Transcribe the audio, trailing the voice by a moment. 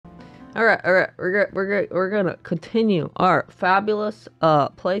All right, all right. We're gonna continue our fabulous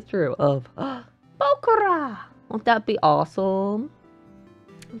playthrough of Bokura. Won't that be awesome?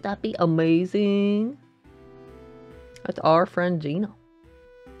 Won't that be amazing? That's our friend Gino.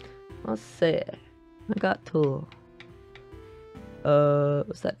 Let's see. I got to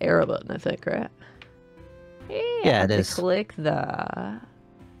what's that arrow button? I think, right? Yeah, it is. Click that. I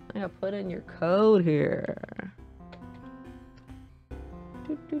gotta put in your code here.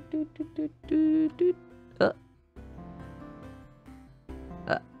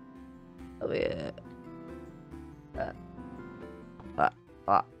 Oh yeah.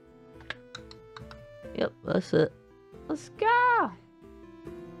 Yep, that's it. Let's go.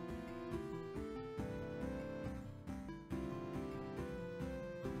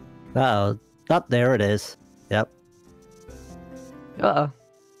 Uh-oh. Oh, there it is. Yep. Uh-oh.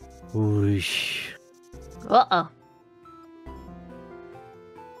 Whoosh. Uh-oh.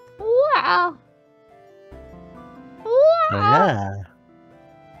 Wow. Wow. Oh, yeah.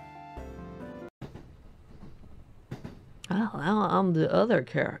 Oh, now I'm the other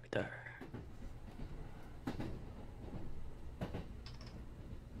character.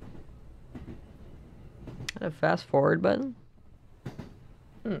 A fast forward button?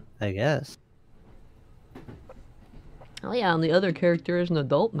 I guess. Oh yeah, and the other character is an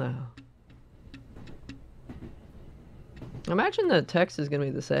adult now. I imagine the text is gonna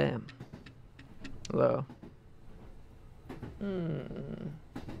be the same. Though.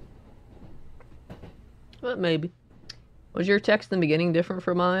 But maybe. Was your text in the beginning different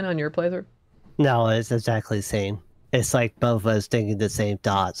from mine on your playthrough? No, it's exactly the same. It's like both of us thinking the same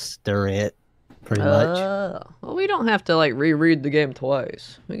thoughts during it, pretty much. Well, we don't have to like reread the game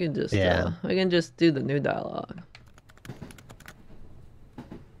twice. We can just we can just do the new dialogue.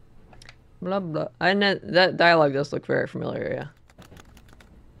 Blah blah. I know that dialogue does look very familiar. Yeah.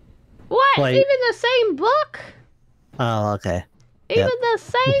 What? Wait. Even the same book? Oh, okay. Even the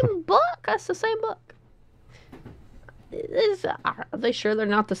same book? That's the same book. Are they sure they're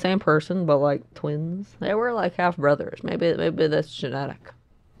not the same person, but like twins? They were like half brothers. Maybe that's genetic.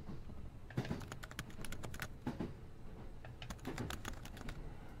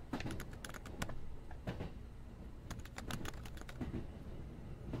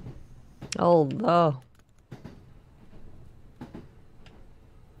 Oh no.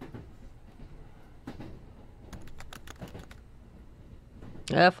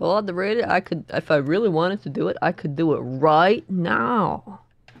 Yeah, if I wanted to rate it, I could, if I really wanted to do it, I could do it right now.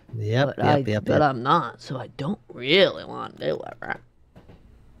 Yep, but I'm not, so I don't really want to do it, right?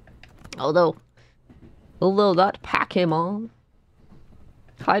 Although that Pokemon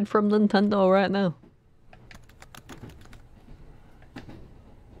hide from Nintendo right now.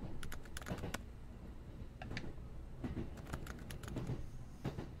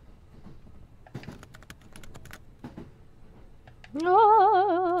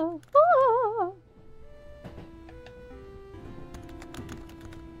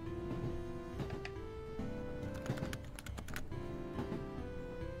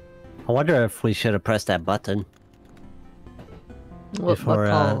 I wonder if we should have pressed that button. What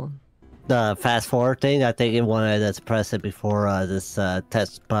the fast forward thing. I think it wanted us to press it before this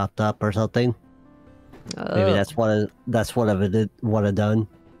test popped up or something. Maybe that's what it would have done.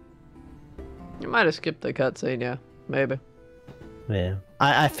 You might have skipped the cutscene, yeah. Maybe. Yeah.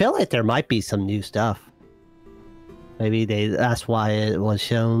 I feel like there might be some new stuff. Maybe that's why it was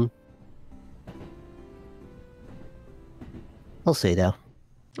shown. We'll see though.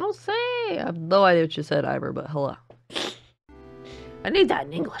 We'll see. I have no idea what you said, Ivor, but hello. I need that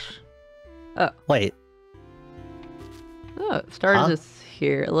in English. Oh. Wait. Oh, it started this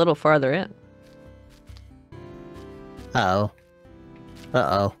here, a little farther in. Uh-oh.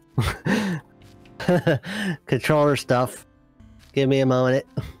 Uh-oh. Controller stuff. Give me a moment.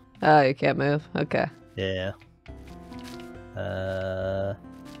 Oh, you can't move? Okay. Yeah.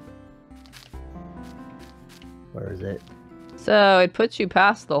 Where is it? So, it puts you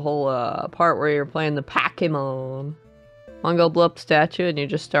past the whole part where you're playing the Pokemon. Wanna go blow up the statue and you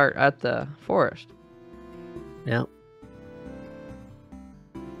just start at the forest. Yep.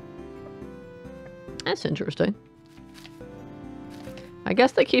 That's interesting. I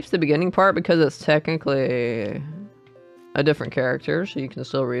guess that keeps the beginning part because it's technically a different character, so you can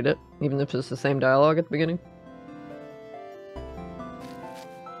still read it, even if it's the same dialogue at the beginning.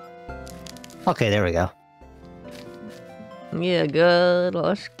 Okay, there we go. Yeah, good.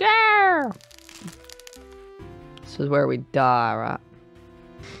 Let's go! This is where we die, right?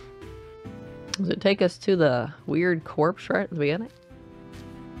 Does it take us to the weird corpse right at the beginning?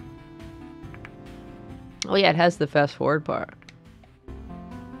 Oh yeah, it has the fast forward part.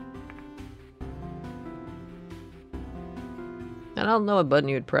 I don't know what button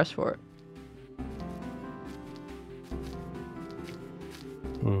you would press for it.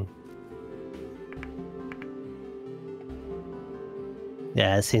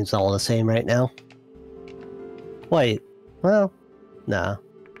 Yeah, it seems all the same right now. Wait, well, nah.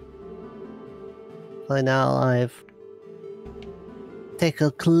 Play now live. Take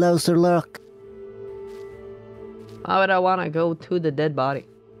a closer look. Why would I want to go to the dead body?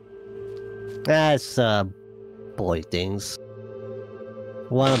 That's, boy things.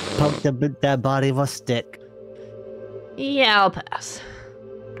 Wanna poke the dead body with a stick. Yeah, I'll pass.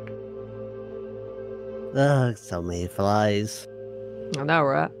 Ugh, so many flies. I know,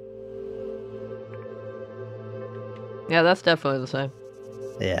 right? Yeah, that's definitely the same.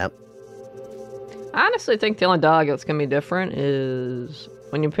 Yeah. I honestly think the only dog that's gonna be different is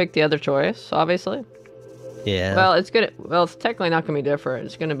when you pick the other choice, obviously. Yeah. Well, it's technically not gonna be different.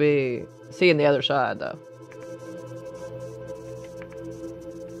 It's gonna be seeing the other side, though.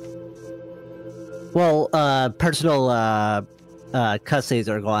 Well, personal, cutscenes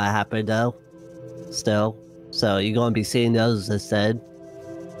are going to happen, though. Still. So you're going to be seeing those instead.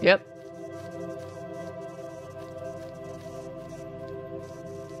 Yep.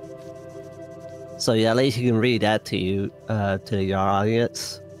 So yeah, at least you can read that to you, to your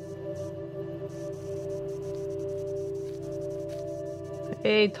audience.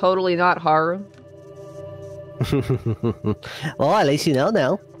 Hey, totally not Haru. Well, at least you know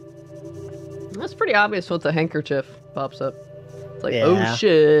now. That's pretty obvious once the handkerchief pops up. It's like, Yeah. oh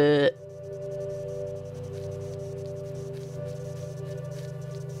shit.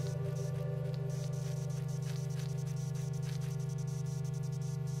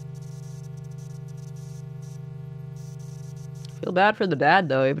 Feel bad for the dad,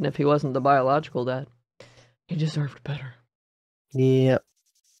 though, even if he wasn't the biological dad. He deserved better. Yep.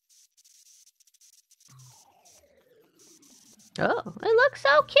 Oh, it looks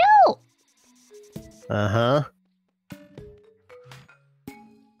so cute! Uh-huh.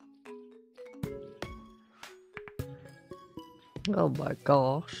 Oh my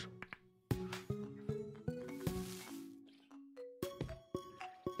gosh.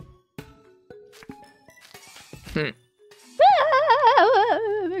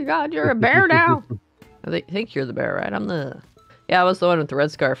 Oh my god, you're a bear now! I think you're the bear, right? I'm the... Yeah, I was the one with the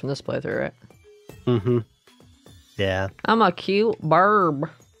red scarf from this playthrough, right? Mm-hmm. Yeah. I'm a cute burb.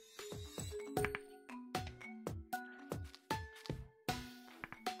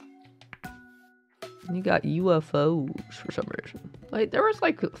 You got UFOs for some reason. Like, there was,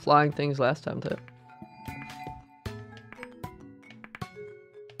 like, flying things last time, too.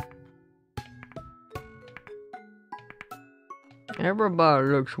 Everybody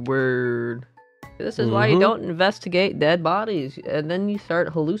looks weird. This is why you don't investigate dead bodies, and then you start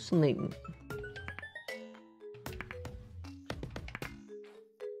hallucinating.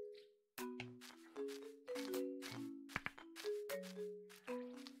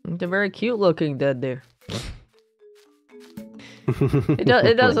 It's a very cute looking dead deer. It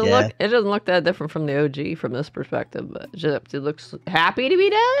doesn't Yeah. look that different from the OG from this perspective, but it looks happy to be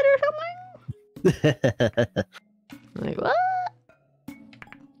dead or something. Like what?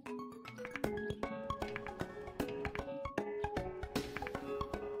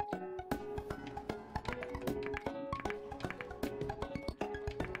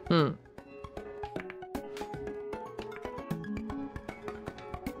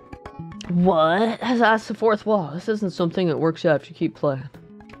 What? That's the fourth wall. This isn't something that works out if you keep playing.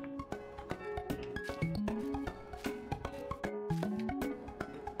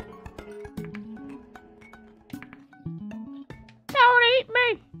 Don't eat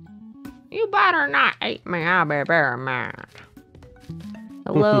me! You better not eat me. I'll be very mad.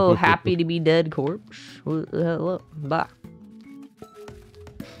 Hello, happy to be dead corpse. Hello, bye.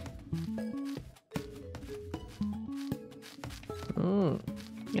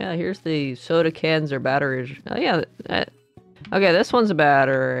 Yeah, here's the soda cans or batteries. Oh yeah, okay, this one's a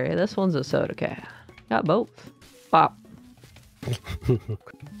battery. This one's a soda can. Got both. Pop.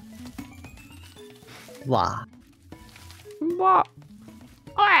 Wow. Pop.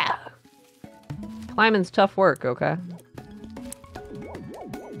 Ah. Climbing's tough work, okay?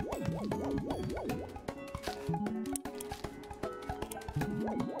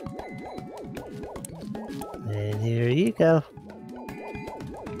 And here you go.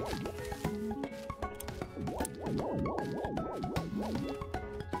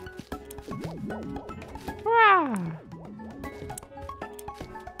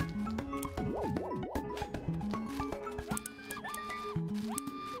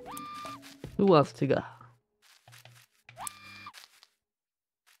 Who wants to go?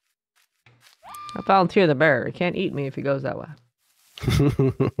 I volunteer the bear. He can't eat me if he goes that way.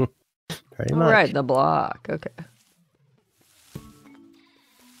 Pretty much. Alright, the block. Okay.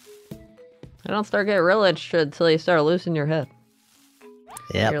 I don't start getting real interested until you start losing your head.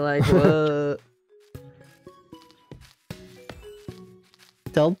 Yep. You're like, what?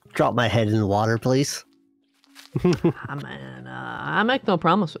 Don't drop my head in the water, please. Man, I make no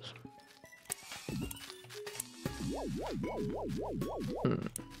promises.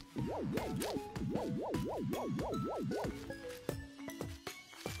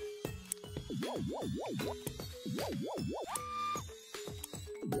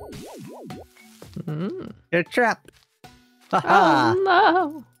 You're trapped. Oh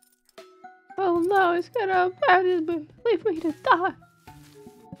no! Oh no, he's gonna abandon me. Leave me to die.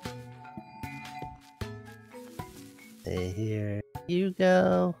 Here you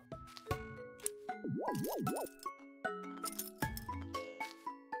go.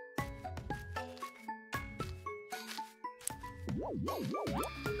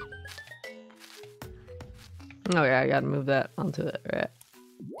 Oh yeah, I gotta move that onto it, right?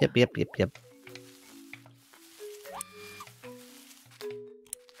 Yep.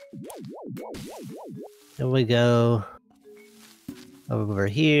 There we go. Over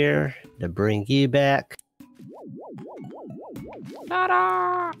here to bring you back.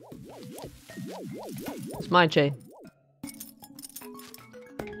 Ta-da! It's my chain.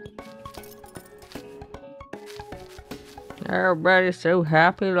 Everybody's so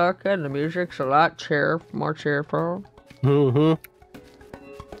happy looking. The music's a lot more cheerful. Mm-hmm.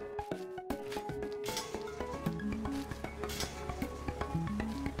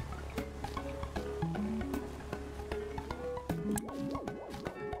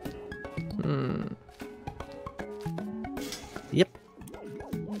 Yep.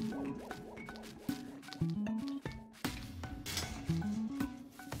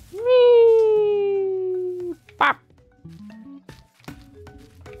 Whee! Pop!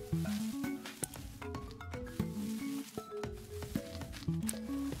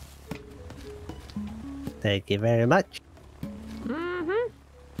 Thank you very much.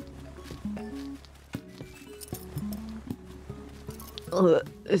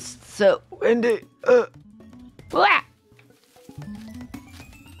 It's so windy. Blah!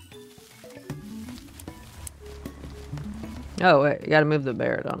 Oh wait, you gotta move the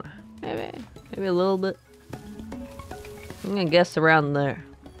bear, don't I? Maybe a little bit. I'm gonna guess around there.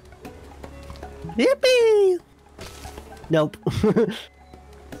 Yippee! Nope.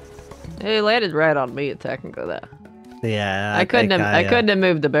 He landed right on me, technically. That. Yeah. I couldn't have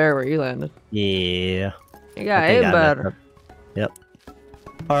moved the bear where you landed. Yeah. You got aim better. Yep.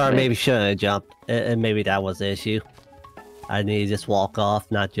 Or I maybe shouldn't have jumped, and maybe that was the issue. I need to just walk off,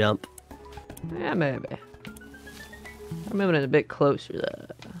 not jump. Yeah, maybe. I'm moving it a bit closer though.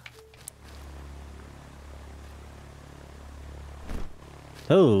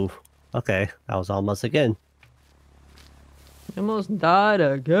 Oh, okay. That was almost again. Almost died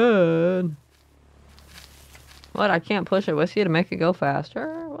again. What? I can't push it with you to make it go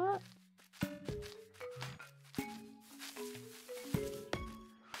faster? What?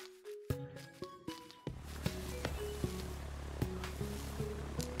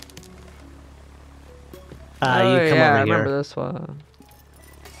 You come yeah, over I here. remember this one.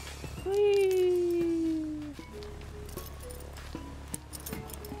 Whee!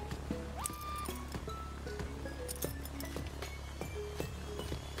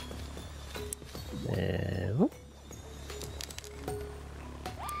 Whoop.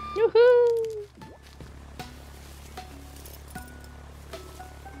 Yoo-hoo!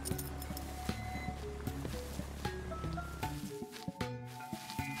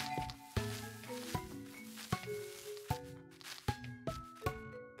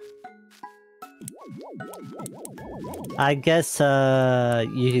 I guess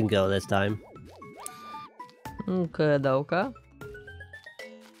you can go this time. Okay, Doka.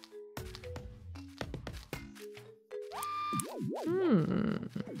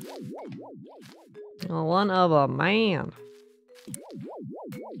 One of a man.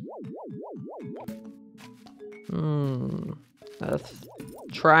 That's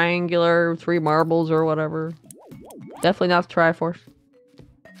triangular, 3 marbles or whatever. Definitely not the Triforce.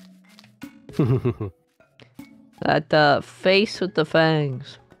 That face with the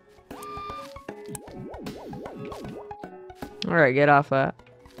fangs. Alright, get off that.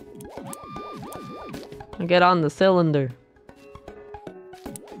 Get on the cylinder.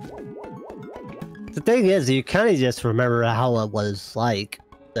 The thing is, you kind of just remember how it was like,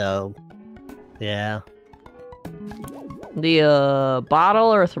 so yeah. The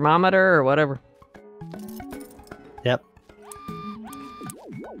bottle or thermometer or whatever. Yep.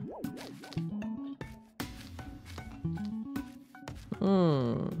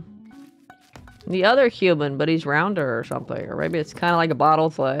 Hmm. The other human, but he's rounder or something. Or maybe it's kind of like a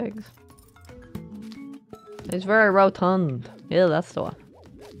bottle's legs. He's very rotund. Yeah, that's the one.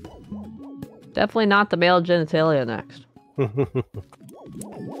 Definitely not the male genitalia next.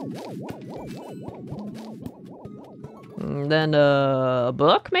 And then a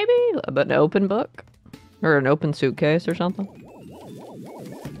book, maybe? An open book? Or an open suitcase or something?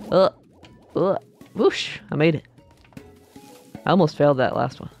 Whoosh! I made it. I almost failed that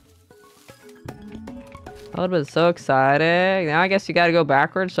last one. That would have been so exciting. Now I guess you gotta go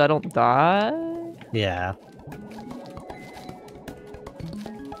backwards so I don't die? Yeah.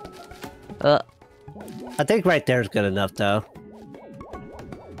 I think right there is good enough, though.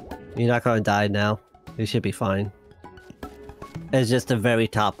 You're not gonna die now. You should be fine. It's just the very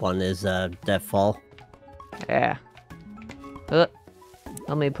top one is death fall. Yeah. Let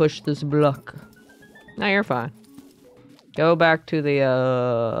me push this block. No, you're fine. Go back to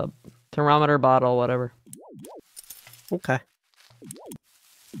the thermometer bottle, whatever. Okay.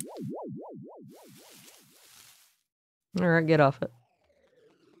 Alright, get off it.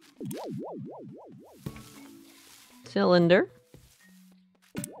 Cylinder.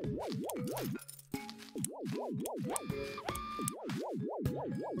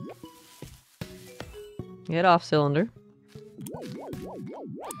 Get off cylinder.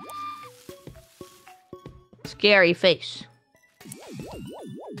 Scary face.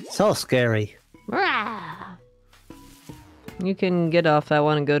 So scary. Rah! You can get off that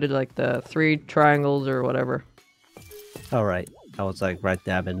one and go to like the 3 triangles or whatever. Alright. I was like right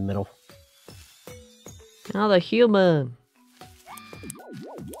dab in the middle. Now the human.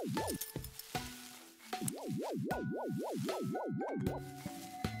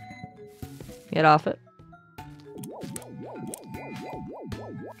 Get off it.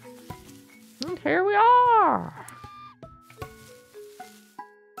 And here we are.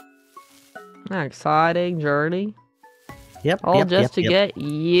 An exciting journey. Yep. All just to get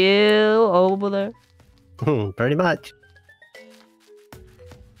you over there. Pretty much.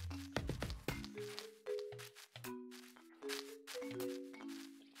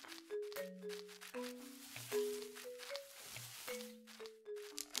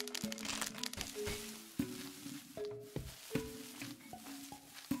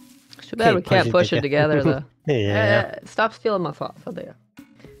 Too bad we can't push it together though. Yeah. Stop stealing my thoughts. Oh, there.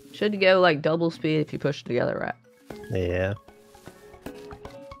 Should go like double speed if you push it together, right? Yeah.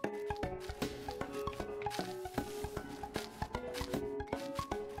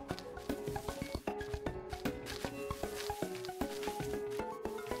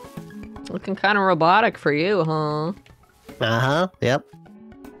 Looking kind of robotic for you, huh? Uh-huh. Yep.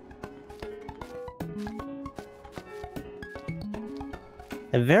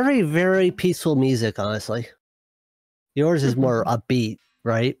 And very, very peaceful music, honestly. Yours is more upbeat,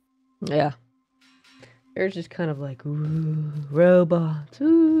 right? Yeah. Yours is kind of like, ooh, robots.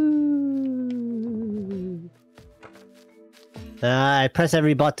 Ooh. I pressed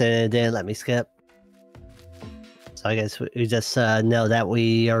every button and it didn't let me skip. So I guess we just know that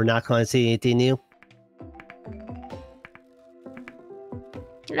we are not going to see anything new.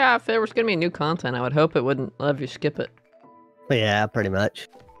 Yeah, if there was going to be new content, I would hope it wouldn't let you skip it. Yeah, pretty much.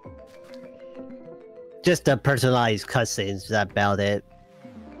 Just the personalized cutscenes, that's about it.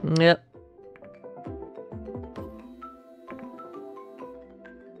 Yep.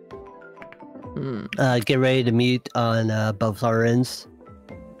 Get ready to mute on both our ends.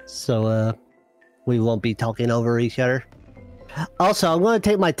 So we won't be talking over each other. Also, I'm going to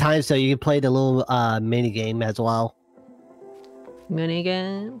take my time so you can play the little mini game as well. Mini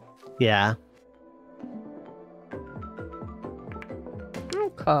game? Yeah.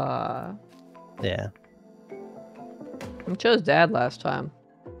 Okay. Yeah. You chose dad last time.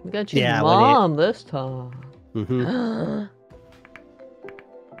 You gotta choose Yeah, mom this time. Mm-hmm.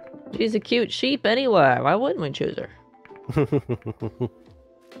 She's a cute sheep anyway. Why wouldn't we choose her?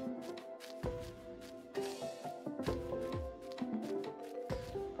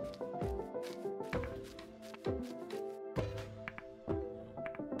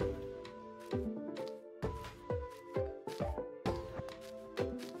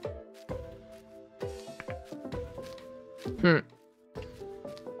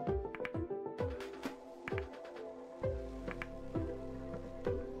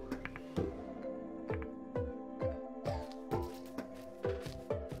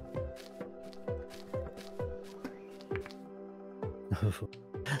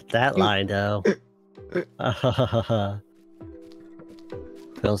 That line, though.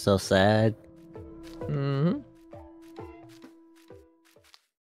 Feel so sad. Mm-hmm.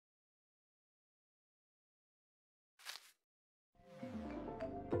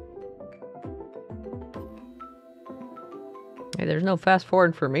 Hey, there's no fast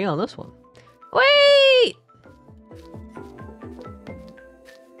forward for me on this one. Wait!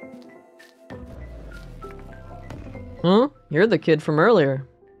 Huh? You're the kid from earlier.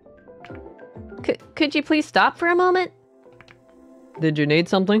 Could you please stop for a moment? Did you need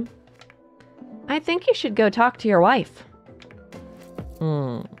something? I think you should go talk to your wife.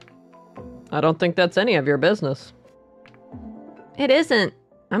 I don't think that's any of your business. It isn't.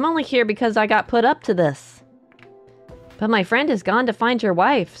 I'm only here because I got put up to this. But my friend has gone to find your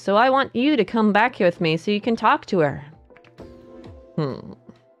wife, so I want you to come back here with me so you can talk to her.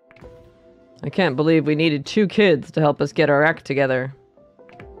 I can't believe we needed 2 kids to help us get our act together.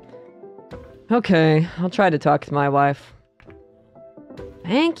 Okay, I'll try to talk to my wife.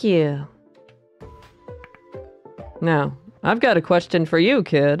 Thank you. Now, I've got a question for you,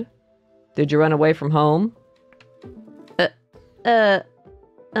 kid. Did you run away from home?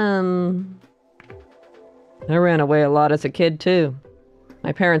 I ran away a lot as a kid, too.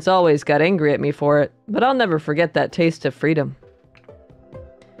 My parents always got angry at me for it, but I'll never forget that taste of freedom.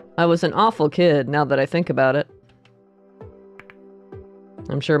 I was an awful kid, now that I think about it.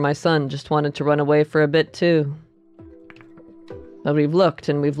 I'm sure my son just wanted to run away for a bit, too. But we've looked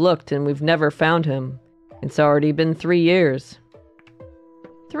and we've looked and we've never found him. It's already been 3 years.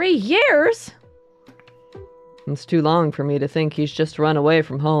 3 years? It's too long for me to think he's just run away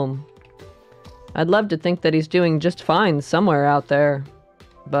from home. I'd love to think that he's doing just fine somewhere out there,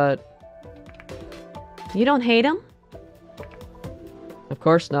 but... You don't hate him? Of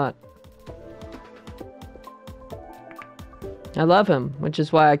course not. I love him, which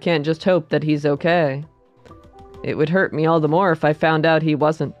is why I can't just hope that he's okay. It would hurt me all the more if I found out he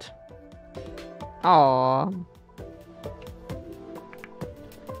wasn't. Aww.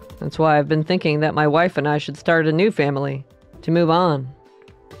 That's why I've been thinking that my wife and I should start a new family, to move on.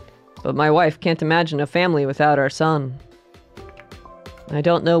 But my wife can't imagine a family without our son. I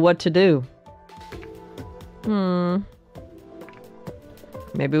don't know what to do.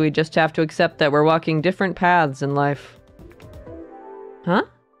 Maybe we just have to accept that we're walking different paths in life. Huh?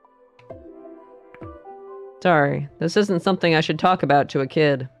 Sorry, this isn't something I should talk about to a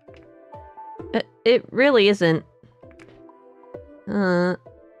kid. It really isn't. Could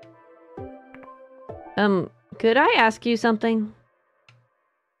I ask you something?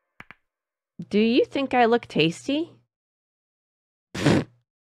 Do you think I look tasty?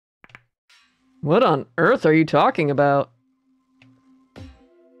 What on earth are you talking about?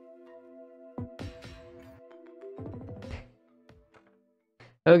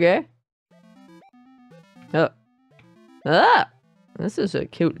 Okay. This is a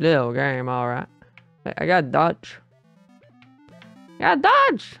cute little game, alright. I got dodge. Got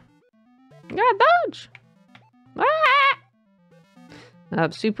dodge! Got dodge!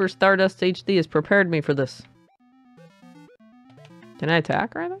 Super Stardust HD has prepared me for this. Can I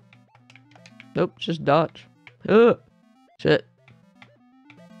attack or anything? Nope, just dodge. Oh, shit.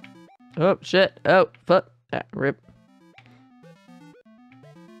 Oh, shit. Oh, fuck. Ah, rip.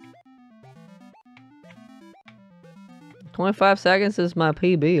 "25 seconds is my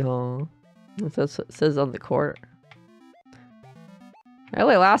PB, huh?" That's what it says on the quarter. It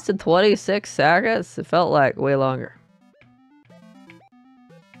only lasted 26 seconds. It felt like way longer.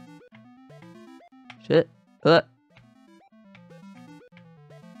 Shit. Oh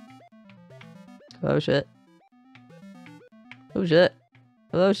shit. Oh shit.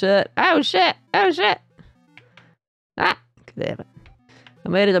 Oh shit. Oh shit. Oh shit. Ah, damn it. I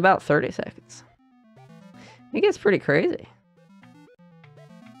made it about 30 seconds. It gets pretty crazy.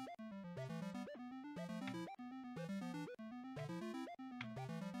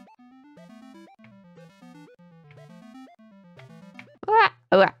 Ah,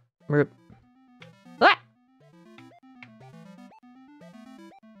 oh, ah, rip. Ah.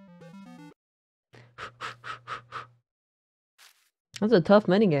 That's a tough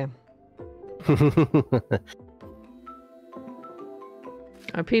minigame.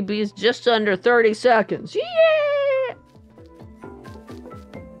 Our PB is just under 30 seconds. Yeah!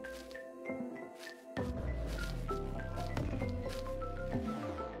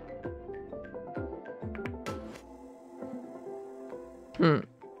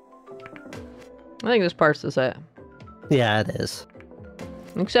 I think this part's the same. Yeah, it is.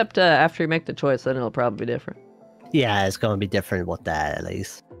 Except after you make the choice, then it'll probably be different. Yeah, it's going to be different with that, at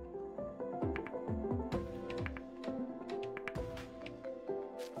least.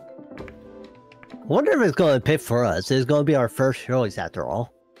 I wonder if it's going to pick for us. It's going to be our first choice, after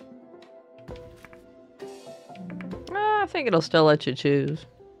all. I think it'll still let you choose.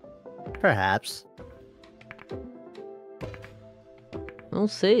 Perhaps. We'll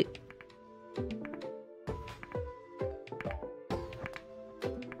see.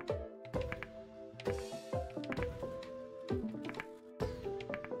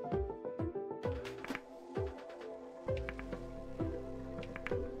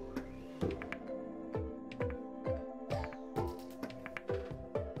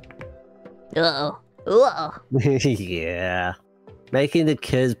 Uh-oh. Uh-oh. Yeah. Making the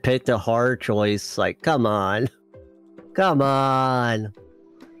kids pick the hard choice. Like, come on. Come on.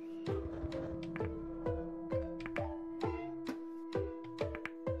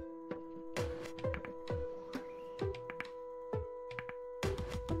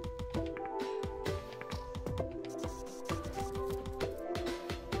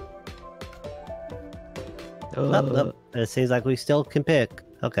 Nope. It seems like we still can pick.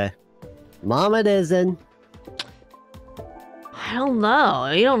 Okay. Mom, it isn't. I don't know.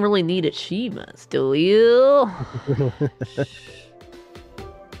 You don't really need achievements, do you?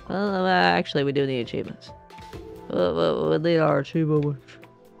 Well, actually, we do need achievements. What they are achievements?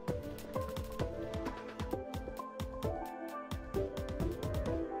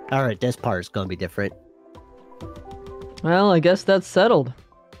 Alright, this part is gonna be different. Well, I guess that's settled.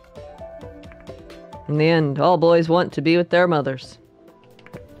 In the end, all boys want to be with their mothers.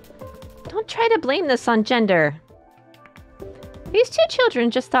 Don't try to blame this on gender. These two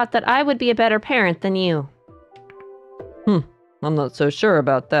children just thought that I would be a better parent than you. I'm not so sure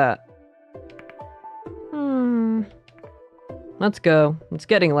about that. Let's go. It's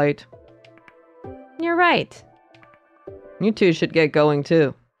getting late. You're right. You two should get going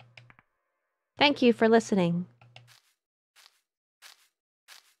too. Thank you for listening.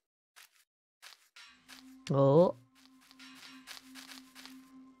 Oh.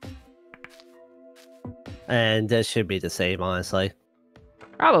 And this should be the same, honestly.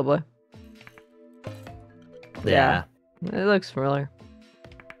 Probably. Yeah. It looks familiar.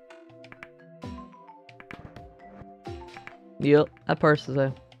 Yep, that purse is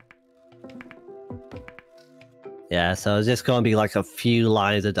there. Yeah, so it's just going to be like a few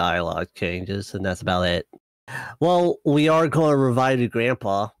lines of dialogue changes, and that's about it. Well, we are going to revive the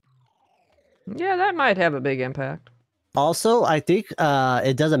grandpa. Yeah, that might have a big impact. Also, I think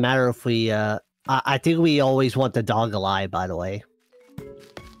it doesn't matter if we... I think we always want the dog alive, by the way.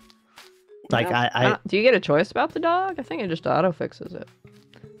 Like, yeah. Do you get a choice about the dog? I think it just auto-fixes it.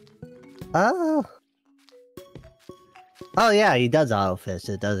 Oh, yeah, he does auto-fix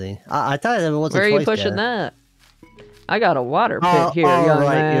it, doesn't he? I thought it was a choice. Where are you pushing that? I got a water pit here, young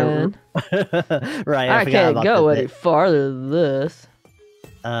man. Right, I can't go any farther than this.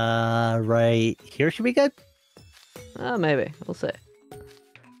 Right here should be good? Maybe. We'll see.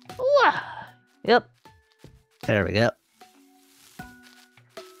 Wah! Yep. There we go.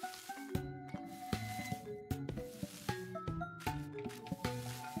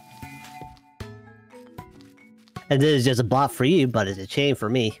 And this is just a block for you, but it's a chain for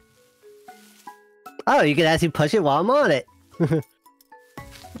me. Oh, you can actually push it while I'm on it. Yeah,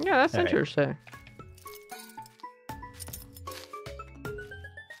 that's interesting.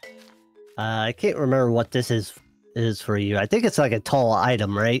 I can't remember what this is for you. I think it's like a tall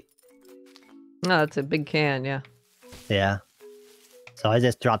item, right? No, it's a big can, yeah. Yeah. So I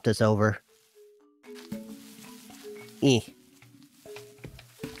just dropped this over.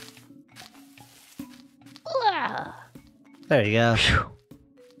 There you go. Phew.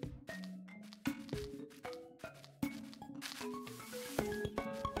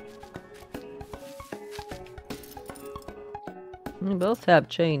 We both have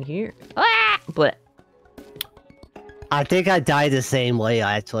chain here. Ah! But I think I died the same way,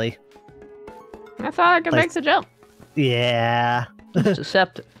 actually. I thought I could make the jump. Yeah. It's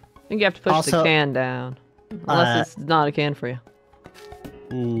deceptive. I think you have to push the can down. Unless it's not a can for you.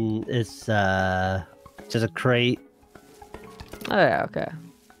 It's just a crate. Oh yeah, okay.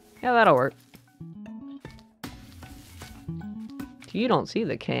 Yeah, that'll work. You don't see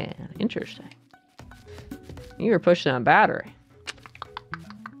the can. Interesting. You were pushing a battery.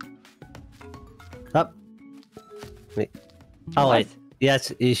 Up. Wait. Oh wait.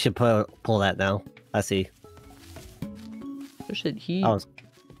 Yes, you should pull that now. I see. Or should he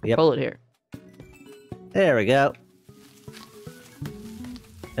Yep. pull it here? There we go.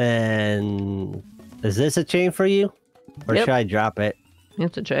 And is this a chain for you? Or should I drop it?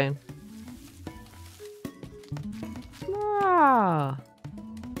 It's a chain. Ah.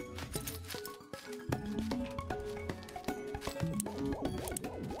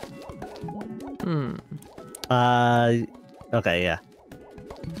 Okay, yeah.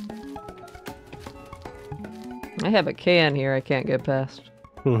 I have a can here I can't get past.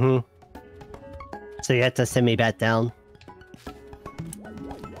 So you have to send me back down.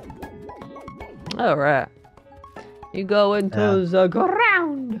 Alright. You go into the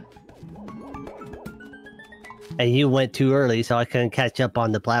ground! And you went too early, so I couldn't catch up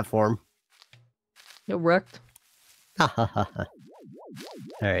on the platform. You're wrecked.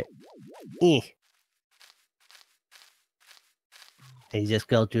 Alright. And you just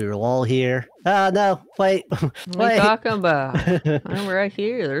go through the wall here. Oh, no. Wait. What are you Wait. talking about? I'm right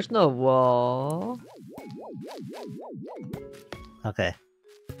here. There's no wall. Okay.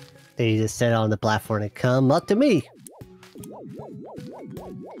 Then you just sit on the platform and come up to me.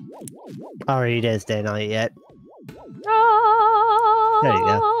 Or you didn't stand on it yet. There you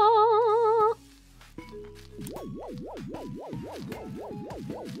go.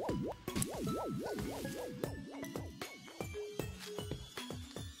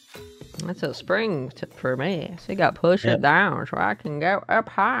 That's a spring for me. So you got to push it down so I can go up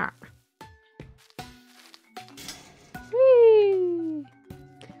high. Whee!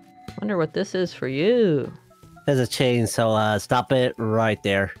 Wonder what this is for you. There's a chain, so stop it right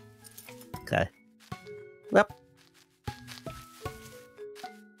there. Okay. Yep.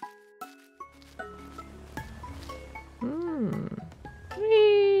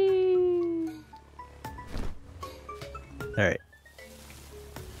 Whee! Alright.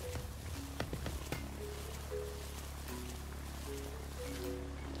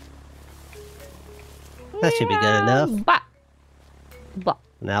 That should be good enough.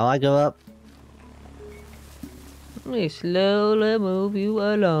 Now I go up. Let me slowly move you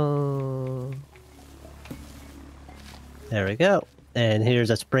along. There we go. And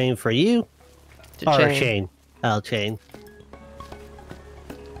here's a spring for you. Or a chain. Oh, chain.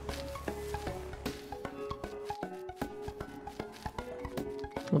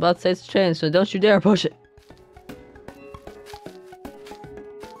 I'm about to say it's a chain, so don't you dare push it.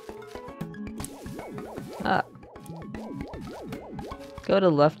 Ah. Go to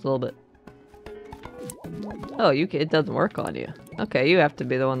the left a little bit. Oh, it doesn't work on you. Okay, you have to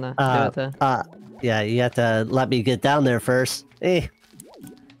be the one that do it then. Yeah, you have to let me get down there first. Eh.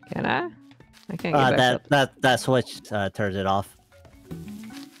 Can I? I can't get back up. That switch turns it off.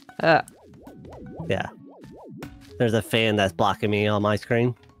 Ah. Yeah. There's a fan that's blocking me on my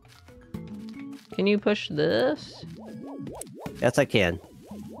screen. Can you push this? Yes, I can.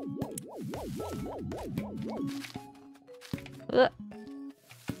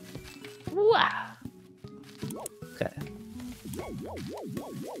 Wow. Okay.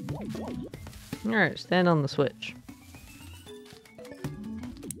 Alright, stand on the switch.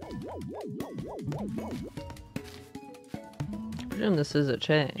 I presume this is a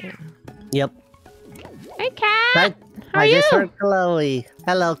chain. Yep. Hey, cat! How are I you? just heard Chloe.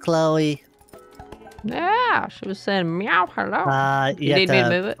 Hello, Chloe. Yeah, she was saying meow, hello. You need me to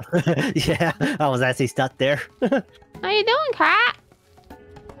move it? Yeah, I was actually stuck there. How you doing, cat?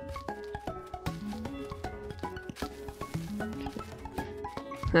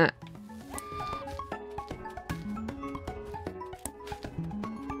 Huh.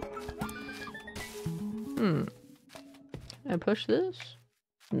 Can I push this?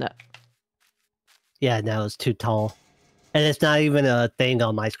 No. Yeah, no, it's too tall. And it's not even a thing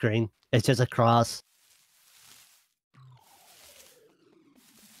on my screen. It's just a cross.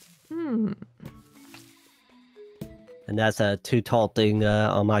 And that's a too tall thing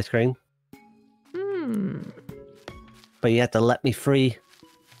on my screen. But you have to let me free.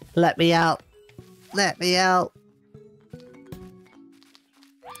 Let me out. Let me out.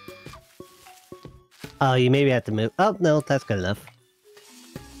 Oh, you maybe have to move. Oh, no, that's good enough.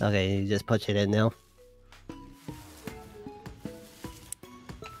 Okay, you just push it in now.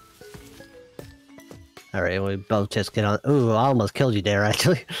 Alright, we both just get on. Ooh, I almost killed you there,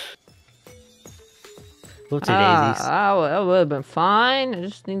 actually. Whoopsie daisies. That would have been fine. I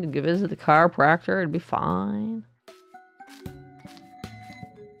just need to visit the chiropractor. It'd be fine.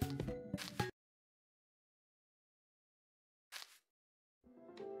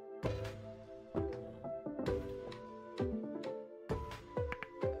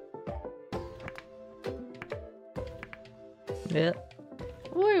 Yeah.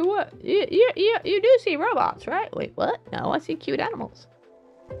 Wait, what? You do see robots, right? Wait, what? No, I see cute animals.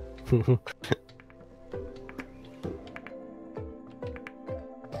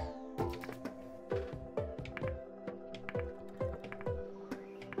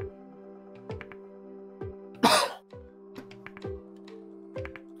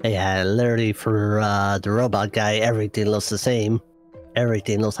 Yeah, literally for the robot guy, everything looks the same.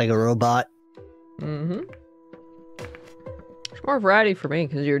 Everything looks like a robot. There's more variety for me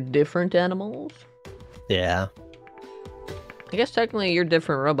because you're different animals. Yeah. I guess technically you're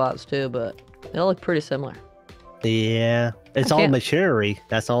different robots too, but they all look pretty similar. Yeah. It's all machinery.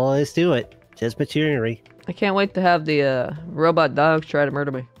 That's all there is to it. Just machinery. I can't wait to have the robot dogs try to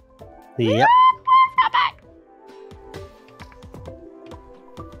murder me. Yep.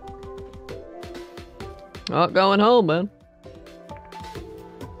 Not going home, man.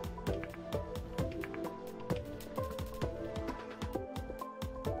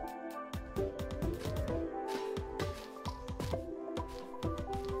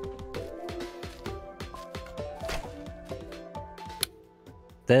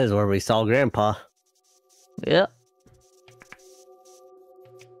 This is where we saw Grandpa. Yep.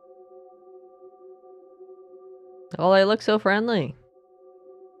 Oh, they look so friendly.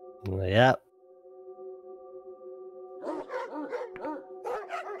 Yep.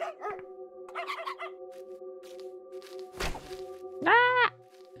 Ah!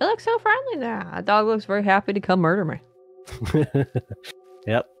 They look so friendly now. That dog looks very happy to come murder me.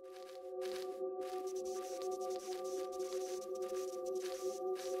 Yep.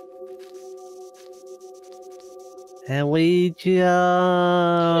 And we just...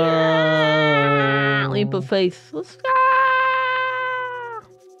 Leap of faith. Let's go!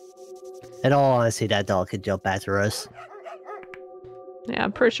 In all honesty, that dog could jump after us. Yeah,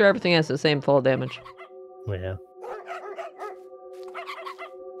 I'm pretty sure everything has the same fall damage. Yeah.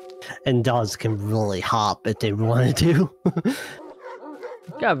 And dogs can really hop if they wanted to.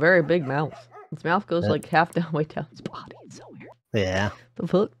 Got a very big mouth. Its mouth goes like half down, way down its body. It's so weird. Yeah. The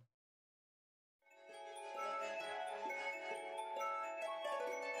fuck?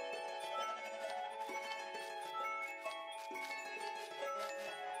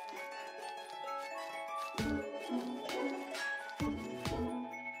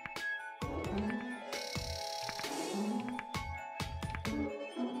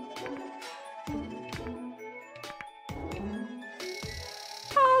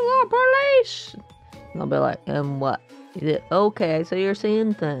 Oh, the police! And I'll be like, what? Is it okay? So you're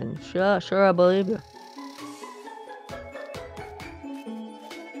seeing things? Sure, I believe you.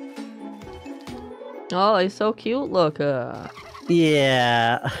 Oh, he's so cute. Look,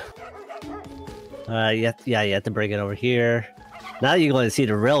 Yeah. You have to bring it over here. Now you're going to see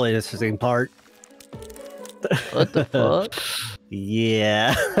the really interesting part. what the fuck?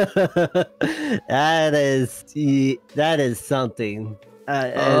 Yeah. that is something.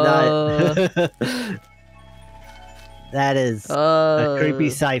 That is a creepy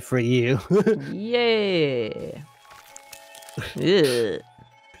sight for you. Yeah. Yeah.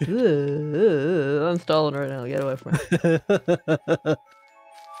 I'm stalling right now. Get away from me.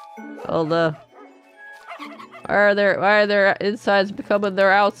 Hold up. Why are their insides becoming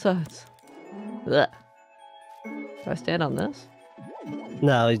their outsides? Ugh. Do I stand on this?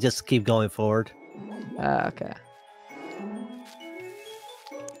 No, you just keep going forward. Okay.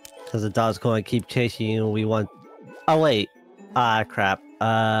 Because the dog's going to keep chasing you. We want... Oh, wait. Crap.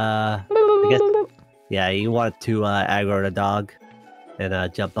 I guess... Yeah, you want to aggro the dog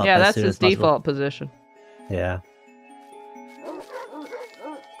and jump up. Yeah, as that's soon his as possible. default position. Yeah.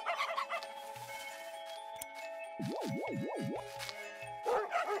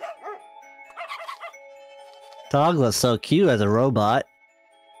 Dog looks so cute as a robot.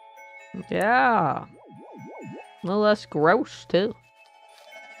 Yeah. A little less gross, too.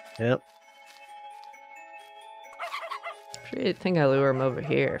 Yep. I think I lure him over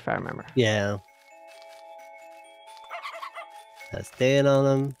here, if I remember. Yeah. Stand on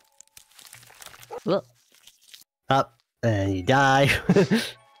him. Look. Up. And you die.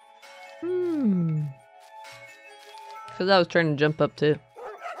 Because I was trying to jump up, too.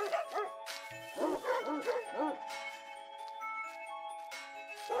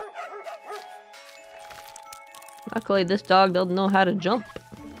 Luckily, this dog doesn't know how to jump.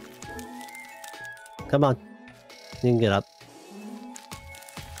 Come on. You can get up.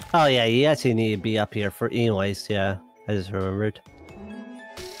 Oh, yeah, you actually need to be up here for anyways, yeah. I just remembered.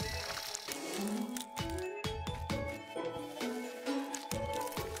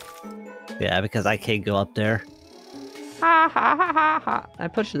 Yeah, because I can't go up there. Ha ha ha ha ha. I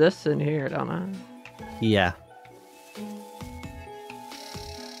push this in here, don't I? Yeah.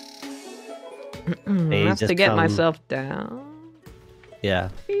 I have to get myself down. Yeah.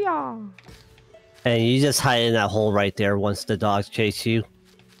 Yeah. And you just hide in that hole right there once the dogs chase you.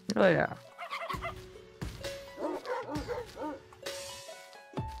 Oh, yeah.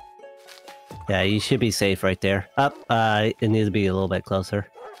 Yeah, you should be safe right there. Up, it needs to be a little bit closer.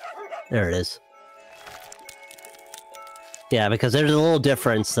 There it is. Yeah, because there's a little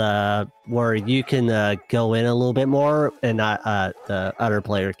difference where you can go in a little bit more and not the other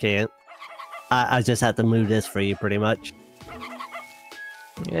player can't. I just have to move this for you pretty much.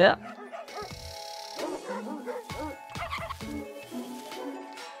 Yeah.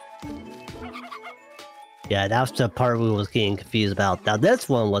 Yeah, that's the part we was getting confused about. Now this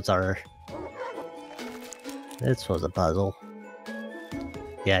one was This was a puzzle.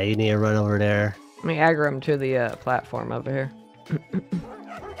 Yeah, you need to run over there. Let me aggro him to the platform over here.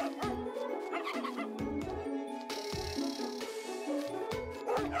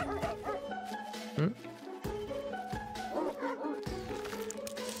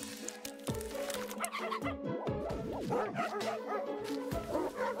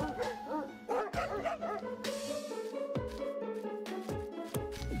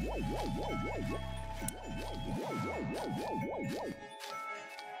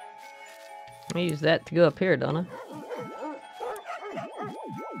 I use that to go up here, don't I?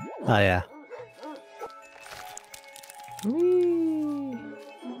 Oh yeah. Whee.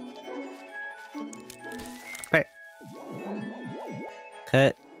 Right.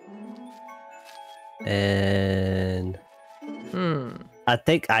 Cut. And I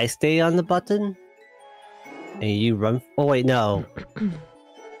think I stay on the button. And you run. Oh wait, no.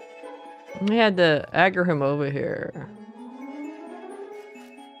 We had to aggro him over here.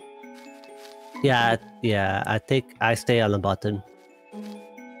 Yeah, yeah. I think I stay on the button.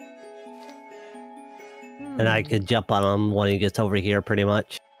 And I could jump on him when he gets over here, pretty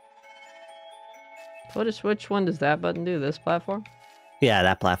much. Which one does that button do? This platform? Yeah,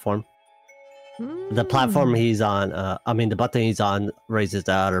 that platform. The platform he's on, I mean, the button he's on raises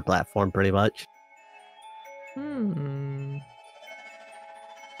the other platform, pretty much.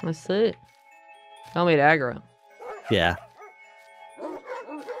 Let's see. Tell me to aggro him. Yeah.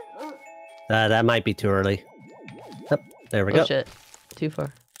 That might be too early. Yep, there we go. Shit. Too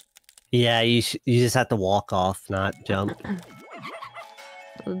far. Yeah, you just have to walk off, not jump.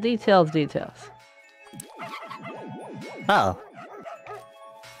 The details. Oh.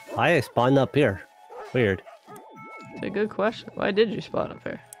 Why I spawned up here? Weird. It's a good question. Why did you spawn up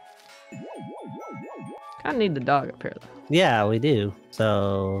here? Kinda need the dog up here, though. Yeah, we do.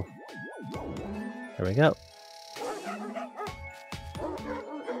 So... there we go.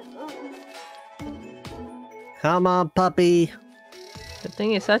 Come on, puppy. Good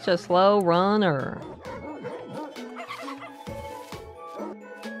thing he's such a slow runner.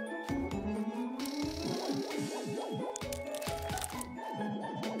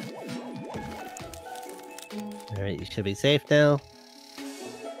 Alright, you should be safe now.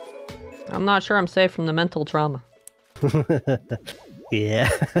 I'm not sure I'm safe from the mental trauma. Yeah.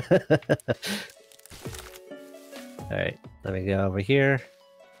 Alright, let me go over here.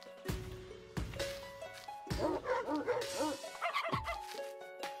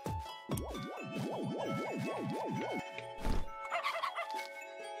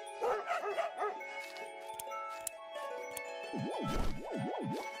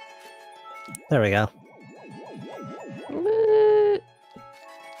 There we go.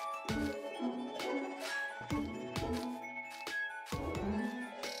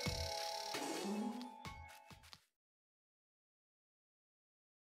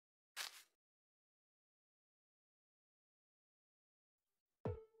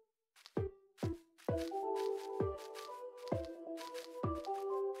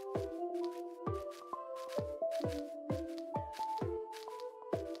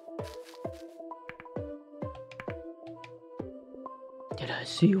 Did I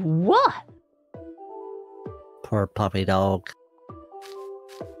see what? Poor puppy dog.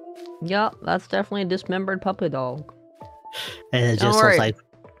 Yup, that's definitely a dismembered puppy dog. And it just looks like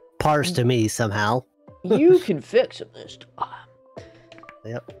parts to me somehow. You can fix him this time.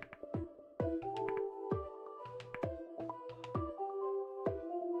 Yep.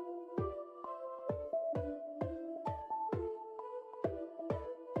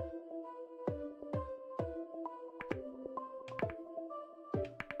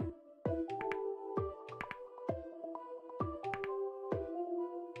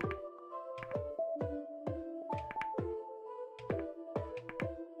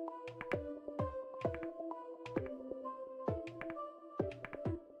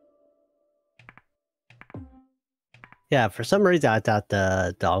 Yeah, for some reason I thought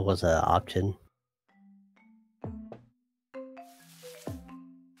the dog was an option.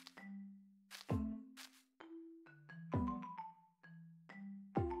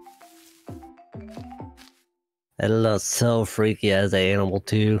 It looks so freaky as an animal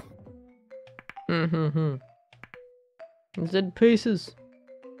too. It's in pieces.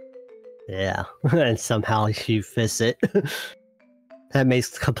 Yeah, and somehow she fits it. That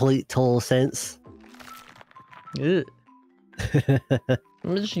makes complete total sense. Ugh.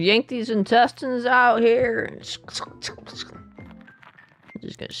 Just yank these intestines out here. Just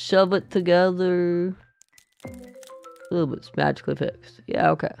gonna shove it together. Boom, it's magically fixed.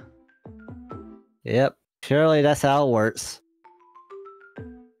 Yeah, okay. Yep, surely that's how it works.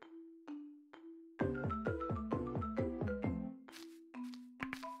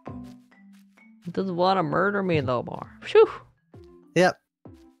 It doesn't want to murder me no more. Phew. Yep,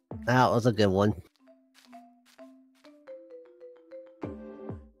 that was a good one.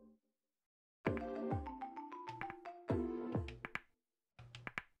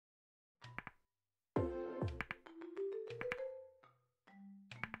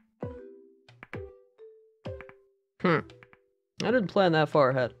 I didn't plan that far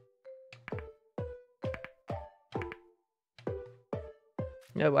ahead.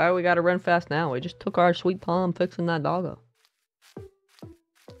 Yeah, why we gotta run fast now? We just took our sweet time fixing that doggo.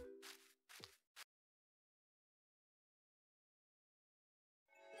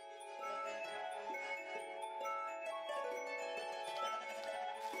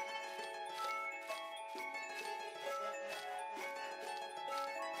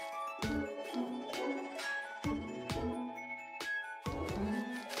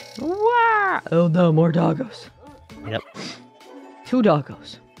 Wow! Oh no, more doggos. Yep. 2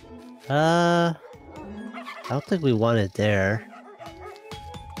 doggos. I don't think we want it there.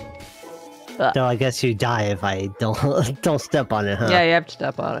 So I guess you die if I don't step on it, huh? Yeah, you have to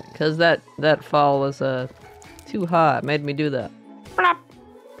step on it, cause that fall was too high. It made me do that.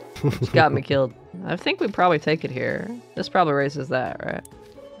 Which got me killed. I think we probably take it here. This probably raises that, right?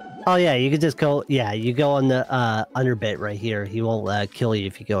 Oh yeah, you could just go. Yeah, you go on the under bit right here. He won't kill you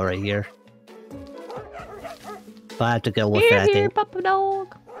if you go right here. But I have to go with it, I Here, think. Papa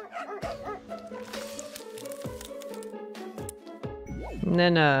Dog. And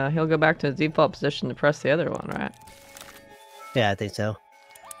then he'll go back to his default position to press the other one, right? Yeah, I think so.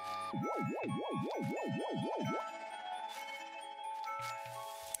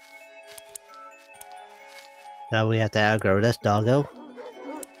 Now we have to aggro this doggo.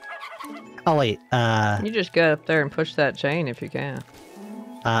 Oh wait, You just go up there and push that chain if you can.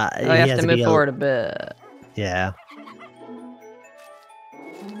 oh, You have to move forward a bit. Yeah.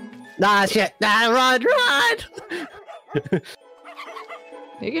 Nah, shit! Nah, run!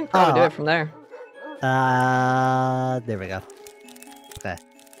 You can probably do it from there. There we go. Okay.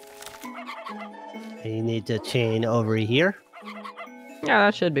 You need to chain over here. Yeah,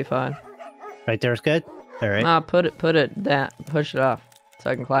 that should be fine. Right there is good. All right. Nah, put it down, push it off, so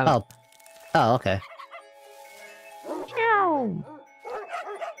I can climb it. Oh, okay.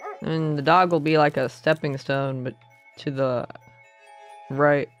 And the dog will be like a stepping stone, but to the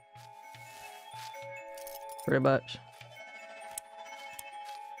right. Pretty much.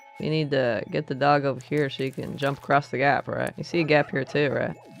 You need to get the dog over here so you can jump across the gap, right? You see a gap here too,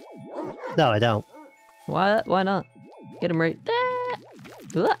 right? No, I don't. Why not? Get him right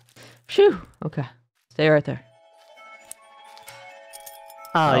there. Shoo! Okay. Stay right there.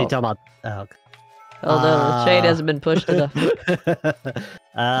 Oh, you're talking about... Oh, okay. Although the shade hasn't been pushed enough.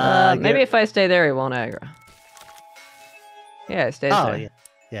 Maybe if I stay there, he won't aggro. Yeah, it stays there. Yeah.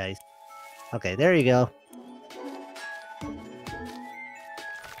 Yeah, okay, there you go.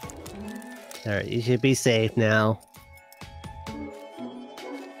 Alright, you should be safe now.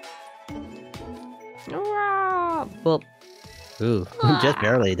 Well, ooh, just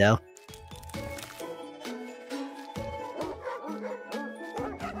barely though.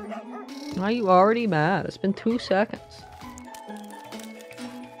 Why are you already mad? It's been 2 seconds.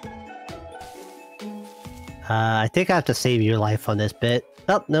 I think I have to save your life on this bit.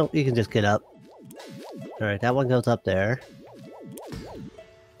 Oh, no, you can just get up. Alright, that one goes up there.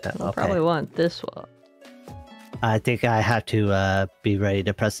 I probably want this one. I think I have to be ready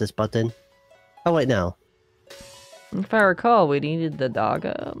to press this button. Oh, wait, no. If I recall, we needed the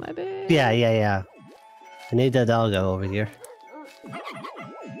doggo, maybe? Yeah. I need the doggo over here.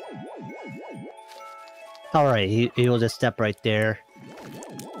 Alright, he will just step right there.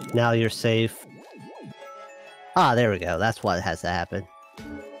 Now you're safe. Ah, there we go. That's what has to happen.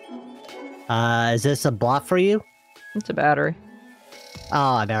 Is this a block for you? It's a battery.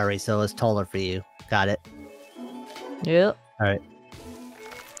 Oh, a battery, so it's taller for you. Got it. Yep. Alright.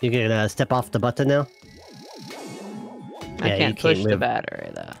 You can step off the button now? I can't push the battery,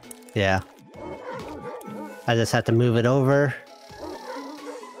 though. Yeah. I just have to move it over.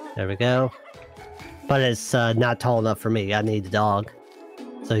 There we go. But it's not tall enough for me. I need the dog.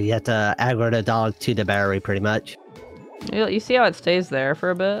 So you have to aggro the dog to the battery, pretty much. You see how it stays there for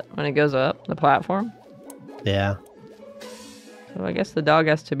a bit when it goes up the platform? Yeah. So I guess the dog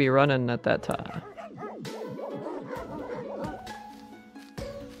has to be running at that time.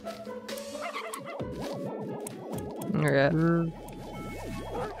 Alright.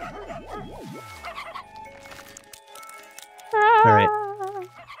 Alright.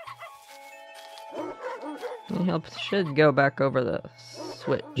 He should go back over the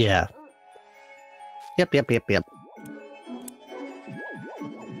switch. Yeah. Yep.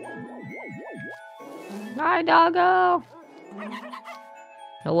 Hi, doggo!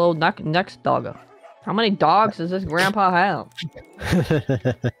 Hello, next doggo. How many dogs does this grandpa have?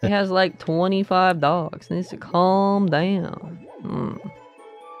 He has like 25 dogs. He needs to calm down.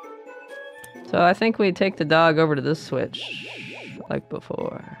 So I think we take the dog over to this switch, like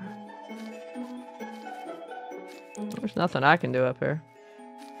before. There's nothing I can do up here.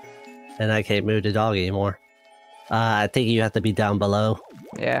 And I can't move the dog anymore. I think you have to be down below.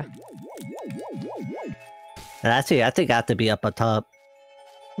 Yeah. And actually, I think I have to be up on top.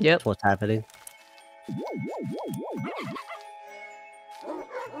 Yep. That's what's happening.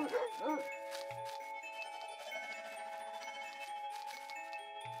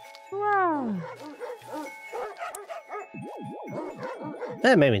 Wow.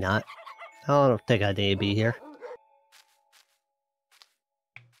 Maybe not. I don't think I need to be here.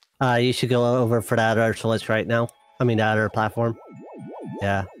 You should go over for that other switch right now. I mean, the other platform.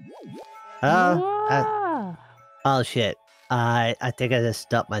 Yeah. Wow. Oh shit. I think I just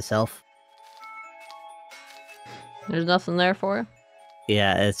stuck myself. There's nothing there for you?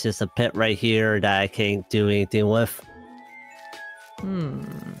 Yeah, it's just a pit right here that I can't do anything with. Hmm.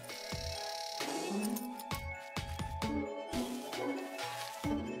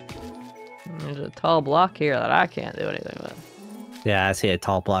 There's a tall block here that I can't do anything with. Yeah, I see a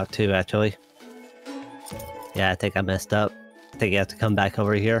tall block too, actually. Yeah, I think I messed up. I think you have to come back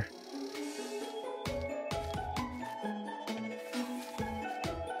over here.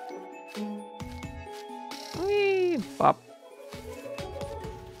 Whee! Bop.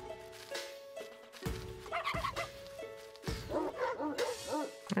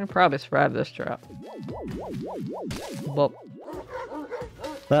 I'll probably survive this drop. Bop.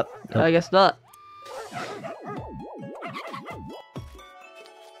 Well, I guess not.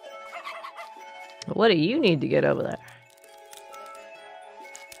 What do you need to get over there?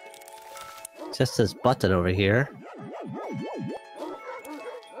 just this button over here.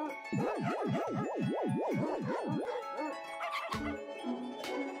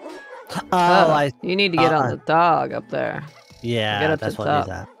 Oh, you need to get on the dog up there. Yeah, get up that's to what top.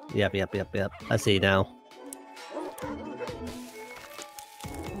 he's at. Yep. I see now.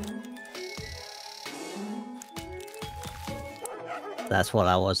 That's what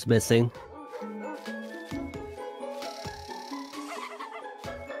I was missing.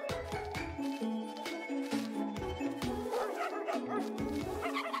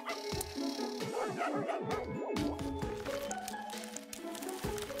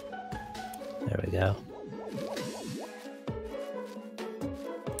 There we go.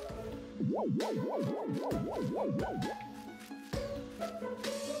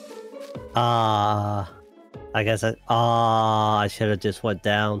 I guess I should have just went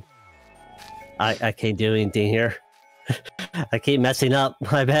down. I can't do anything here. I keep messing up.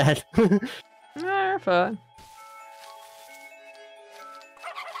 My bad. Nah, you're fine.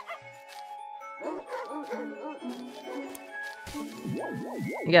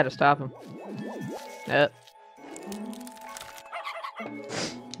 You gotta stop him. Yep.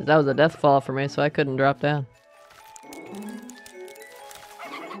 That was a death fall for me, so I couldn't drop down.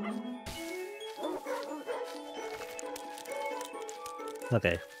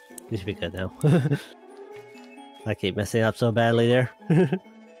 Okay, you should be good now. I keep messing up so badly there.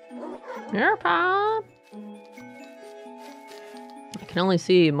 You're fine. I can only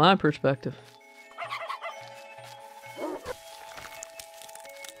see my perspective.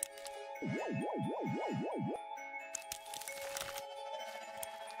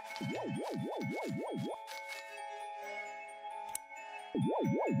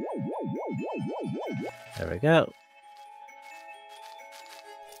 There we go.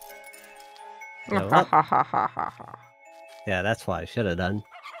 Yeah, that's what I should have done.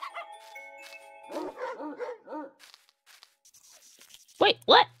 Wait,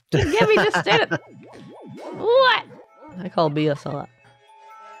 what? You give me this standard. What? I call BS a lot.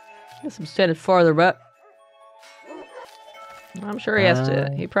 Guess I'm standing farther back. I'm sure he has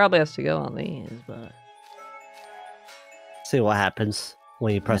to. He probably has to go on these, but see what happens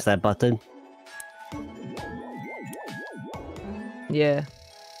when you press that button. Yeah.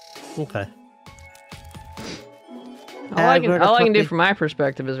 Okay. All I can do from my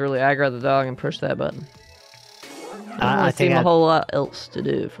perspective is really aggro the dog and push that button. I don't see a whole lot else to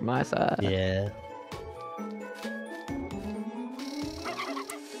do from my side. Yeah.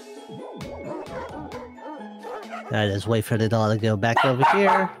 I just wait for the dog to go back over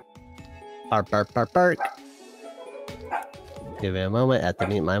here. Bark, bark, bark, bark. Give it a moment. I have to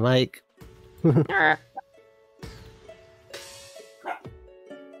mute my mic.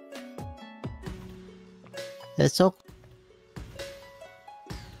 It's okay.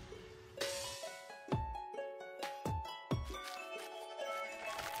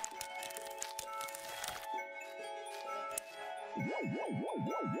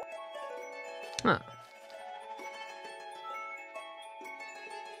 Huh.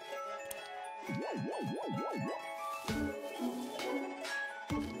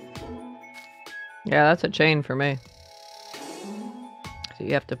 Yeah, that's a chain for me. So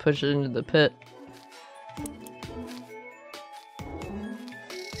you have to push it into the pit.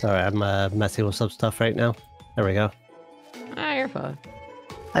 Sorry, I'm messing with some stuff right now. There we go. Ah, you're fine.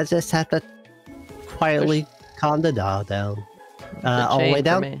 I just have to quietly calm the dog down. All the way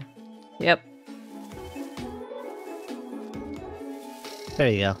down? Me. Yep. There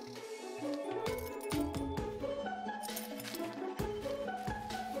you go.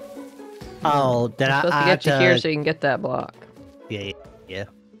 Oh, then I'm supposed to get you here so you can get that block. Yeah.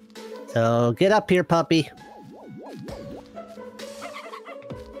 So, get up here, puppy.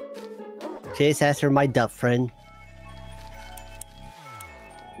 Chase after my duck friend.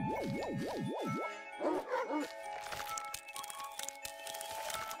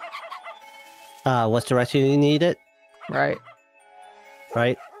 What's direction you need it? Right.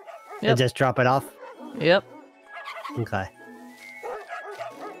 Right? Yep. And just drop it off? Yep. Okay.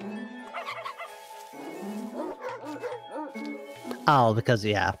 Oh, because,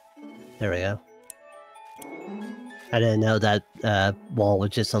 yeah. There we go. I didn't know that wall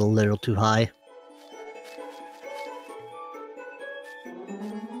was just a little too high.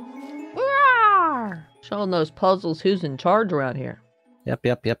 Roar! Showing those puzzles who's in charge around here. Yep.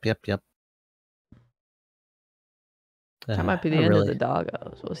 That might be the end of the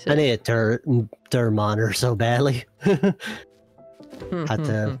doggos. We'll see. I need a thermometer so badly. Had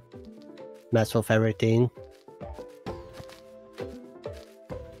to mess with everything.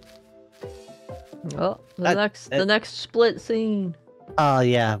 Oh, the next split scene. Oh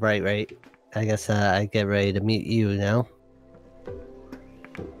yeah, right. I guess I get ready to meet you now.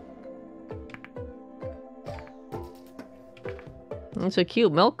 It's a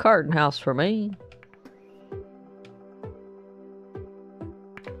cute milk carton house for me.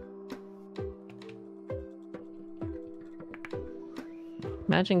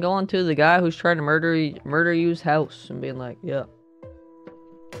 Imagine going to the guy who's trying to murder you's house and being like, yeah.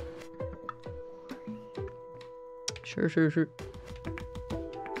 Sure.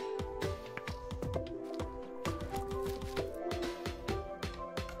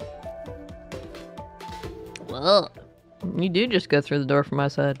 Well, you do just go through the door from my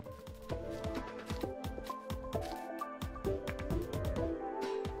side.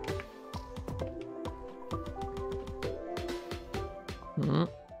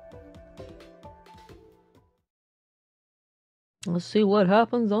 Let's see what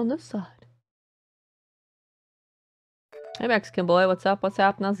happens on this side. Hey Mexican boy, what's up? What's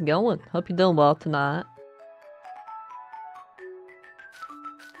happening? How's it going? Hope you're doing well tonight.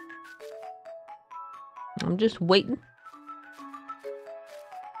 I'm just waiting.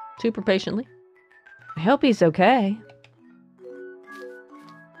 Super patiently. I hope he's okay.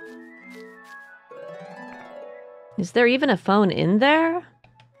 Is there even a phone in there?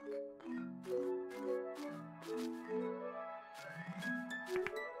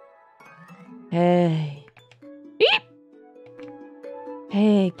 Hey. Beep!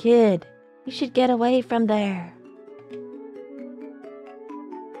 Hey, kid. You should get away from there.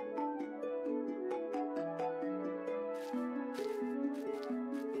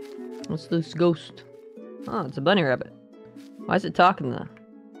 What's this ghost? Oh, it's a bunny rabbit. Why is it talking though?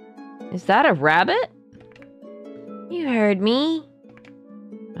 Is that a rabbit? You heard me.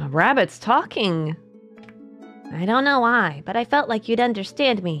 A rabbit's talking. I don't know why, but I felt like you'd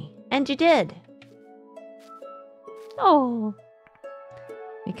understand me. And you did. Oh.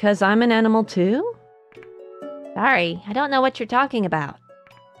 Because I'm an animal too? Sorry, I don't know what you're talking about.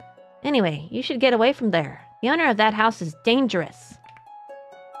 Anyway, you should get away from there. The owner of that house is dangerous.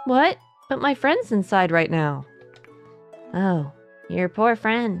 What? But my friend's inside right now. Oh, your poor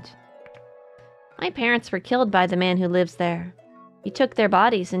friend. My parents were killed by the man who lives there. He took their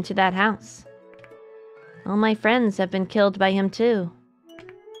bodies into that house. All my friends have been killed by him too.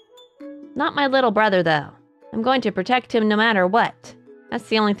 Not my little brother, though. I'm going to protect him no matter what. That's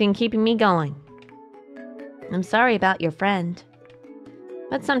the only thing keeping me going. I'm sorry about your friend.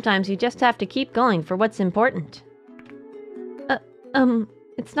 But sometimes you just have to keep going for what's important.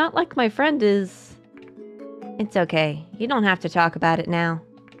 It's not like my friend is... It's okay. You don't have to talk about it now.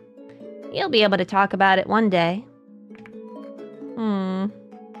 You'll be able to talk about it one day.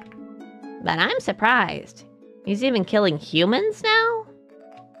 But I'm surprised. He's even killing humans now?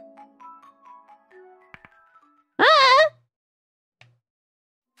 Ah!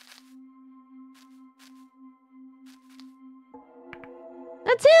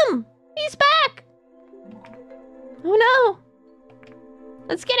 That's him! He's back! Oh no!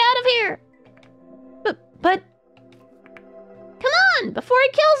 Let's get out of here! But... Come on, before he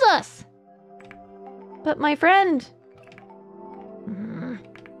kills us! But my friend...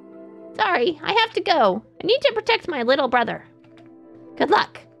 Sorry, I have to go. I need to protect my little brother. Good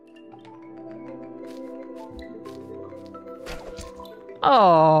luck.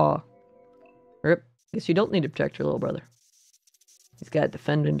 Oh. Rip. Guess you don't need to protect your little brother. He's got to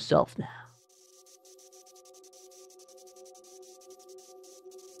defend himself now.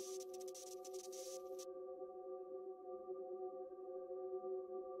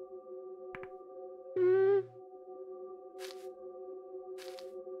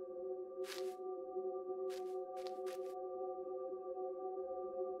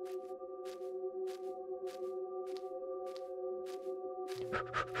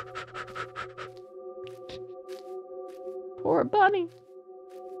 Poor bunny.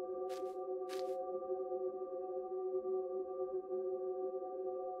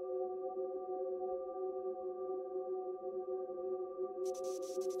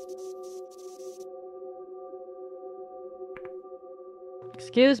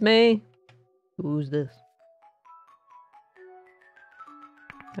 Excuse me. Who's this?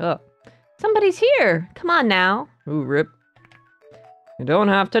 Oh. Somebody's here. Come on now. Ooh, Rip. You don't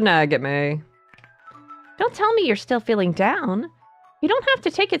have to nag at me. Don't tell me you're still feeling down. You don't have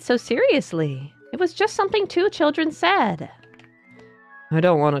to take it so seriously. It was just something two children said. I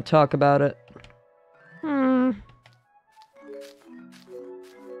don't want to talk about it.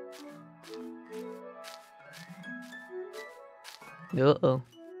 Uh-oh.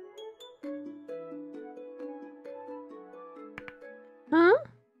 Huh?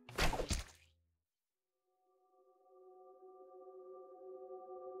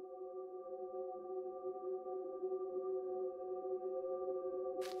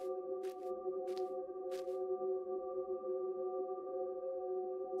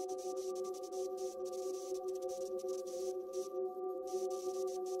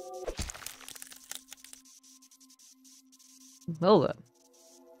 Hold on.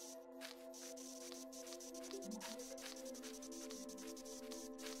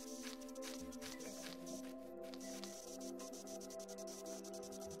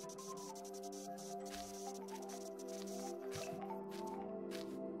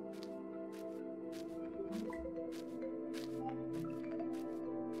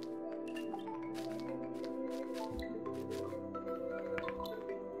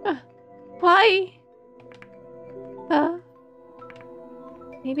 Why?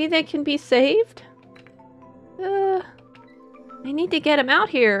 Maybe they can be saved? I need to get him out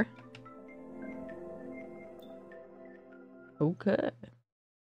here. Okay.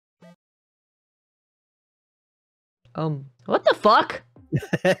 What the fuck?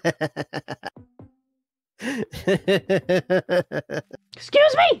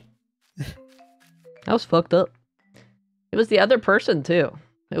 Excuse me! That was fucked up. It was the other person, too.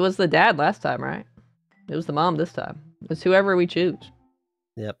 It was the dad last time, right? It was the mom this time. It's whoever we choose.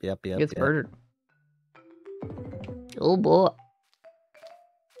 Yep. Gets murdered. Oh boy.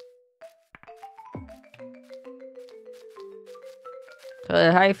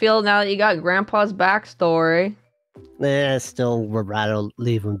 How you feel now that you got Grandpa's backstory? Still would rather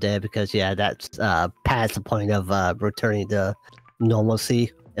leave him dead because, yeah, that's past the point of returning to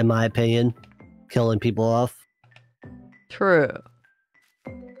normalcy, in my opinion. Killing people off. True.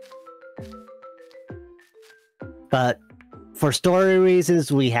 But for story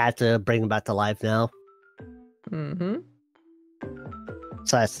reasons, we had to bring him back to life now. Mm-hmm.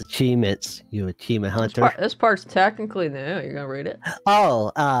 So that's achievements. You achievement hunter. This part's technically new. You're gonna read it?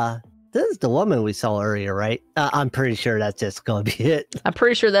 Oh, this is the woman we saw earlier, right? I'm pretty sure that's just gonna be it. I'm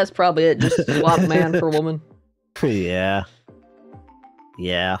pretty sure that's probably it. Just swap man for woman. Yeah.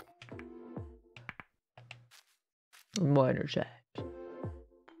 Yeah. Minor change.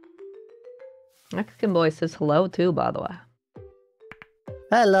 Mexican boy says hello too, by the way.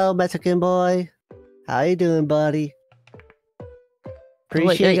 Hello, Mexican boy. How you doing, buddy?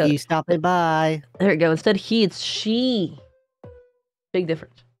 Appreciate you stopping by. There you go. Instead of he, it's she. Big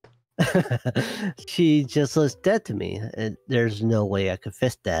difference. She just looks dead to me, and there's no way I could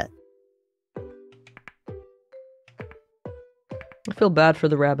fix that. I feel bad for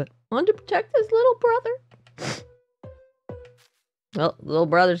the rabbit. Want to protect his little brother. Well, the little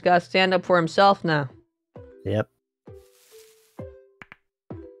brother's got to stand up for himself now. Yep.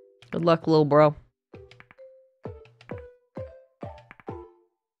 Good luck, little bro.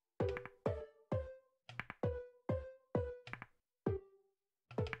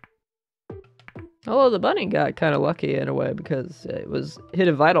 Oh, the bunny got kind of lucky in a way because it was hit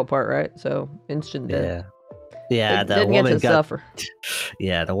a vital part, right? So instant death. Yeah. The didn't woman get to suffer.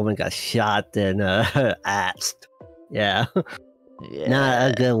 Yeah, the woman got shot and axed. Yeah. Yeah.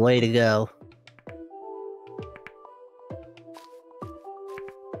 Not a good way to go.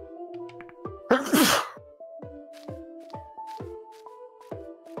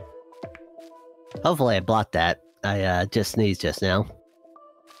 Hopefully I blocked that. I just sneezed just now.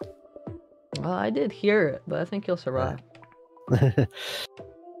 Well, I did hear it, but I think you'll survive.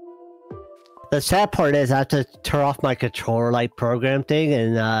 The sad part is I have to turn off my controller like program thing,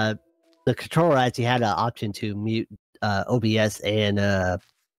 and the controller actually had an option to mute OBS and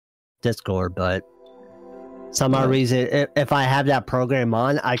Discord, but some odd reason, if I have that program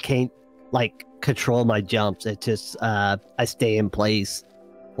on, I can't like control my jumps. It just I stay in place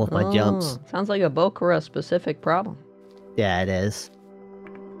with my jumps. Sounds like a Bokura specific problem. Yeah, it is.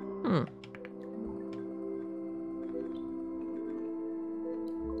 Hmm.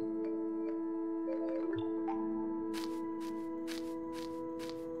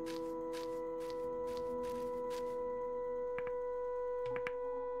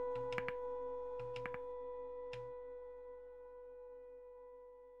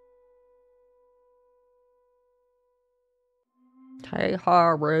 Hey,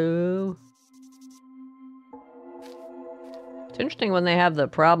 Haru. It's interesting when they have the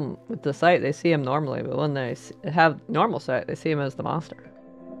problem with the sight, they see him normally, but when they have normal sight, they see him as the monster.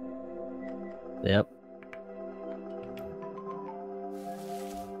 Yep.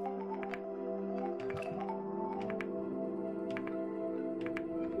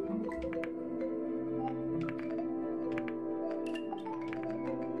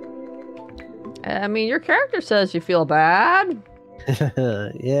 I mean, your character says you feel bad.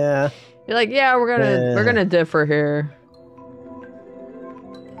 Yeah. You're like, yeah, we're gonna differ here.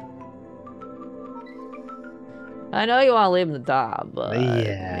 I know you want to leave him to die, but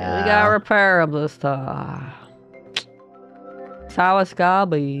yeah, we gotta repair him this time. That's how it's gotta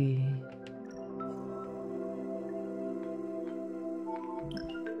be.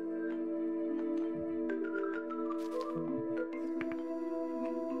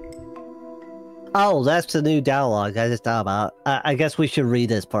 Oh, that's the new dialogue I just thought about. I guess we should read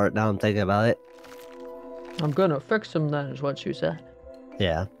this part now I'm thinking about it. I'm gonna fix him then, is what you said.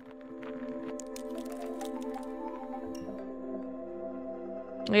 Yeah.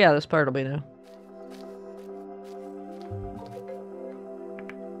 Yeah, this part will be new.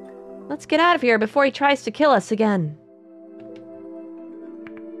 Let's get out of here before he tries to kill us again.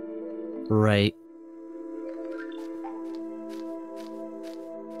 Right.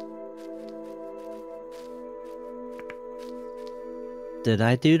 Did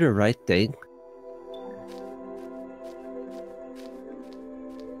I do the right thing?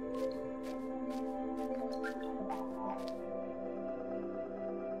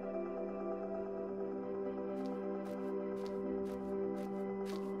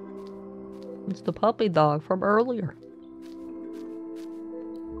 It's the puppy dog from earlier.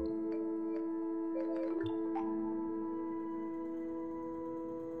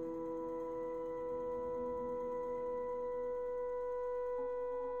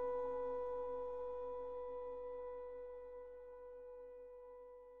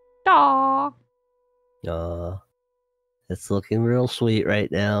 Aww. It's looking real sweet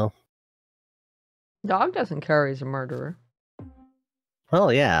right now. Dog doesn't care he's a murderer. Oh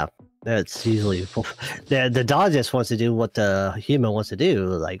yeah, that's usually the dog just wants to do what the human wants to do.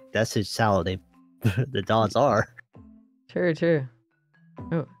 Like that's just how they the dogs are. True.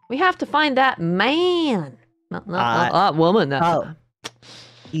 Oh, we have to find that man. Not woman. That time.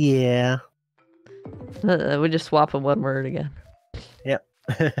 Yeah. We just swapping one word again. Yep.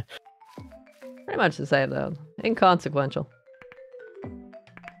 Pretty much the same though. Inconsequential.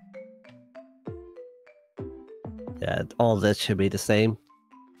 Yeah, all this should be the same.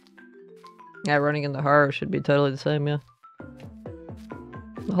 Yeah, running into horror should be totally the same, yeah.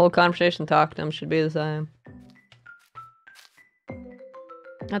 The whole conversation talking to him should be the same.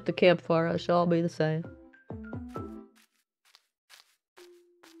 At the campfire, it should all be the same.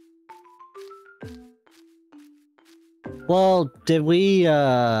 Well, did we,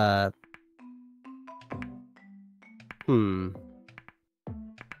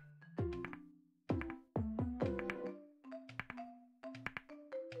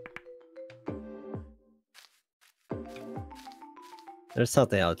 There's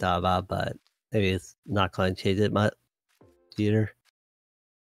something I was talking about, but maybe it's not going to change it much either.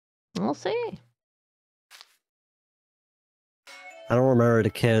 We'll see. I don't remember the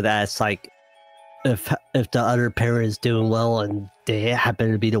kid that's like, if the other parent is doing well and they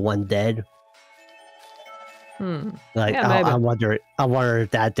happen to be the one dead. Like Yeah, I wonder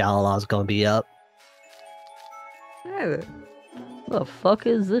if that dialogue's gonna be up. Hey, what the fuck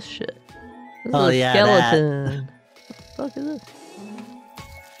is this shit? This Oh, is a yeah, skeleton. What the fuck is this?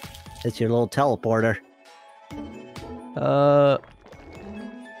 It's your little teleporter. I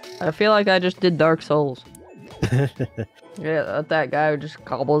feel like I just did Dark Souls. Yeah, that guy who just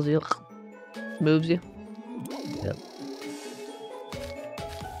cobbles you, moves you. Yep.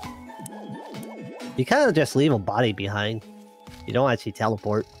 You kind of just leave a body behind. You don't actually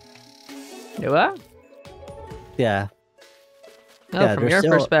teleport. Do I? Yeah. No, Yeah, from there's your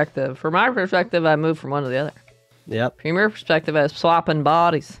still- perspective. From my perspective, I move from one to the other. Yep. From your perspective, I was swapping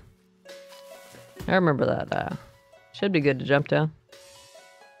bodies. I remember that. Should be good to jump down.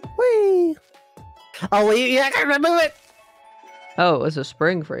 Whee! Oh, wait, yeah, I can remove it! Oh, it was a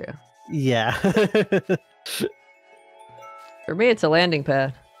spring for you. Yeah. For me, it's a landing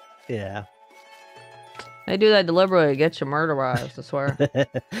pad. Yeah. They do that deliberately to get you murderized, I swear.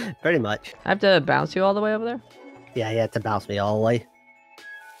 Pretty much. I have to bounce you all the way over there? Yeah, you have to bounce me all the way.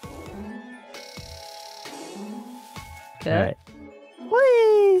 Okay. Alright.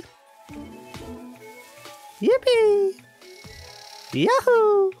 Whee! Yippee!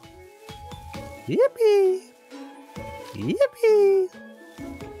 Yahoo! Yippee! Yippee!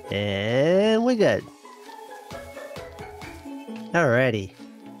 And we're good. Alrighty.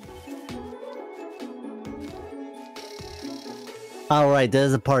 Alright, this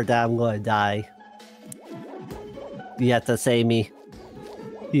is the part that I'm gonna die. You have to save me.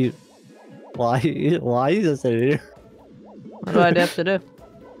 You... Why you just sitting here? What do I have to do?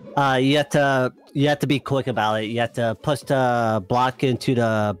 You have to be quick about it. You have to push the block into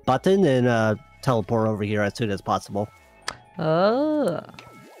the button and teleport over here as soon as possible. Oh.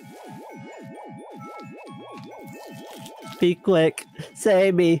 Be quick.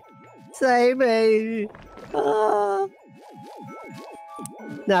 Save me. Save me. Ah.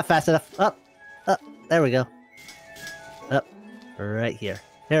 Not fast enough. Up. Up. There we go. Up. Right here.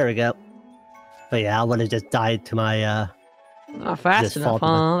 There we go. But yeah, I would have just died to my Not fast Just enough, fall to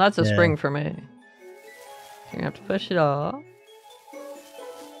the- huh? That's a yeah. spring for me. You're gonna have to push it off.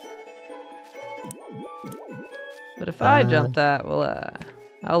 But if I jump that, well,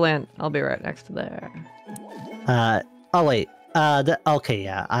 I'll land. I'll be right next to there. Oh wait. Okay,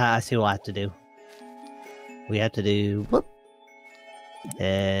 yeah. I see what I have to do. We have to do whoop.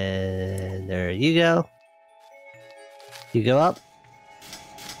 And there you go. You go up.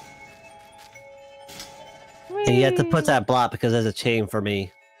 And you have to put that block because there's a chain for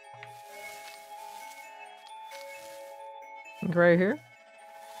me. Right here?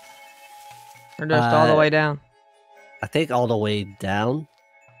 Or just all the way down? I think all the way down.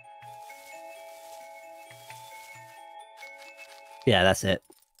 Yeah, that's it.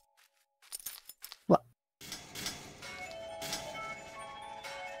 What?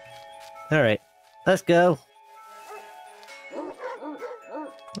 Alright. Let's go.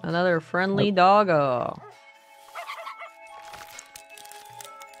 Another friendly doggo.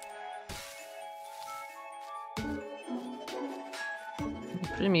 I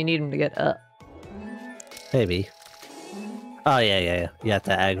presume you need him to get up. Maybe. Oh, yeah. You have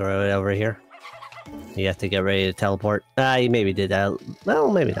to aggro it over here. You have to get ready to teleport. You maybe did that.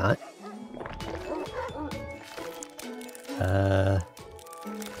 Well, maybe not.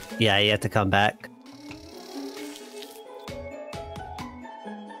 Yeah, you have to come back.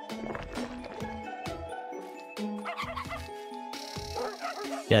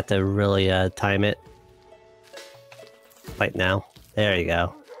 You have to really time it. Like now. There you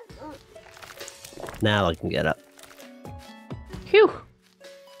go. Now I can get up. Phew!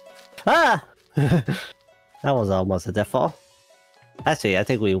 Ah! That was almost a death fall. Actually, I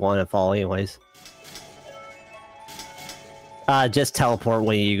think we want to fall anyways. Just teleport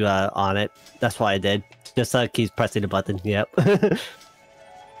when you on it. That's what I did. Just keep pressing the button. Yep.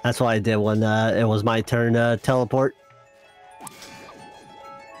 That's what I did when it was my turn to teleport.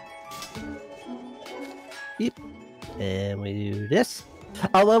 Yep. And we do this.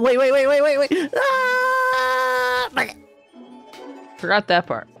 Oh, wait! Ah! Forgot that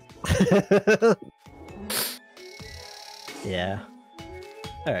part. Yeah.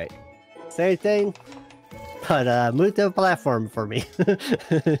 Alright. Same thing. But move to a platform for me.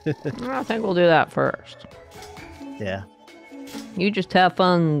 I think we'll do that first. Yeah. You just have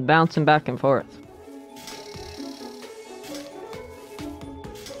fun bouncing back and forth.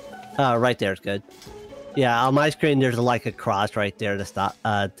 Right there is good. Yeah, on my screen there's like a cross right there to stop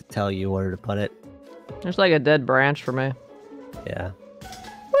to tell you where to put it. There's like a dead branch for me. Yeah.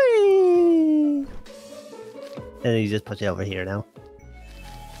 Whee! And then you just put it over here now.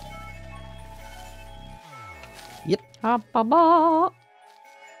 Yep. Oh,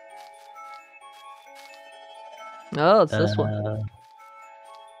 it's this one.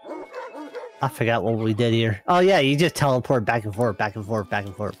 I forgot what we did here. Oh yeah, you just teleport back and forth, back and forth, back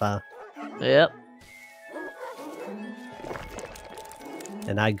and forth. Yep.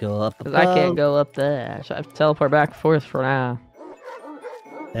 And I go up. Because I can't go up there, so I have to teleport back and forth for now.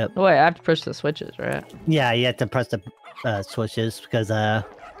 Yep. Oh, wait, I have to push the switches, right? Yeah, you have to press the switches because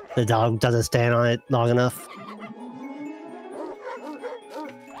The dog doesn't stand on it long enough.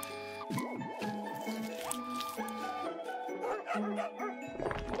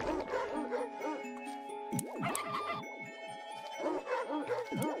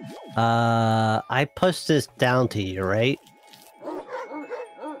 I pushed this down to you, right?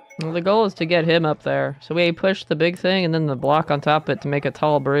 Well, the goal is to get him up there. So we push the big thing and then the block on top of it to make a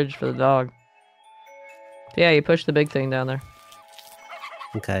tall bridge for the dog. Yeah, you push the big thing down there.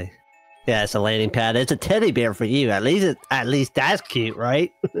 Okay. Yeah, it's a landing pad. It's a teddy bear for you. At least that's cute,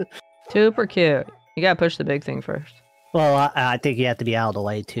 right? Super cute. You gotta push the big thing first. Well, I think you have to be out of the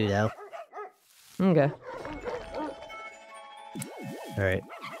way too, though. Okay. All right.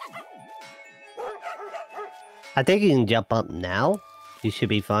 I think you can jump up now. You should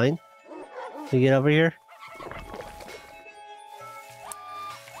be fine. You get over here.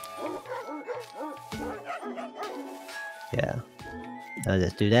 Yeah. I'll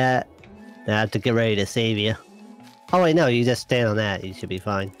just do that. Then I have to get ready to save you. Oh wait, no, you just stand on that. You should be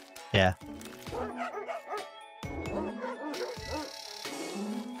fine. Yeah.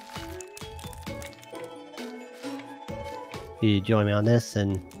 You join me on this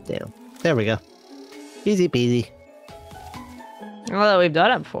and damn. There we go. Easy peasy. Well, we've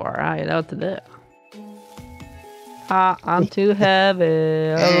done it before. I know what to do. I'm too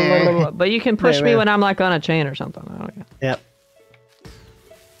heavy. But you can push me when I'm like on a chain or something. Okay. Yep.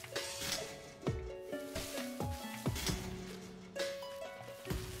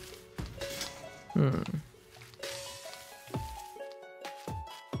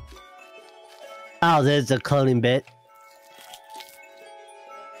 Oh, there's the cloning bit.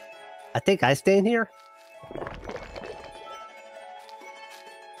 I think I stand here.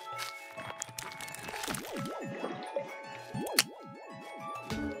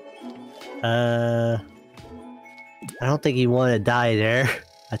 I don't think you want to die there.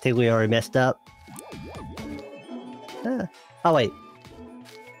 I think we already messed up. Oh, wait.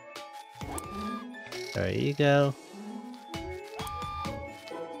 There you go.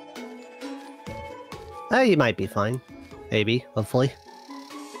 Oh, you might be fine. Maybe, hopefully.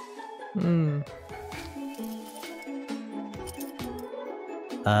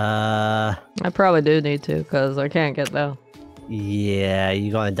 I probably do need to, because I can't get down. Yeah,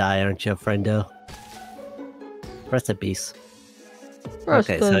 you're gonna die, aren't you, friendo? Rest in peace.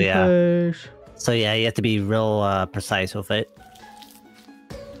 Okay, so yeah. So yeah, you have to be real precise with it.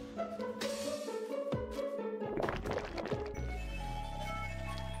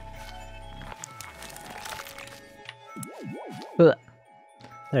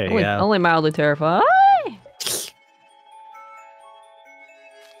 There you go. Only mildly terrified.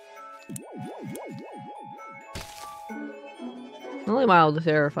 Only mildly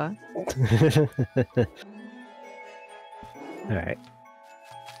terrified. Alright.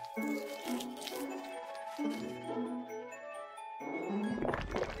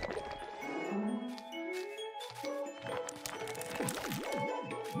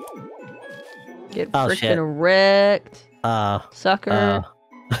 Get freaking wrecked. Sucker.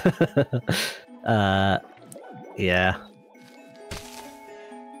 Yeah.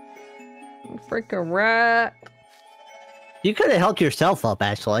 Freaking wreck. You could have helped yourself up,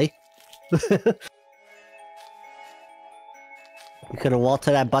 actually. You could have walked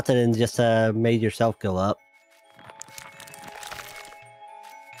to that button and just made yourself go up.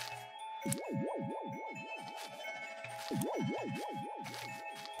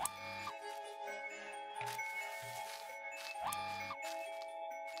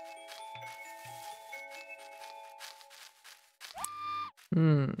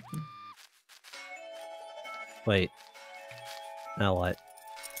 Wait. Now what?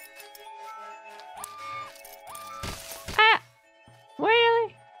 Ah!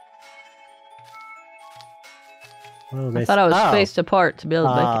 Really? Well, I thought I was spaced apart to be able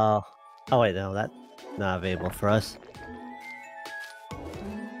to make it. Oh wait, no, that's not available for us.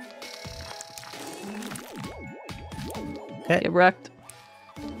 Okay. Get wrecked.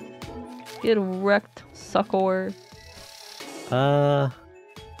 Get wrecked, sucker.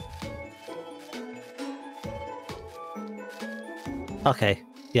 Okay.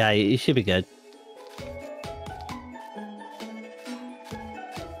 Yeah, you should be good.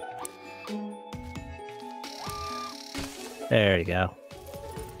 There you go.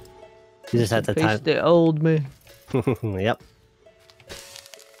 You just have to face the old me. Yep.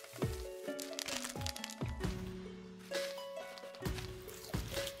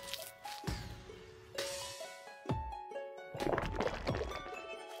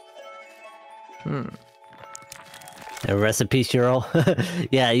 And rest in peace, Cheryl.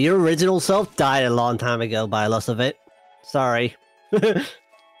 Yeah, your original self died a long time ago by the loss of it. Sorry.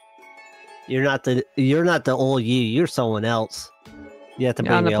 You're not the old you. You're someone else. You have to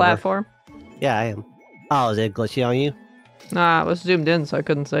bring On the me over. platform? Yeah, I am. Oh, is it glitchy on you? Nah, I was zoomed in, so I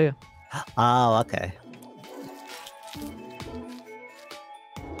couldn't see you. Oh, okay.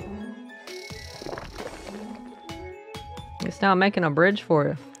 It's now making a bridge for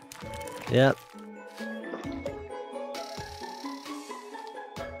you. Yep.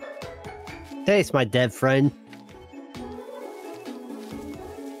 Hey, it's my dead friend.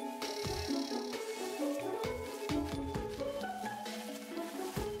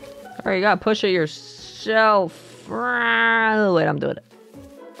 Alright, you gotta push it yourself. Wait, I'm doing it.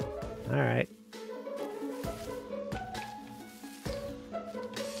 Alright.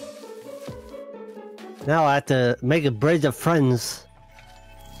 Now I have to make a bridge of friends.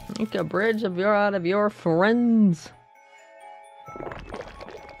 Make a bridge out of your friends.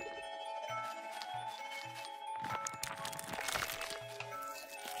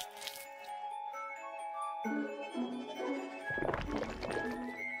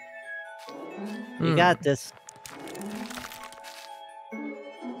 You got this.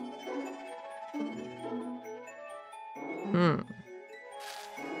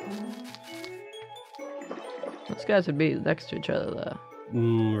 These guys would be next to each other, though.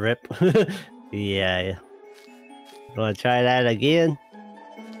 Rip. Yeah. Wanna try that again?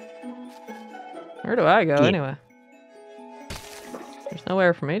 Where do I go, Yeah. anyway? There's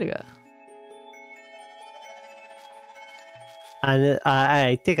nowhere for me to go.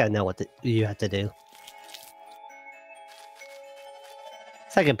 I think I know what you have to do.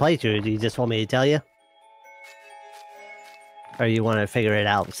 Second playthrough, do you just want me to tell you? Or you want to figure it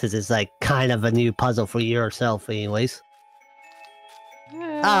out, since it's like kind of a new puzzle for yourself anyways?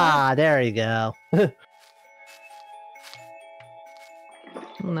 Yeah. Ah, there you go. That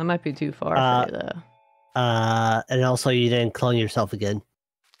might be too far for you, though. And also you didn't clone yourself again.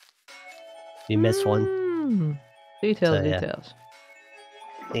 You missed one. Details, So, yeah. details.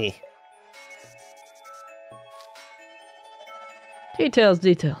 Eh. Details,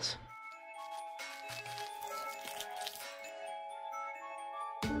 details.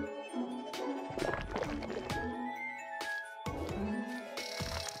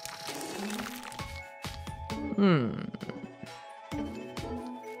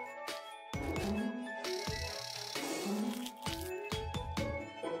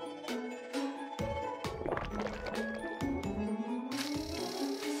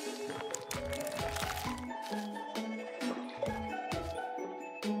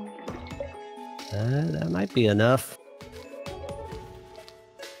 That might be enough.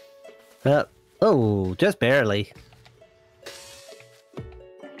 Oh, just barely.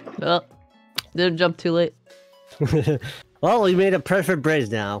 Oh, didn't jump too late. Well, we made a perfect bridge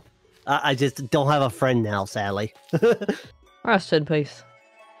now. I just don't have a friend now, sadly. Rest in peace.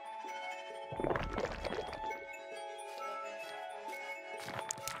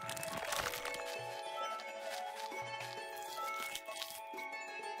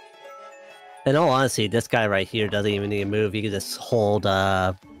 In all honesty, this guy right here doesn't even need to move. He can just hold,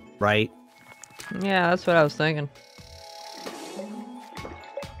 right. Yeah, that's what I was thinking.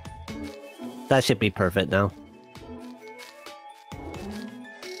 That should be perfect now.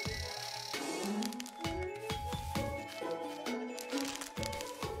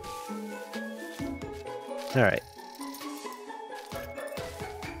 Alright.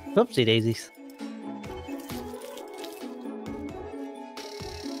 Oopsie daisies.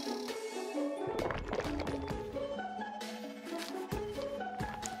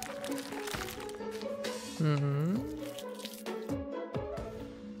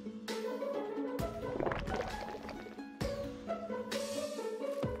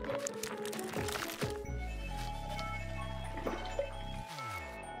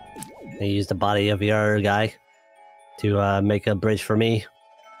 I use the body of your guy to make a bridge for me.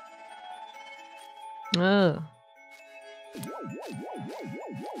 Oh.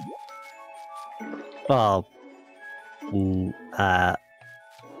 Well, You I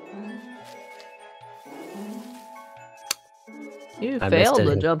failed missed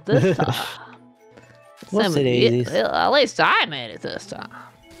to it. jump this time. Whoopsie daisies. At least I made it this time.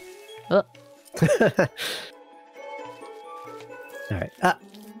 Oh. Alright.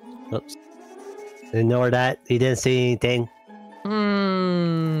 Oops. Ignore that. He didn't see anything. I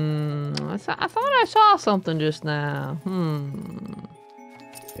thought I saw something just now.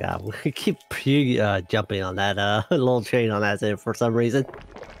 Yeah, we keep jumping on that little train on that thing for some reason.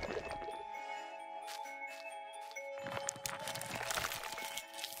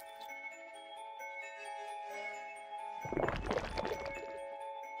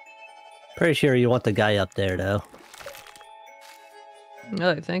 Pretty sure you want the guy up there, though.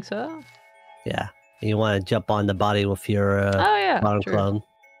 Really think so? Yeah. You want to jump on the body with your Oh yeah, bottom true. clone.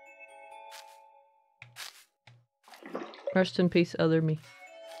 Rest in peace, other me.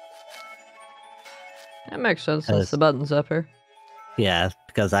 That makes sense since Because- the button's up here. Yeah,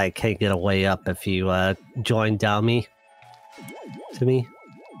 because I can't get a way up if you join down me. To me.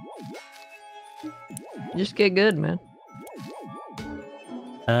 Just get good, man.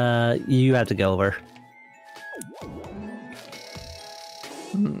 You have to go over.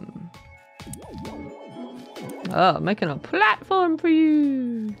 Oh, making a platform for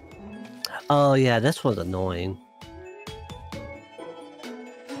you. Oh yeah, this was annoying.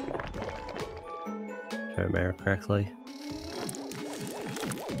 If I remember correctly.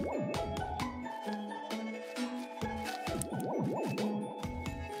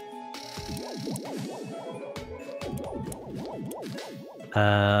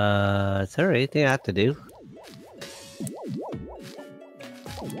 Is there anything I have to do?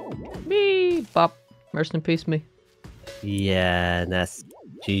 Me bop. Rest in peace, me. Yeah, and that's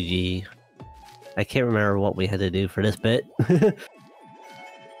GG. I can't remember what we had to do for this bit.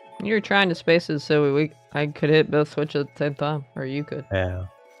 You were trying to space it so I could hit both switches at the same time, or you could. Yeah.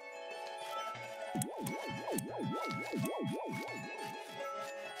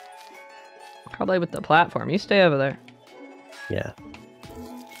 Probably with the platform. You stay over there Yeah.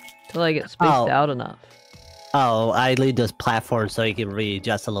 till I get spaced Oh. out enough. Oh, I leave this platform so you can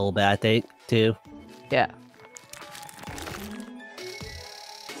readjust a little bit, I think, too. Yeah.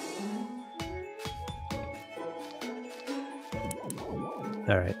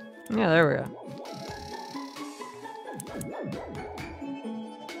 Alright. Yeah, there we go.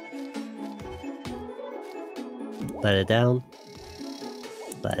 Let it down.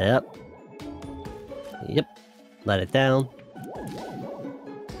 Let it up. Yep. Let it down.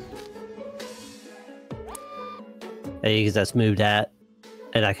 And you can just move that,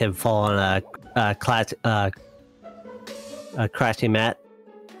 and I can fall on a crashing mat.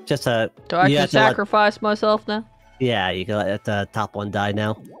 Just a. Do I you have have to to let- sacrifice myself now? Yeah, you can let the top one die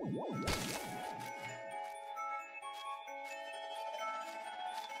now.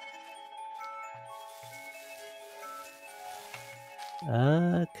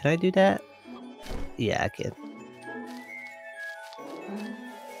 Can I do that? Yeah, I can.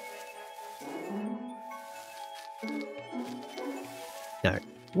 Alright.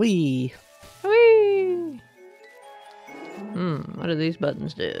 Whee! Whee! What do these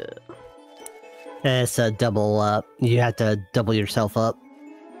buttons do? It's a double up. You have to double yourself up.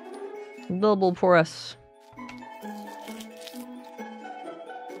 Double press.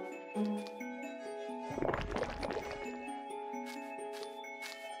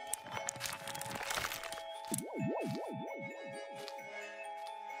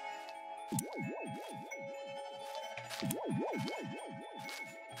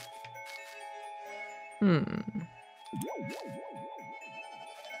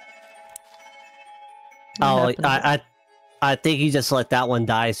 Oh, What happened? I think you just let that one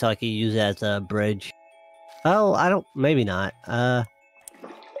die so I can use it as a bridge. Oh, I don't. Maybe not.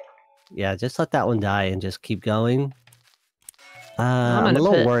 Yeah, just let that one die and just keep going. I'm I'm in a a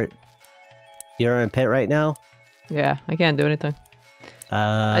little pit. worried. You're in a pit right now. Yeah, I can't do anything.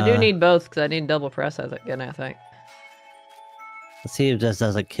 I do need both because I need double press again, I think. Let's see if this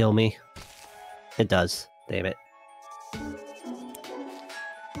doesn't kill me. It does. Damn it.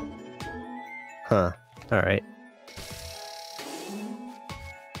 Huh. Alright.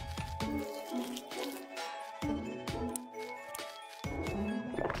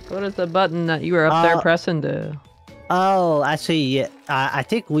 What is the button that you were up there pressing to? Oh, actually, yeah. I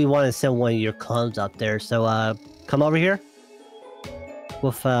think we want to send one of your clones up there. So, come over here.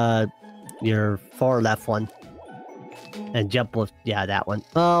 With, your far left one. And jump with, yeah, that one.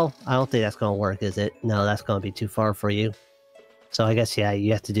 Oh, I don't think that's going to work, is it? No, that's going to be too far for you. So I guess, yeah,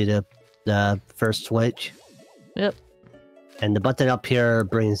 you have to do the first switch. Yep. And the button up here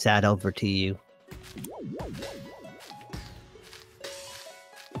brings that over to you.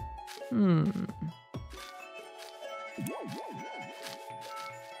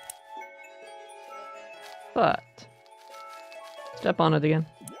 But step on it again.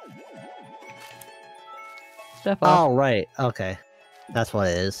 Step off. Oh, right. Okay. That's what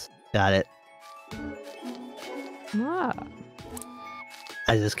it is. Got it. Ah,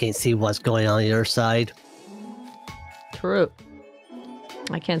 I just can't see what's going on your side. true.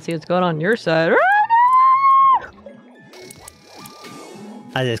 I can't see what's going on your side.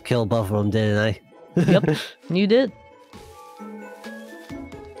 I just killed both of them, didn't I? Yep, you did.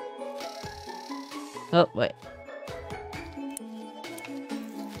 Oh, wait.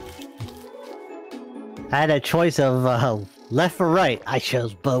 I had a choice of Left or right? I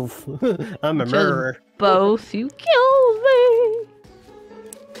chose both. I'm a Chose murderer. both. You killed me.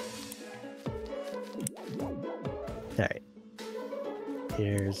 Alright.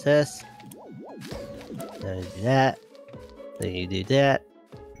 Here's this. Then I do that. Then you do that.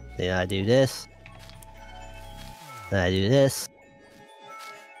 Then I do this. Then I do this.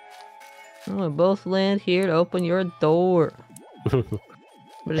 Oh, we both land here to open your door. But it's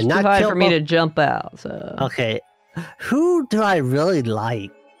And too not high kill for me both- to jump out, so... Okay. Who do I really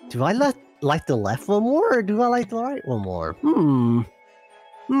like? Do I like the left one more, or do I like the right one more?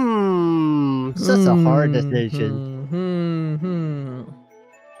 It's just a hard decision.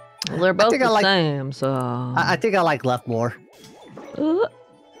 Well, they're both think I the like- same, so... I think I like left more. Oof.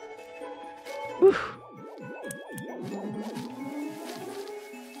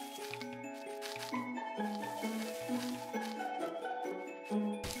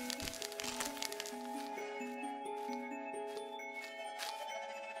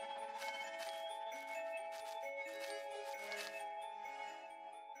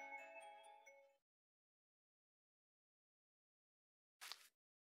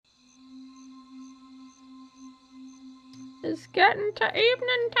 It's getting to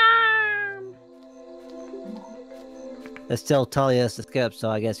evening time. It's still telling us to skip, so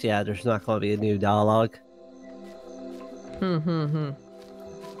I guess, yeah, there's not going to be a new dialogue.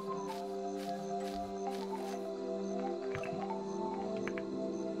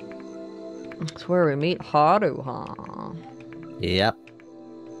 That's where we meet Haru, huh? Yep.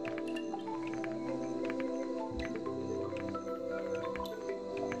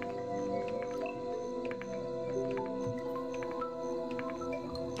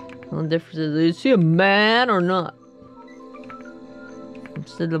 The difference is he a man or not?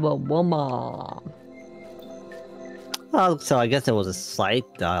 Instead of a woman. Oh, so I guess it was a slight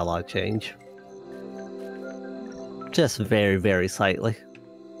dialogue change. Just very, very slightly.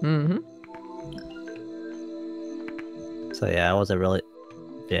 So yeah, I wasn't really...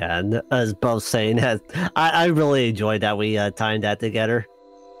 Yeah, and as both saying that, I really enjoyed that we timed that together.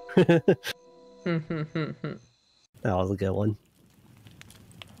 That was a good one.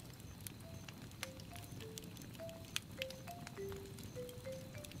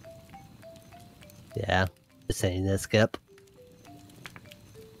 Yeah, just saying that, Skip.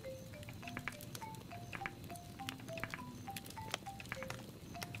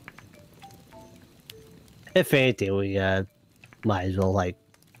 If anything, we might as well like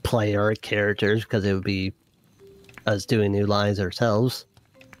play our characters because it would be us doing new lines ourselves.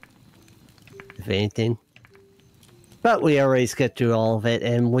 If anything. But we already skipped through all of it,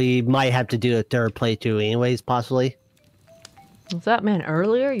 and we might have to do a third playthrough anyways, possibly. Was that man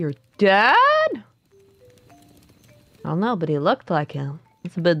earlier your dad? I don't know, but he looked like him.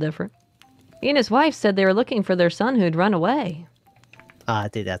 It's a bit different. He and his wife said they were looking for their son who'd run away. I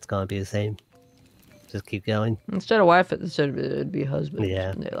think that's gonna be the same. Just keep going. Instead of wife, it'd be husband.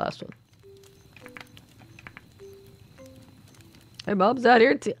 Yeah. The last one. Hey, Bob's out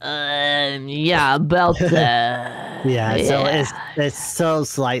here too. Yeah, about that. Yeah, so it's so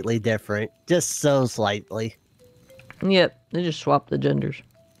slightly different. Just so slightly. Yep, they just swapped the genders.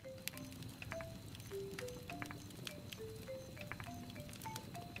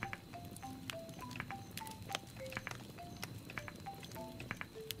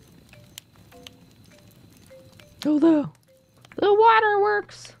 Oh, the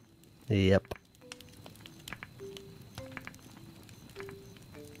waterworks. Yep.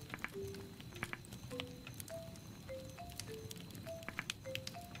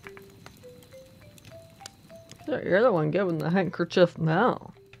 So you're the one giving the handkerchief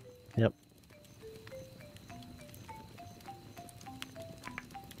now. Yep.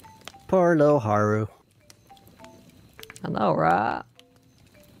 Poor little Haru. I know, right?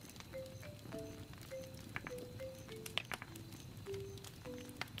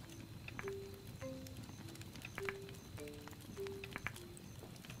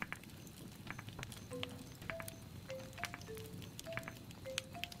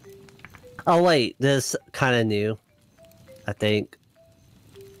 Oh wait, this kind of new, I think,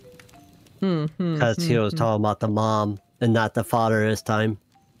 because he was talking about the mom and not the father this time.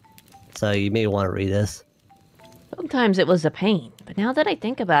 So you may want to read this. Sometimes it was a pain, but now that I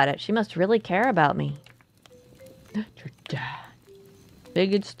think about it, she must really care about me. Your dad.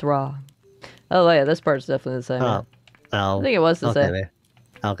 Big and strong. Oh, yeah, this part's definitely the same. Oh, oh. I think it was the okay, same. man.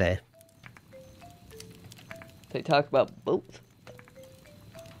 Okay. They talk about both.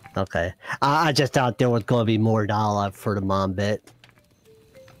 Okay. I just thought there was going to be more dialogue for the mom bit.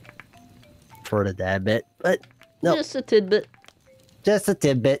 For the dad bit, but no. Just a tidbit. Just a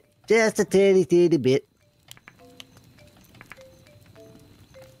tidbit. Just a titty bit.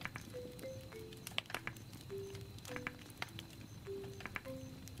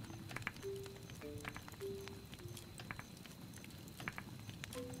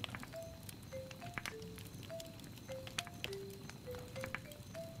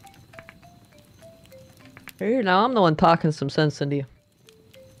 Here, now I'm the one talking some sense into you.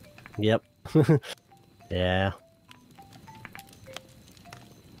 Yep. Yeah.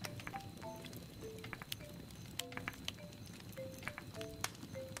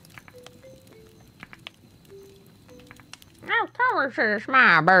 Of course, it's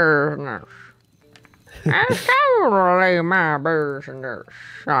my business. It's totally my business,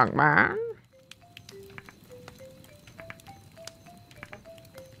 young man.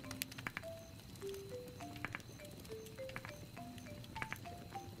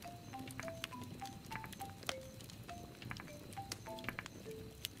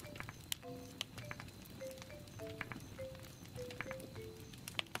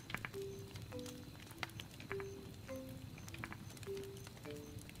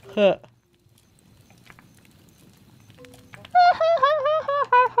 Huh.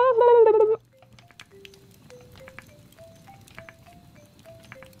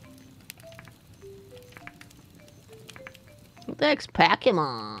 Thanks,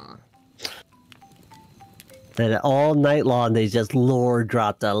 Pokemon. Then all night long they just lore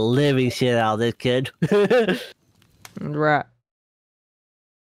drop the living shit out of this kid. Right.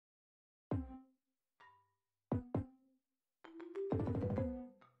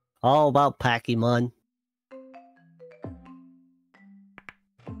 All about Pokemon.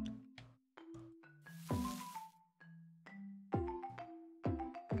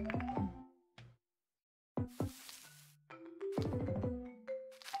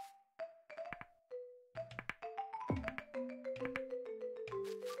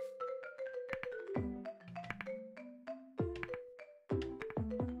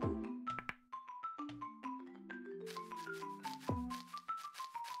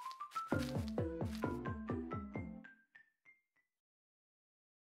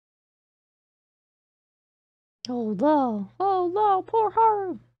 Oh no, poor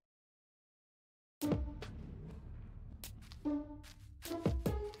Haru.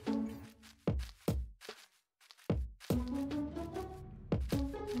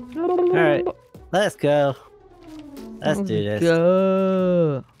 Alright, let's go. Let's do this.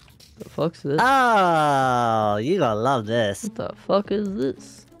 Go. The fuck's this? Oh, you gonna love this. What the fuck is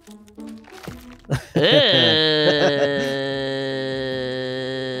this?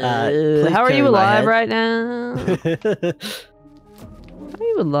 Please How are carry you my alive head. right now? Are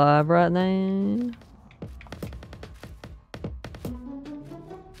you alive right now?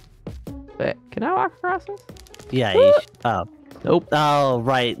 Wait, can I walk across this? Yeah, you oh. Nope. Oh,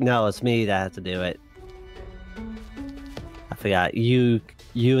 right. No, it's me that has to do it. I forgot. You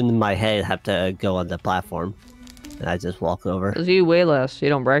and my head have to go on the platform. And I just walk over. Cause you weigh less, you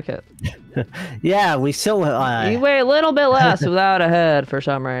don't break it. Yeah, we still... You weigh a little bit less without a head for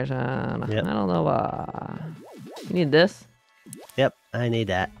some reason. Yep. I don't know why. You need this? Yep, I need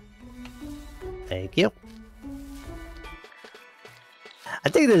that. Thank you. I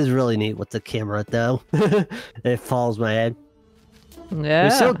think this is really neat with the camera, though. It follows my head. Yeah.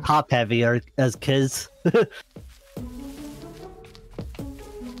 We're so top-heavy as kids.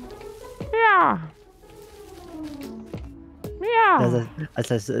 Yeah. Yeah.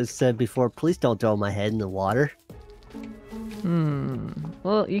 As I said before, please don't throw my head in the water.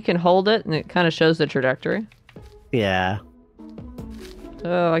 Well, you can hold it, and it kind of shows the trajectory. Yeah.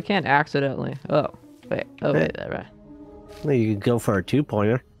 Oh, I can't accidentally. Oh, wait. Oh, wait. That right. Well, you could go for a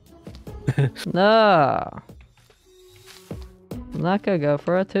two-pointer. No. I'm not gonna go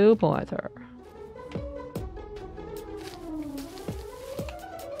for a two-pointer.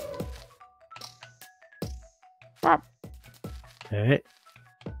 Alright.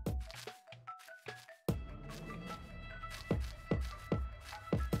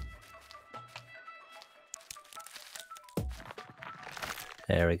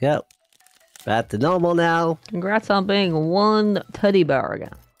 There we go. Back to normal now. Congrats on being one teddy bear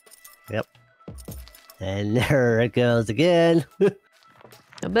again. Yep. And there it goes again.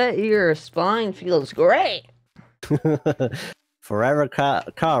 I bet your spine feels great. Forever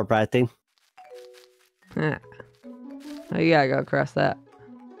chiropractic. Yeah. Oh, you gotta go across that.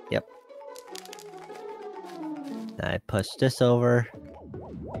 Yep. I push this over.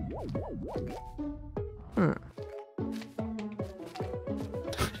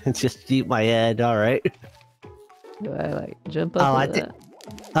 Just eat my head, alright. Do I like jump up? Oh, I with think.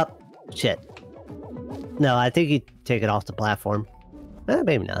 that? Oh, shit. No, I think you take it off the platform.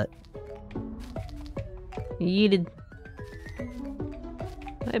 Maybe not. Yeeted.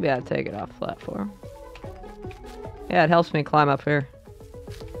 Maybe I'd take it off the platform. Yeah, it helps me climb up here.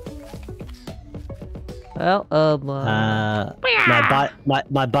 Well,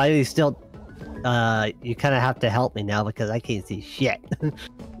 my body's still. You kind of have to help me now because I can't see shit.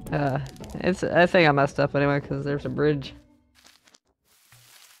 I think I messed up anyway because there's a bridge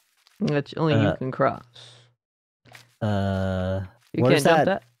that only you can cross. You where's can't jump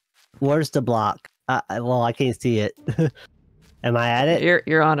that? Where's the block? Well, I can't see it. Am I at it?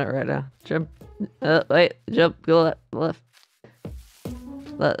 You're on it right now. Jump. Wait. Jump. Go left.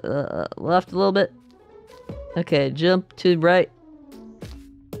 Left a little bit. Okay. Jump to right.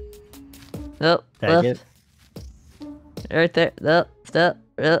 Nope. Left. Right there. Nope. Stop.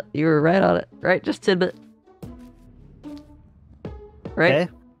 You were right on it. Right. Just a bit. Right. Okay.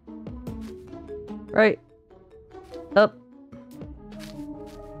 Right. Up.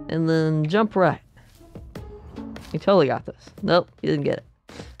 And then jump right. You totally got this. Nope, you didn't get it.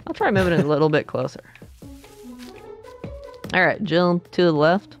 I'll try moving it a little bit closer. Alright, jump to the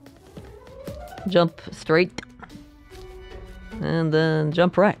left. Jump straight. And then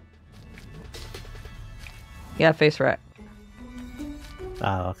jump right. Yeah, face right.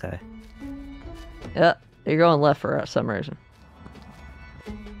 Oh, okay. Yep, you're going left for some reason.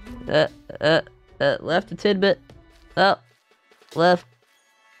 Left a tidbit. Up. Left.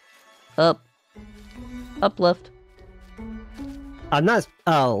 Up. Up left. I'm not.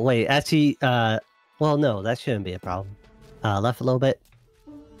 Oh wait, actually, well, no, that shouldn't be a problem. Left a little bit.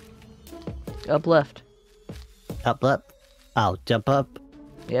 Up left. Up left. Oh, jump up.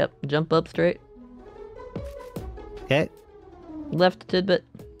 Yep, jump up straight. Okay. Left a tidbit.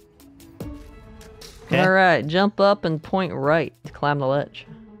 Okay. Alright, jump up and point right to climb the ledge.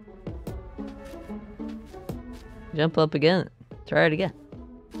 Jump up again. Try it again.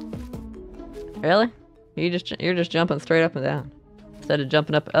 Really? You're just jumping straight up and down. Instead of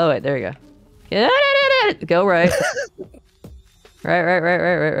jumping up. Oh wait, there you go. Go right.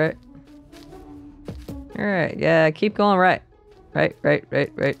 Right. Alright, yeah, keep going right. Right.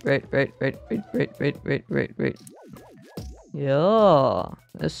 Yo.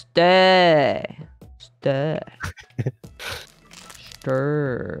 Stay. Stir.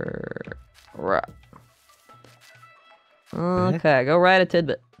 Right. Okay, go right a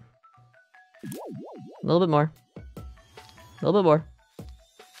tidbit. A little bit more. A little bit more.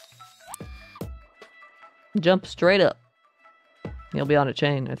 Jump straight up. You'll be on a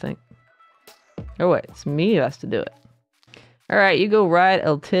chain, I think. Oh wait, it's me who has to do it. Alright, you go right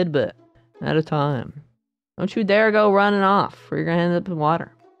a tidbit at a time. Don't you dare go running off, or you're gonna end up in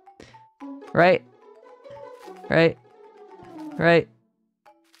water. Right.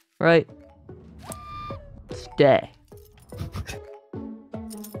 Stay.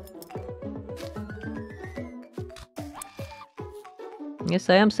 Yes,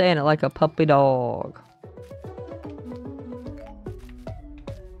 I am saying it like a puppy dog.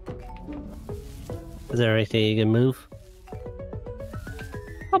 Is there anything you can move?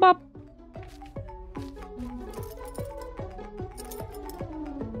 Hop up.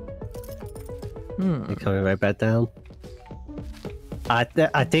 You're coming right back down. I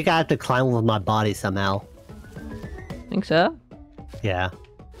think I have to climb with my body somehow. Think so? Yeah.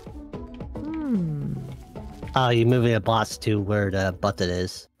 Oh, you're moving the blocks to where the button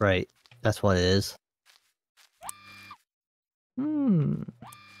is. Right. That's what it is.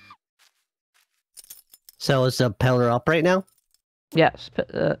 So is the pillar up right now? Yes.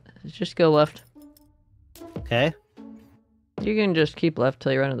 Just go left. Okay. You can just keep left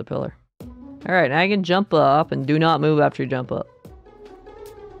till you run into the pillar. Alright, now you can jump up and do not move after you jump up.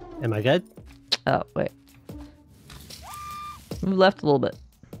 Am I good? Oh, wait. Move left a little bit.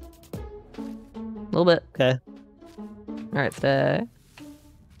 A little bit. Okay. Alright, stay.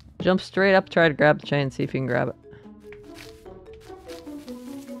 Jump straight up, try to grab the chain, see if you can grab it.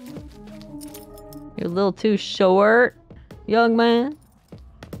 You're a little too short, young man.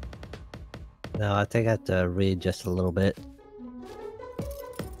 No, I think I have to readjust a little bit.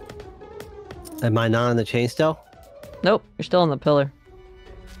 Am I not on the chain still? Nope, you're still on the pillar.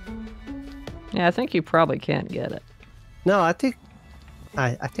 Yeah, I think you probably can't get it. No, I think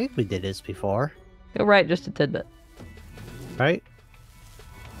we did this before. Go right just a tidbit. Right?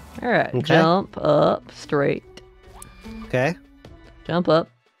 Alright, Okay. jump up straight. Okay. Jump up.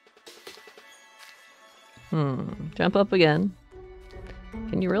 Jump up again.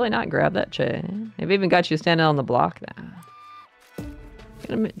 Can you really not grab that chain? I've even got you standing on the block now.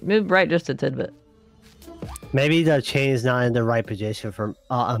 Gonna move right just a tidbit. Maybe the chain is not in the right position for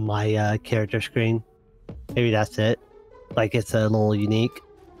on my character screen. Maybe that's it. Like it's a little unique.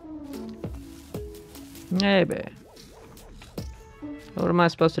 Maybe. What am I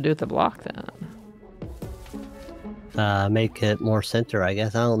supposed to do with the block then? Make it more center, I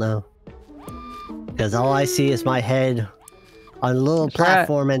guess. I don't know. Because all I see is my head on a little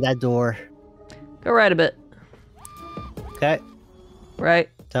platform in that door. Go right a bit. Okay. Right.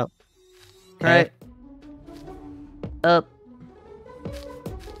 So, Right. Up.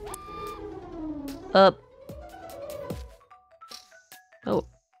 Up. Oh,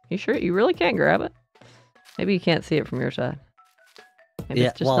 you sure? You really can't grab it? Maybe you can't see it from your side. Maybe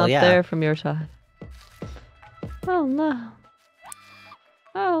it's just not there from your side. Oh no.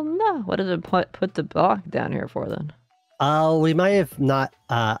 Oh no. What did it put the block down here for then? Oh, we might have not.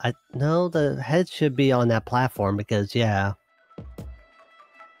 No, the head should be on that platform because, yeah.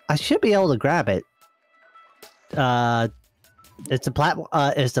 I should be able to grab it. Is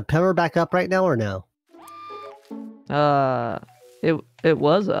the pillar back up right now or no? It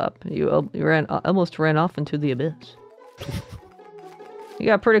was up. You almost ran off into the abyss. You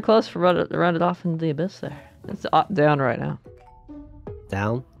got pretty close to run it off into the abyss there. It's down right now.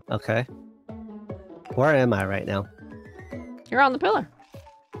 Down? Okay. Where am I right now? You're on the pillar.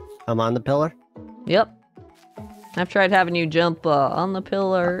 I'm on the pillar? Yep. I've tried having you jump on the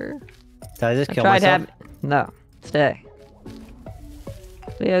pillar. Did I just kill myself? No. Stay.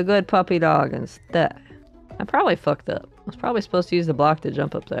 Be a good puppy dog and stay. I probably fucked up. I was probably supposed to use the block to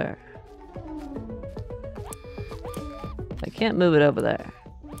jump up there. I can't move it over there.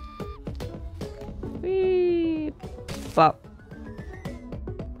 Whee! Bop.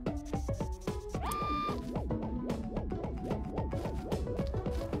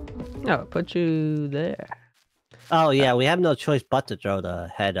 No, put you there. Oh yeah, we have no choice but to throw the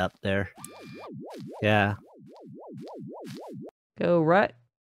head up there. Yeah. Go right.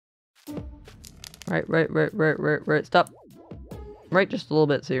 Right. Stop. Right just a little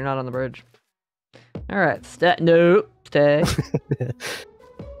bit so you're not on the bridge. Alright, no, stay.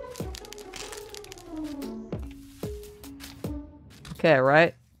 Okay,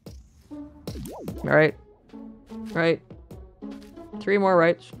 right. Right. 3 more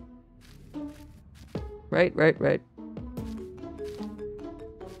rights. Right.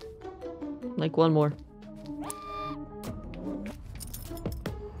 Like 1 more.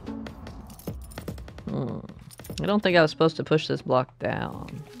 I don't think I was supposed to push this block down.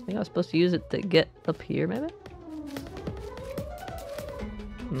 I think I was supposed to use it to get up here, maybe?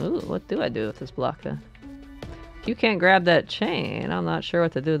 Ooh, what do I do with this block then? If you can't grab that chain, I'm not sure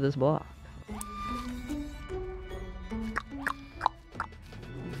what to do with this block.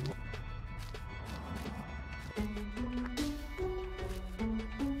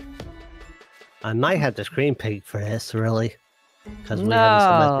 I might have to screen pig for this, really. Because we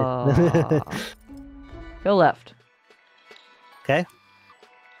haven't selected. Go left. Okay.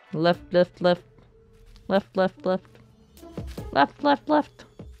 Left. Left.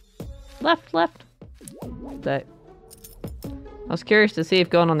 Stay. I was curious to see if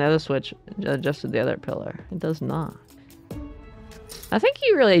going on the other switch adjusted the other pillar. It does not. I think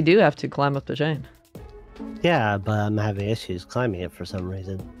you really do have to climb up the chain. Yeah, but I'm having issues climbing it for some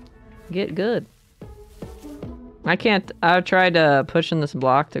reason. Get good. I can't. I've tried pushing this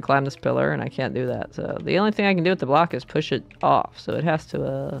block to climb this pillar, and I can't do that. So the only thing I can do with the block is push it off. So it has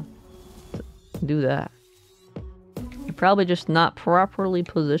to do that. You're probably just not properly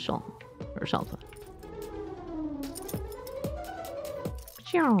positioned or something.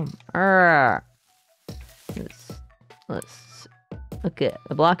 Let's. Okay,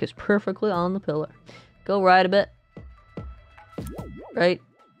 the block is perfectly on the pillar. Go right a bit.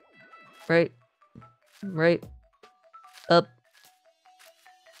 Right. Up.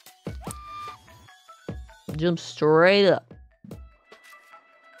 Jump straight up.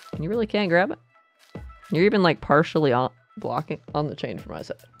 You really can't grab it? You're even like partially blocking on the chain from my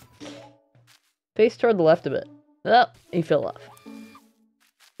side. Face toward the left a bit. Oh, he fell off.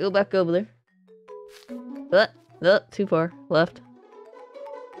 Go back over there. Too far. Left.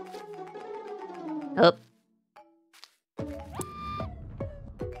 Up.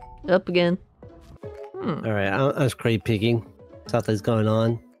 Up again. Alright, I was crate picking. Something's going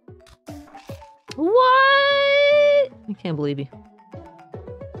on. What? I can't believe you.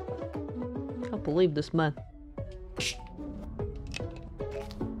 I can't believe this man.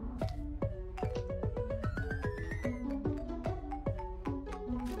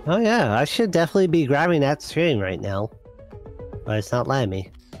 Oh yeah, I should definitely be grabbing that string right now. But it's not letting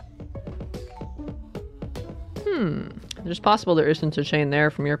me. It's possible there isn't a chain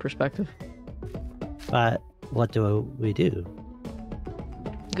there from your perspective. But what do we do?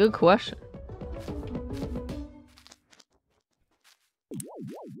 Good question.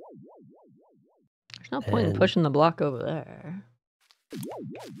 There's no point in pushing the block over there.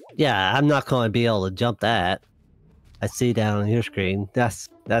 Yeah, I'm not going to be able to jump that. I see down on your screen. That's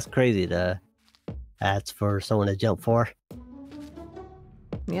crazy to ask for someone to jump for.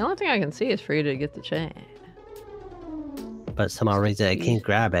 The only thing I can see is for you to get the chain. But somehow reason I can't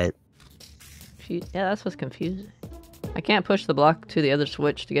grab it. Yeah, that's what's confusing. I can't push the block to the other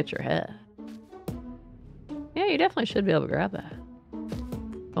switch to get your head. Yeah, you definitely should be able to grab that.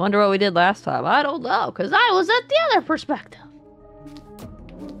 I wonder what we did last time. I don't know, because I was at the other perspective.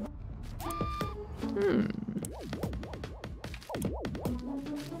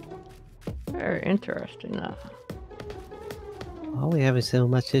 Very interesting, though. All we having so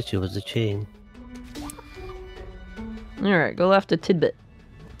much issue was the chain. Alright, go left a tidbit.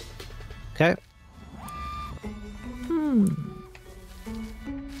 Okay.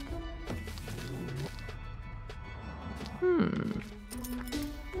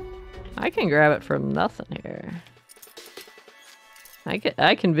 I can grab it from nothing here.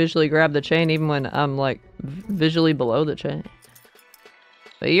 I can visually grab the chain even when I'm like visually below the chain.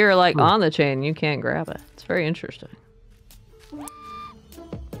 But you're like on the chain, you can't grab it. It's very interesting.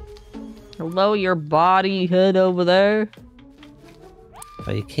 Hello, your body head over there.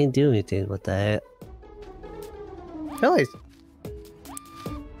 Oh, you can't do anything with that. Really?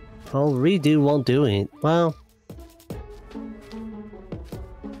 Oh, redo won't do it. Well.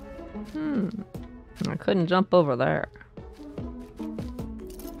 I couldn't jump over there.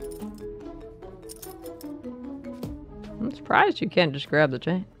 I'm surprised you can't just grab the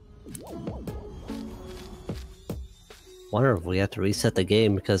chain. Wonder if we have to reset the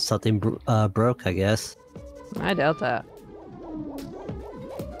game because something broke, I guess. I doubt that.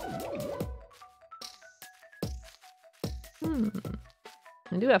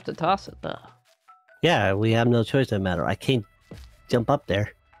 I do have to toss it though. Yeah, we have no choice in the matter. I can't jump up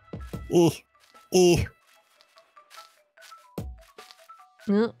there.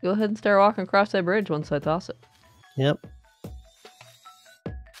 No, go ahead and start walking across that bridge once I toss it. Yep.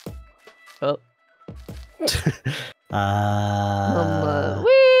 Oh.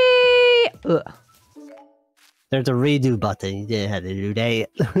 Whee! Ugh. There's a redo button. You didn't have to do that.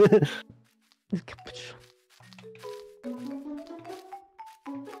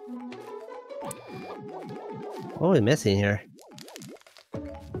 What are we missing here?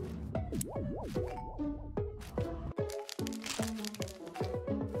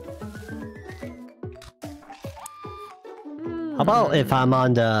 How about if I'm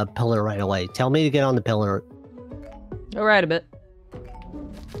on the pillar right away? Tell me to get on the pillar. Go right a bit.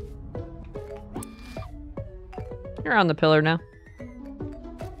 You're on the pillar now.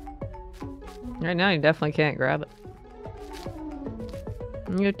 Right now you definitely can't grab it.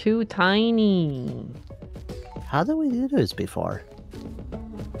 You're too tiny. How did we do this before?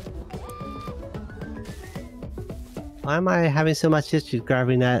 Why am I having so much issue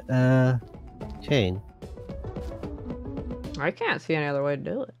grabbing that chain? I can't see any other way to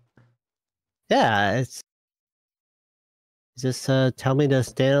do it. Yeah, it's just tell me to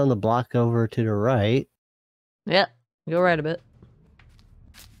stand on the block over to the right. Yeah, go right a bit.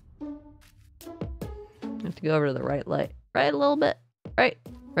 You have to go over to the right light. Right a little bit. Right.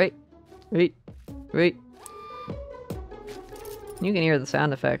 You can hear the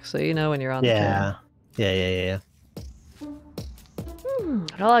sound effects, so you know when you're on the chain. Yeah.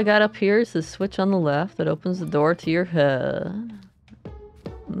 All I got up here is the switch on the left that opens the door to your head.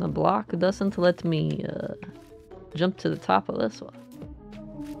 And the block doesn't let me jump to the top of this one.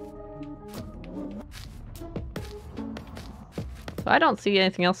 So I don't see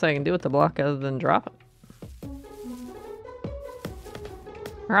anything else I can do with the block other than drop it.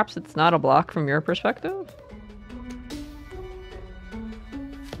 Perhaps it's not a block from your perspective?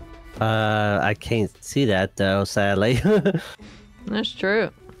 I can't see that though, sadly. That's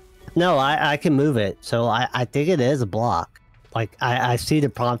true. No, I can move it, so I think it is a block. Like, I see the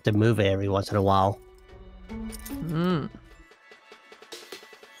prompt to move it every once in a while.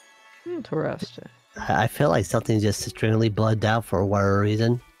 Interesting. I feel like something just extremely bled out for whatever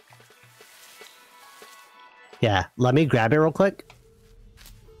reason. Yeah, let me grab it real quick.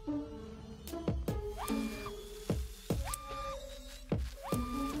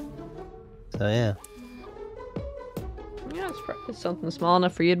 So yeah. Yeah, it's probably something small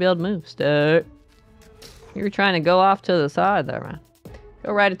enough for you to be able to move. Start. You were trying to go off to the side there, man.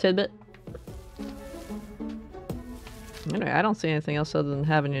 Go right a tidbit. Anyway, I don't see anything else other than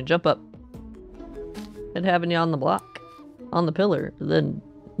having you jump up. And having you on the block. On the pillar. Then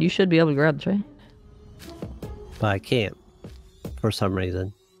you should be able to grab the train. But I can't. For some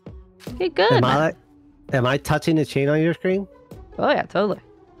reason. Okay, good. Am I touching the chain on your screen? Oh yeah, totally.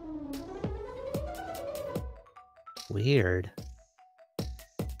 Weird.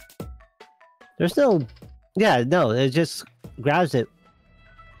 There's no... Yeah, no, it just grabs it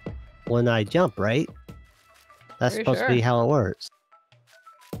when I jump, right? That's supposed to be how it works.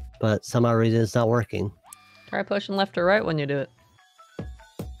 But some odd reason it's not working. Try pushing left or right when you do it.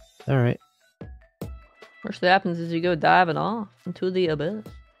 Alright. Worst that happens is you go diving off into the abyss.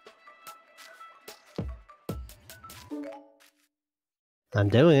 I'm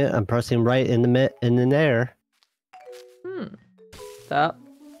doing it. I'm pressing right in the air. Stop.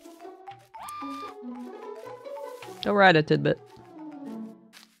 Go right a tidbit.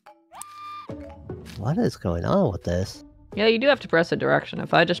 What is going on with this? Yeah, you do have to press a direction.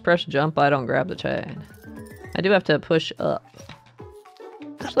 If I just press jump, I don't grab the chain. I do have to push up.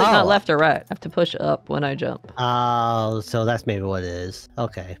 Actually, not left or right. I have to push up when I jump. Oh, so that's maybe what it is.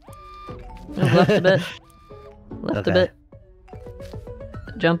 Okay. Move left a bit. Left a bit.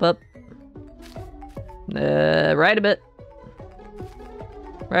 Jump up. Right a bit.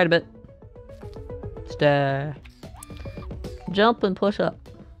 Right a bit. Stay. Jump and push up.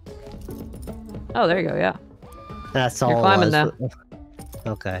 Oh, there you go, yeah. That's all. You're climbing now.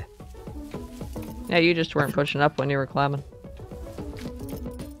 Okay. Yeah, you just weren't pushing up when you were climbing.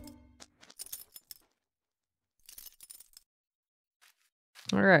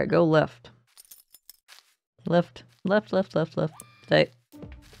 Alright, go left. Left. Left, left, left, left. Stay.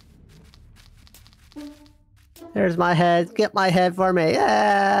 There's my head. Get my head for me.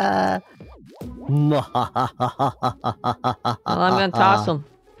 Yeah. Well, I'm gonna toss him.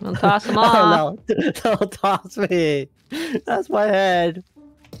 I'm gonna toss him off. No, don't toss me. That's my head.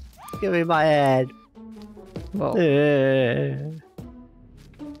 Give me my head. Whoa.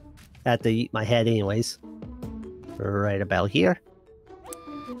 I have to eat my head anyways. Right about here.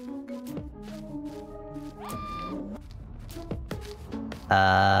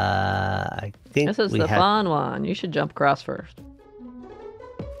 I think This is the fun one. You should jump across first.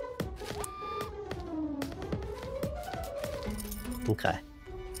 Okay.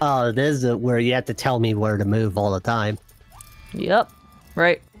 Oh, this is where you have to tell me where to move all the time. Yep.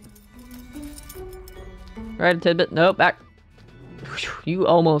 Right. Right a tidbit. Nope, back. You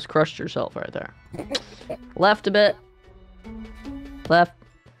almost crushed yourself right there. Left a bit. Left.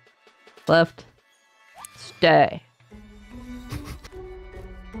 Left. Stay.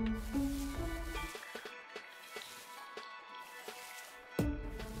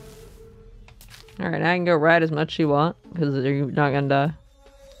 Alright, I can go right as much as you want, because you're not gonna die.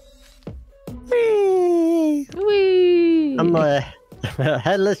 Whee! Whee! I'm a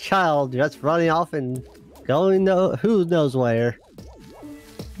headless child just running off and going who knows where.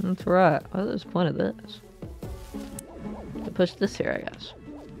 That's right. What's the point of this? To push this here, I guess.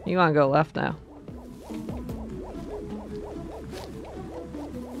 You wanna go left now.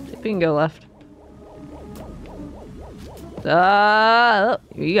 See if you can go left. Oh,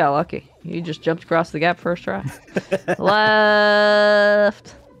 you got lucky. You just jumped across the gap first try.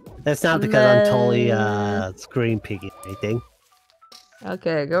 Left. That's not because I'm totally screen peeking anything.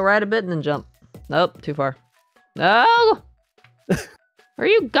 Okay, go right a bit and then jump. Nope, too far. No! Where are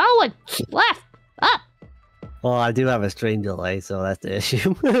you going? Left! Up! Well, I do have a stream delay, so that's the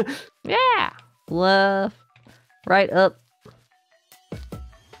issue. Yeah! Left. Right up.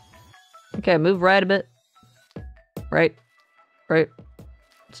 Okay, move right a bit. Right. Right.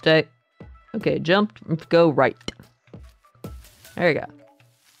 Stay. Okay, jump, go right. There you go.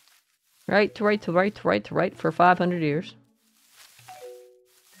 Right to right to right to right to right for 500 years.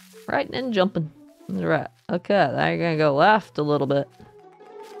 Right and then jumping. Right. Okay, now you're gonna go left a little bit.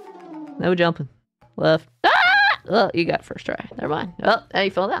 No jumping. Left. Ah! Oh, you got first try. Never mind. Oh, now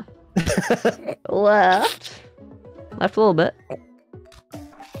you fell down. Left. Left a little bit.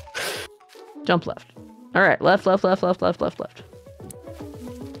 Jump left. Alright, left, left, left, left, left, left, left.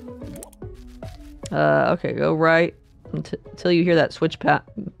 Okay, go right until you hear that switch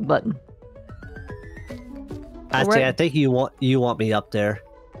button. Actually, right. I think you want me up there.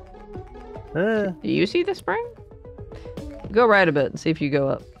 Do you see the spring? Go right a bit and see if you go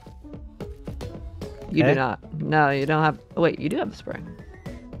up. You do not. No, you don't have... Oh, wait, you do have the spring.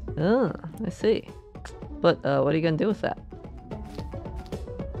 Oh, I see. But, what are you gonna do with that?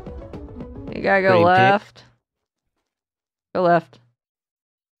 You gotta go left. Go left.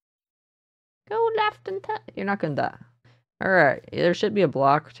 Go left and you're not gonna die. Alright, there should be a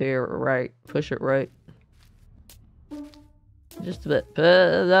block to your right. Push it right. Just a bit.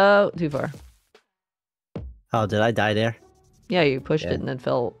 No, too far. Oh, did I die there? Yeah, you pushed it and then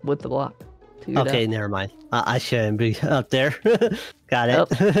fell with the block. Okay, never mind. I shouldn't be up there. Got it.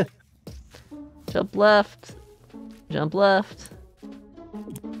 Oh. Jump left. Jump left.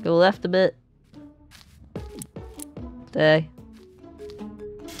 Go left a bit. Stay.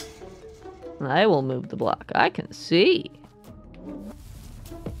 I will move the block. I can see.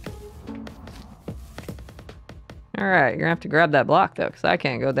 Alright, you're gonna have to grab that block though, because I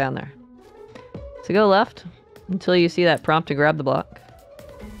can't go down there. So go left until you see that prompt to grab the block.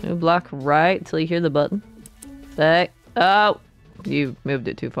 Move block right until you hear the button. Stay. Oh! You moved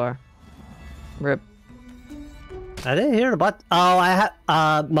it too far. Rip. I didn't hear about. Oh,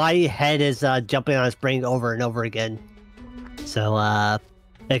 my head is jumping on a spring over and over again. So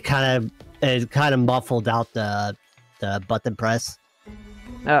it kind of muffled out the button press.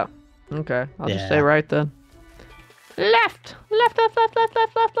 Oh, okay. I'll just Yeah. stay right then. Left, left, left, left, left,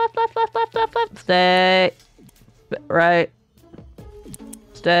 left, left, left, left, left, left, left, left. Stay. Right.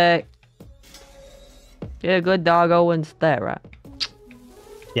 Stay. Get a good doggo and stay right.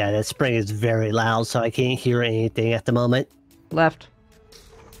 Yeah, that spring is very loud, so I can't hear anything at the moment. Left.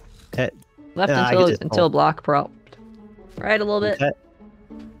 Okay. Left Yeah, until block propped. Right a little bit. Okay.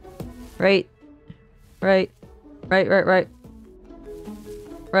 Right. Right. Right, right, right.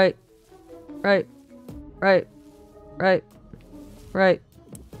 Right. Right. Right. Right. Right.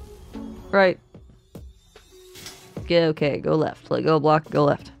 Right. Okay, go left. Let go of block, go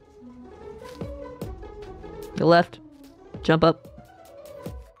left. Go left. Jump up.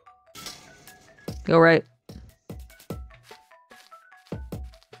 Go right.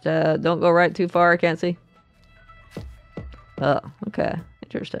 Don't go right too far, I can't see. Oh, okay.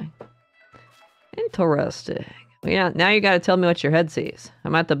 Interesting. Interesting. Yeah, now you gotta tell me what your head sees.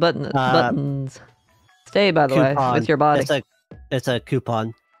 I'm at the buttons. Stay, by the way, with your body. It's a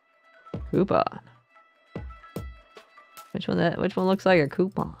coupon. Coupon. Which one looks like a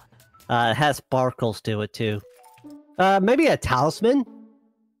coupon? It has sparkles to it too. Maybe a talisman?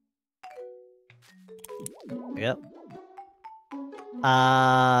 Yep.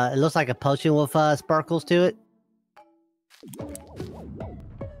 It looks like a potion with sparkles to it.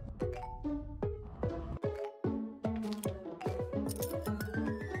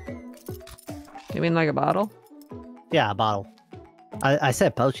 You mean like a bottle? Yeah, a bottle. I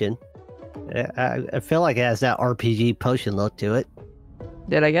said potion. I feel like it has that RPG potion look to it.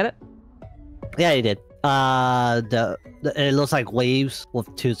 Did I get it? Yeah, you did. It looks like waves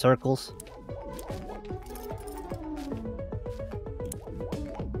with 2 circles.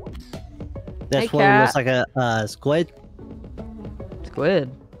 This Hey, one cat. looks like a squid.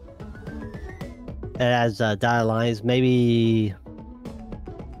 Squid. It has dotted lines. Maybe.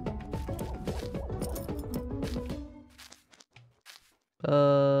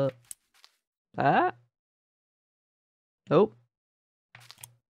 That? Nope.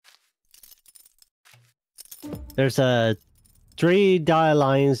 There's 3 dotted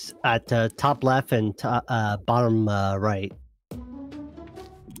lines at the top left and bottom right.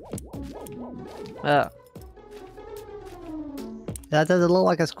 Oh. That doesn't look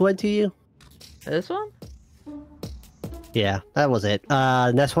like a squid to you? This one? Yeah, that was it.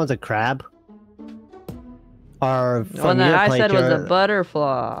 Next one's a crab. Or The one that I said was a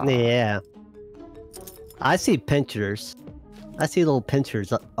butterfly. Yeah. I see pinchers. I see little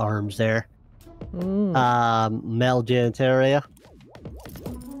pinchers arms there. Male genitalia.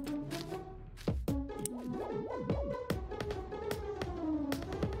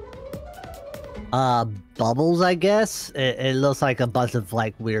 Bubbles, I guess? It looks like a bunch of,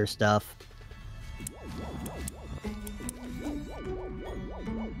 like, weird stuff.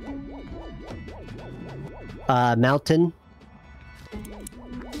 Mountain.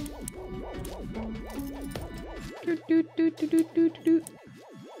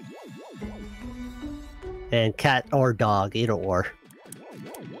 And cat or dog, either or.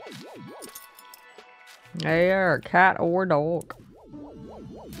 Yeah, cat or dog.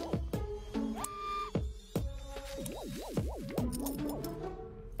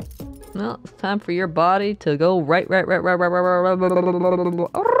 Well, it's time for your body to go right. Alright!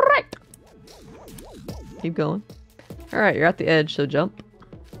 Keep going. Alright, you're at the edge, so jump.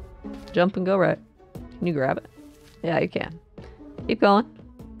 Jump and go right. Can you grab it? Yeah, you can. Keep going.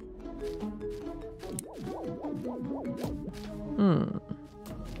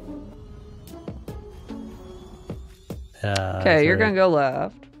 Okay, you're gonna go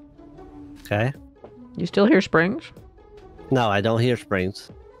left. Okay. You still hear springs? No, I don't hear springs.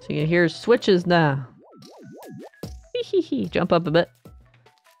 So you can hear switches now. Jump up a bit.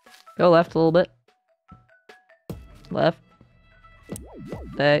 Go left a little bit. Left.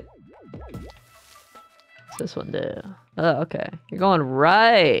 Back. What's this one do? Oh, okay. You're going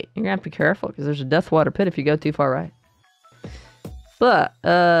right. You're gonna have to be careful because there's a death water pit if you go too far right. But,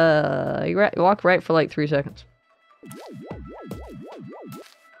 you walk right for like 3 seconds.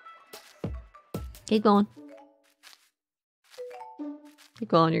 Keep going. Keep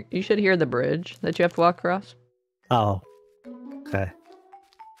going. You should hear the bridge that you have to walk across. Oh. Okay.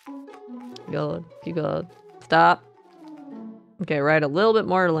 Keep going. Keep going. Stop. Okay, right a little bit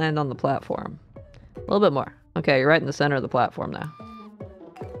more to land on the platform. A little bit more. Okay, you're right in the center of the platform now.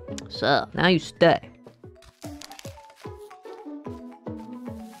 So, now you stay.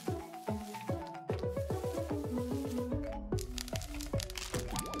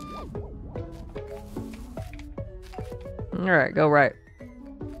 Alright, go right.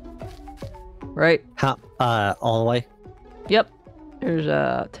 Right. How? All the way? Yep. There's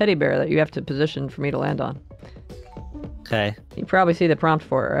a teddy bear that you have to position for me to land on. Okay. You probably see the prompt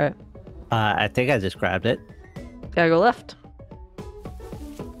for it, right? I think I just grabbed it. Gotta go left.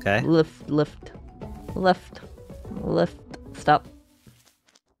 Okay. Left. Stop.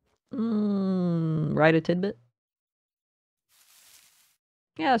 Right a tidbit.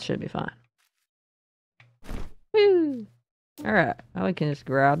 Yeah, that should be fine. Woo! Alright, now we can just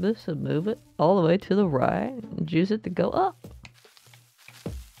grab this and move it all the way to the right and use it to go up.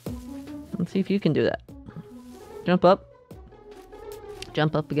 Let's see if you can do that. Jump up.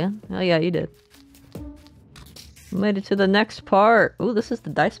 Jump up again. Oh yeah, you did. We made it to the next part. Ooh, this is the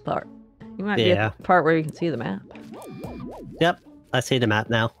dice part. You might be at the part where you can see the map. Yep, I see the map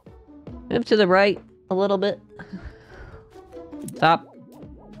now. Move to the right a little bit. Stop.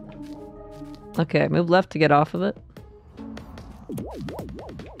 Okay, move left to get off of it.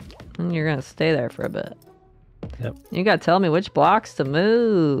 And you're gonna stay there for a bit. Yep. You gotta tell me which blocks to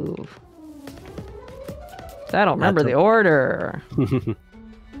move. I don't remember the order.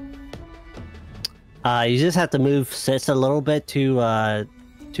 You just have to move sis a little bit to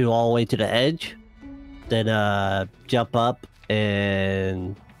all the way to the edge. Then jump up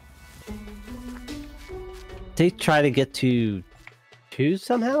and they try to get to 2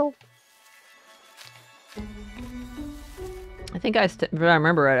 somehow. I think if I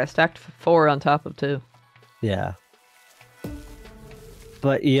remember right, I stacked 4 on top of 2. Yeah.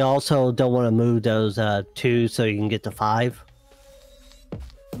 But you also don't want to move those 2 so you can get to 5.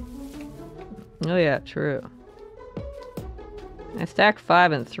 Oh yeah, true. I stack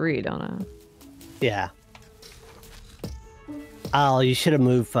 5 and 3, don't I? Yeah. Oh, you should have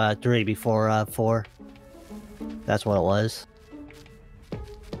moved 3 before 4. That's what it was.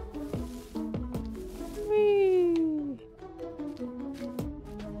 Whee!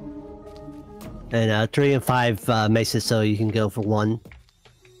 And 3 and 5 makes it so you can go for 1.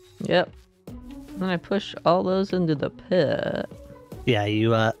 Yep. And I push all those into the pit. Yeah,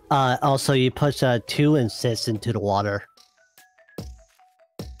 you also you push 2 and 6 into the water.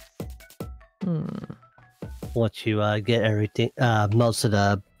 Once you get everything, most of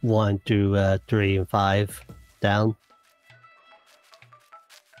the 1 through 3 and 5 down.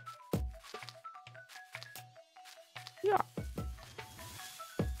 Yeah.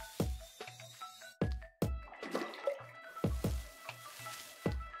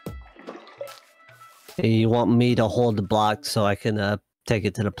 You want me to hold the block so I can take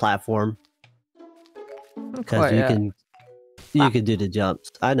it to the platform? Because you can do the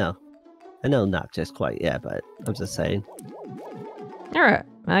jumps. I know, not just quite yet, but I'm just saying. All right,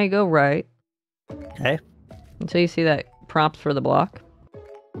 now you go right. Okay. Until you see that prompt for the block.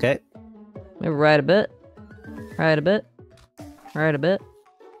 Okay. Move right a bit. Right a bit. Right a bit.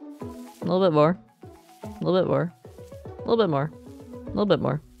 A little bit more. A little bit more. A little bit more. A little bit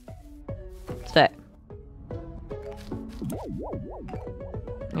more. Stay.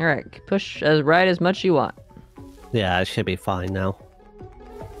 Alright, push as right as much you want. Yeah, it should be fine now.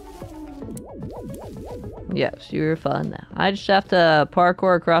 Yes, you're fine now. I just have to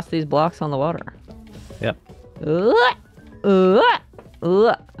parkour across these blocks on the water. Yep.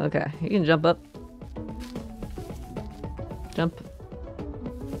 Okay, you can jump up. Jump.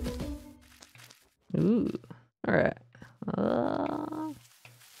 Ooh. Alright.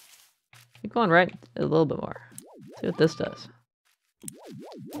 Keep going right a little bit more. See what this does.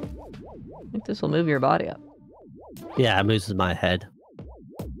 I think this will move your body up. Yeah, it moves my head.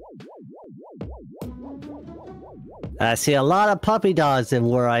 I see a lot of puppy dogs in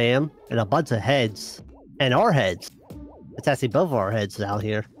where I am, and a bunch of heads. And our heads. It's actually both of our heads out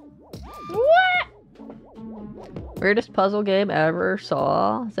here. What? Weirdest puzzle game ever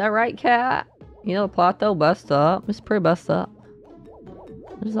saw. Is that right, Cat? You know, plot though, bust up. It's pretty bust up.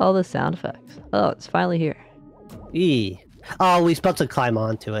 What is all the sound effects? Oh, it's finally here. Eee. Oh, we supposed to climb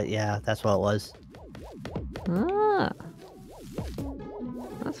onto it. Yeah, that's what it was. Ah.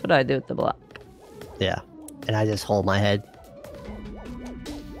 That's what I do with the block. Yeah. And I just hold my head.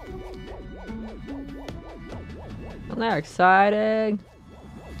 Isn't that exciting?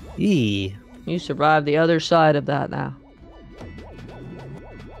 Eee. You survived the other side of that now.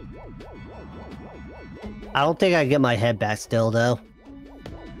 I don't think I get my head back still, though.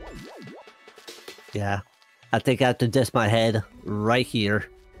 Yeah. I think I have to diss my head right here.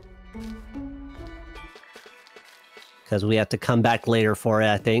 Because we have to come back later for it,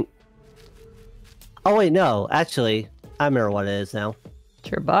 I think. Oh, wait, no. Actually, I remember what it is now.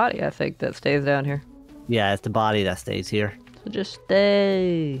 It's your body, I think, that stays down here. Yeah, it's the body that stays here. So just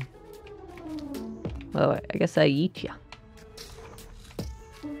stay. Oh, wait, I guess I eat ya.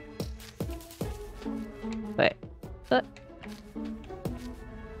 Wait. What?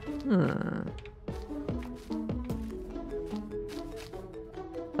 Hmm.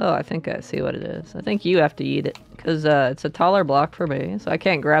 Oh, I think I see what it is. I think you have to eat it, because it's a taller block for me, so I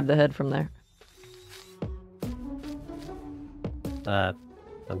can't grab the head from there. I'm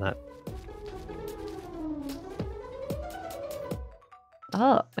not...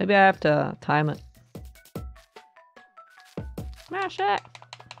 Oh, maybe I have to time it. Smash it!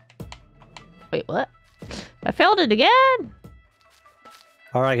 Wait, what? I failed it again!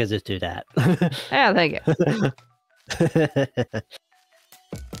 Or I could just do that. Yeah, thank you.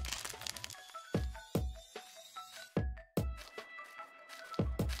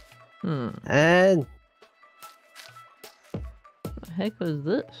 And... What the heck was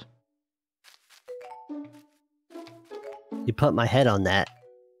this? You put my head on that.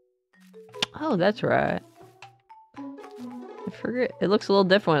 Oh, that's right. I forget. It looks a little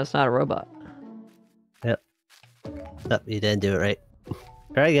different when it's not a robot. Yep. Oh, you didn't do it right.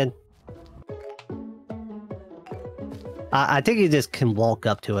 Try again. I think you just can walk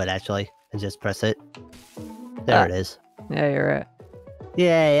up to it, actually, and just press it. There it is. Yeah, you're right.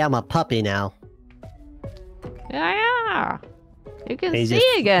 Yay, I'm a puppy now. Yeah! You can Hey, see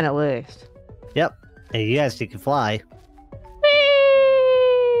just- again, at least. Yep. And you actually can fly.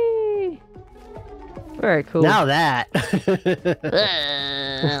 Whee! Very cool. Now that! I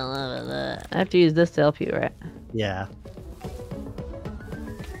love that. I have to use this to help you, right? Yeah.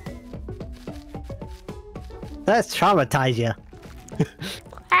 Let's traumatize you.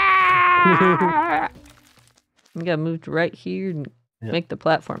 You gotta move to right here and Yep. make the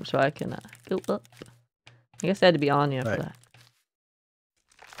platform so I can go up. I guess I had to be on you for Right. that.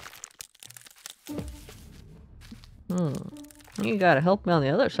 You gotta help me on the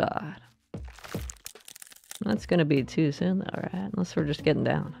other side. That's gonna be too soon though, right? Unless we're just getting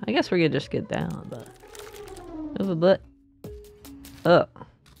down. I guess we're gonna just get down, but... Move a bit. Oh.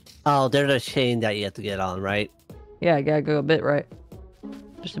 Oh, there's a chain that you have to get on, right? Yeah, I gotta go a bit right.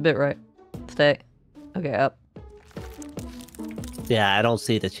 Just a bit right. Stay. Okay, up. Yeah, I don't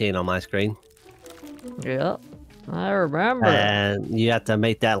see the chain on my screen. Yep. I remember. And you have to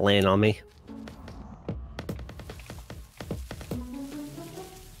make that land on me.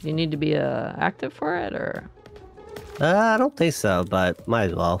 You need to be active for it, or? I don't think so, but might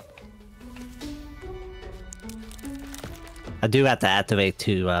as well. I do have to activate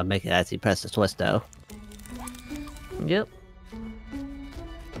to make it actually press the switch, though. Yep.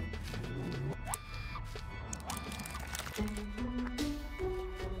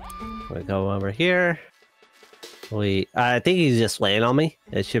 We go over here. I think he's just laying on me.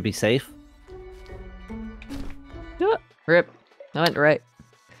 It should be safe. Rip. I went right.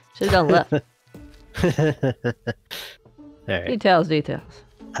 Should've done left. Alright. Details, details.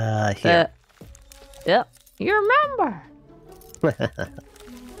 Here. Yep. You remember.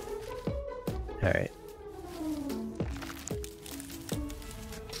 Alright.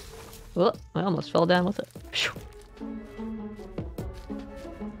 Oh, I almost fell down with it. Phew.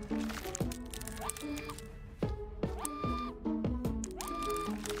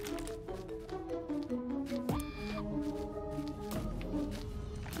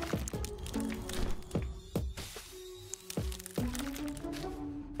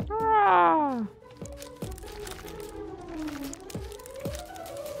 Ah.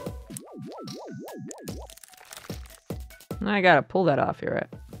 I gotta pull that off here, right?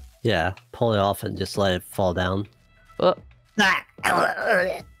 Yeah, pull it off and just let it fall down. Oh,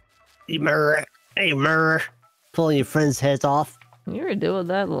 You murder. Hey, murder. Pulling your friends' heads off. you were doing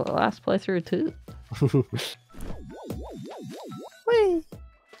that last playthrough too. Whee!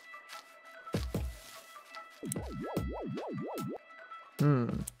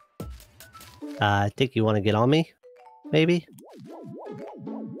 I think you want to get on me? Maybe?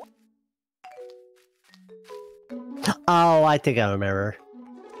 Oh, I think I remember.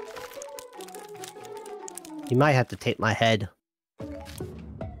 You might have to take my head.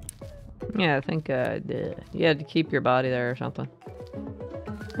 Yeah, I think I did. You had to keep your body there or something.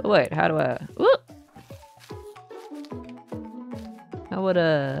 But wait, how do I... Whoop! How would,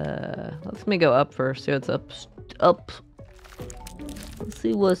 let me go up first, see what's up. Up! Let's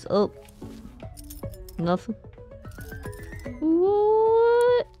see what's up. Nothing.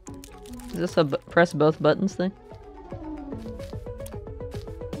 What? Is this a press both buttons thing?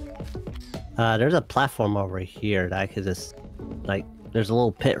 There's a platform over here that I could just... Like, there's a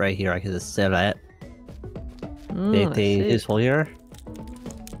little pit right here I could just sit at. I Anything see. useful here?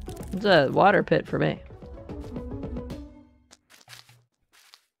 It's a water pit for me.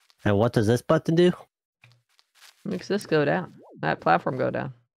 And what does this button do? Makes this go down. That platform go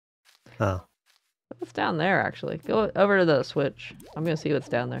down. Oh. What's down there, actually? Go over to the switch. I'm gonna see what's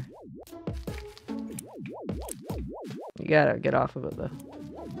down there. You gotta get off of it, though.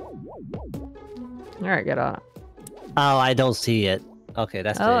 Alright, get on it. Oh, I don't see it. Okay,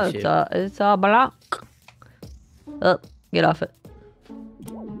 that's the issue. It's a block. Oh, get off it.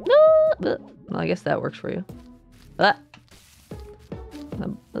 Well, I guess that works for you.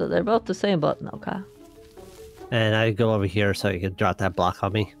 They're both the same button, okay? And I go over here so you can drop that block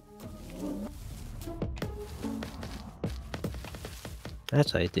on me.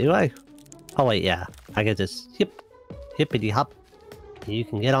 Actually, do I? Oh wait, yeah. I can just hippity hop. You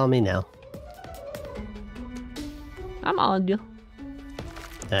can get on me now. I'm on you.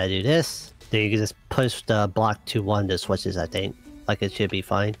 Then I do this. Then you can just push the block to one of the switches, I think. Like it should be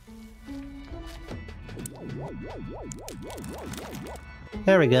fine.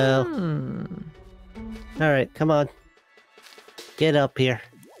 There we go. Alright, come on. Get up here.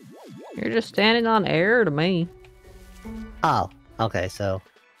 You're just standing on air to me. Oh, okay, so...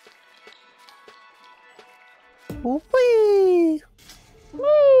 Whee!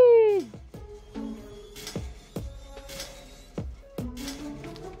 Whee!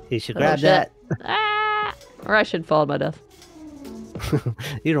 You should grab that. Ah! Or I should fall to my death.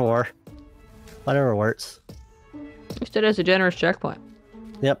 Either or. Whatever works. You stood as a generous checkpoint.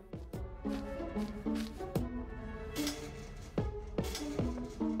 Yep.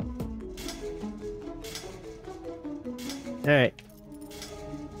 Alright.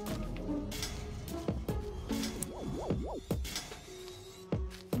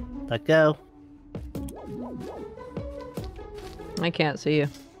 Let go. I can't see you.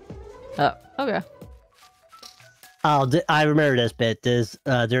 Oh, okay. Oh, I remember this bit. There's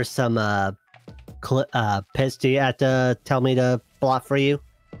some pits do you have to tell me to block for you?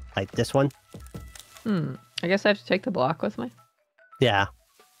 Like this one? I guess I have to take the block with me? Yeah.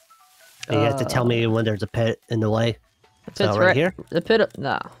 And you have to tell me when there's a pit in the way. The pit's right here? The pit...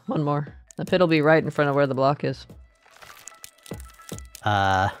 Nah, one more. The pit will be right in front of where the block is.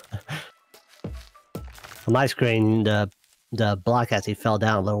 On my screen, the block actually fell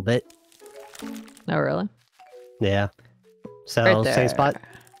down a little bit. Oh, really? Yeah. So, Right there. same spot?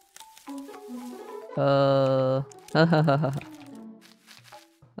 Go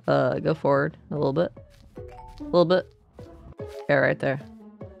forward a little bit. A little bit. Yeah, right there.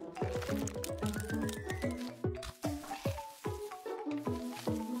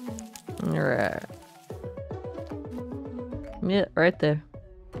 Alright. Yeah, right there.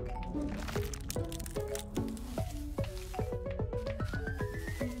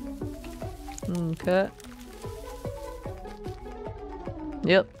 Okay.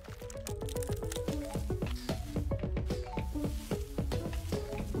 Yep.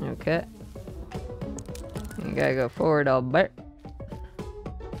 Okay. You gotta go forward a bit.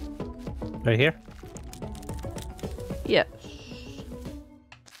 Right here? Yes.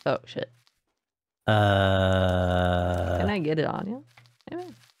 Oh, shit. Can I get it on you? Maybe.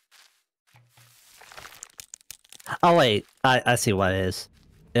 Oh, wait. I see what it is.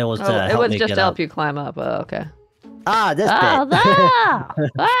 It was to Oh, it help was me just get to help up. you climb up. Oh, okay. Ah, this Oh, bit. no!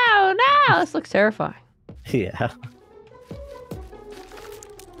 Oh, no! This looks terrifying. Yeah.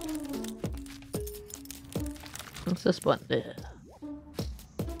 What's this one?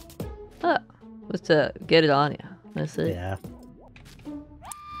 Oh, what's to get it on you? Let's see. Yeah.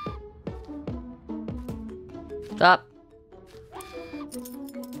 Stop.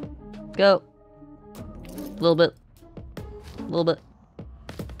 Go. A little bit. A little bit.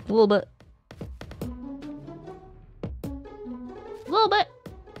 A little bit. A little bit.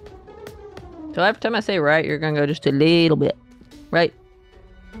 So every time I say right, you're gonna go just a little bit. Right.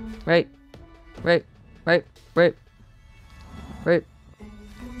 Right. Right. Right. Right. Right.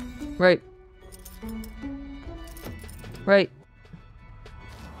 Right. Right. Right.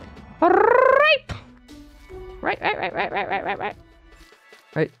 Right, right, right, right, right, right, right, right.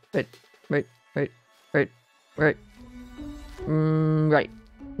 Right, right, right, right, right, right. Right.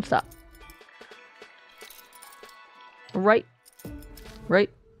 Stop. Right. Right.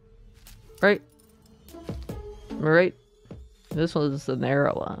 Right. Right. This one's the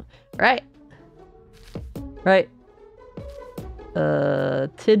narrow one. Right. Right.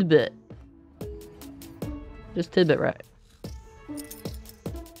 Tidbit. Just tidbit right.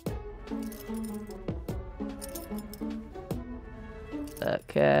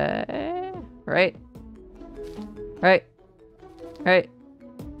 Okay. Right. Right. Right.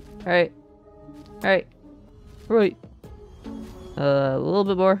 Right. Right. Right. A little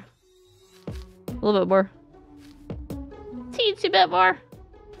bit more. A little bit more. Teensy bit more.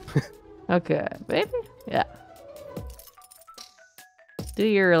 Okay, baby. Yeah. Do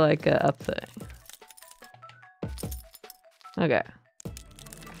your, like, up thing. Okay.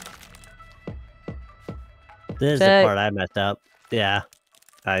 This is the part I messed up. Yeah.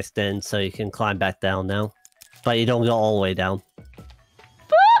 I extend so you can climb back down now. But you don't go all the way down.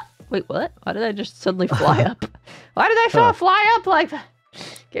 Wait, what? Why did I just suddenly fly up? Why did I fly up like that?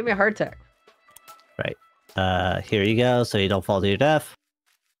 Gave me a heart attack. Right. Here you go, so you don't fall to your death.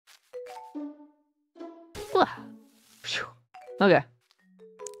 Okay.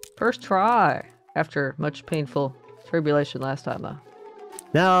 First try. After much painful tribulation last time, though.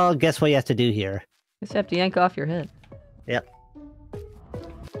 Now, guess what you have to do here? Just have to yank off your head. Yep.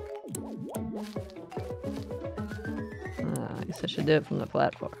 I guess I should do it from the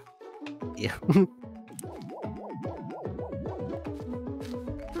platform. Yeah.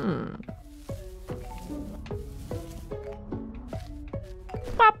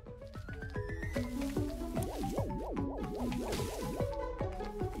 Pop.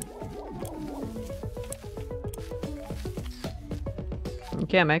 You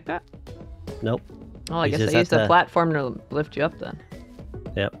can't make that? Nope. Oh, I You guess just I used the have to- platform to lift you up then.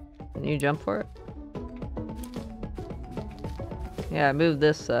 Yep. Can you jump for it? Yeah, I moved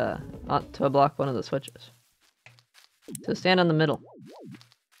this to block one of the switches. So stand on the middle.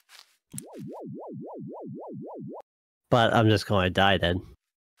 But I'm just going to die then.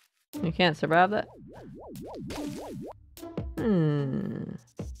 You can't survive that?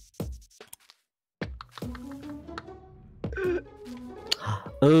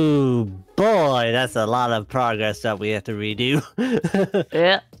 Ooh, boy, that's a lot of progress that we have to redo.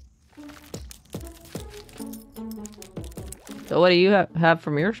 Yeah. So what do you have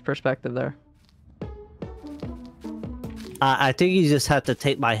from your perspective there? I think you just have to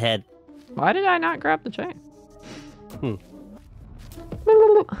take my head. Why did I not grab the chain? Hmm.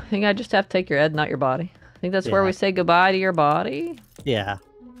 I think I just have to take your head, not your body. I think that's where Yeah. we say goodbye to your body. Yeah.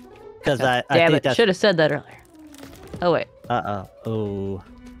 Because I Damn think it, that's... should have said that earlier. Oh wait, Uh-oh. Oh.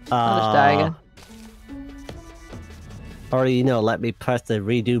 I'll just die again. Or, you know, let me press the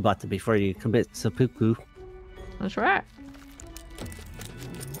redo button before you commit seppuku. That's right.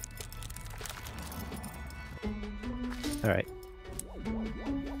 Alright.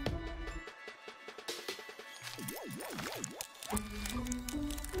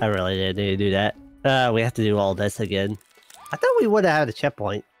 I really didn't need to do that. We have to do all this again. I thought we would have had a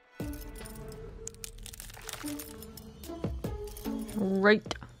checkpoint. Right.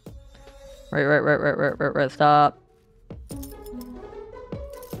 Right, stop.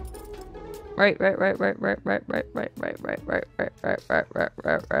 Right,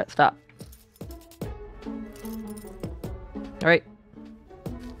 stop. Right.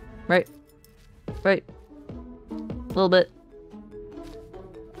 Right. A little bit.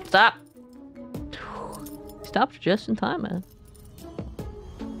 Stop. Stopped just in time, man.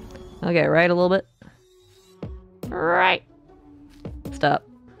 Okay, right a little bit. Right. Stop.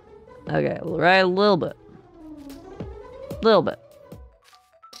 Okay, right a little bit. Little bit.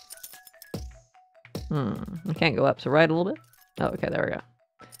 I can't go up, so right a little bit. Oh, okay, there we go.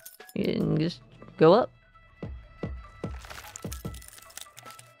 You can just go up.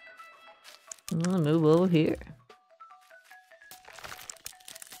 I'll move over here.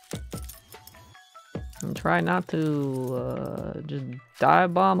 And try not to just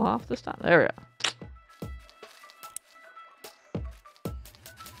dive bomb off this time. There we go.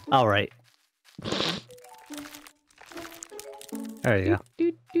 Alright. There you go.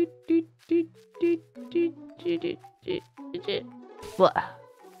 What?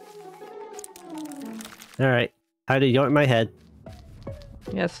 Alright. How to yoink my head.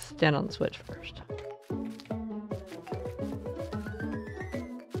 Yes, stand on the switch first.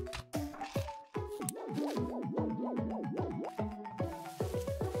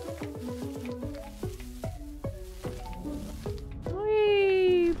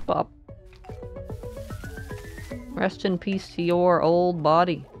 Whee! Bop. Rest in peace to your old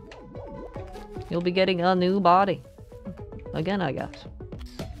body. You'll be getting a new body. Again, I guess.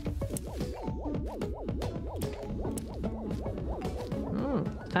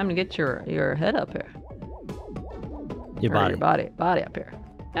 Time to get your head up here. Your Or body. Your body up here.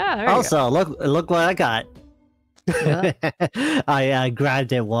 Yeah, there you Also, look what I got. Yeah. I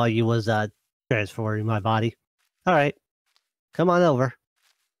grabbed it while you was transforming my body. All right, come on over.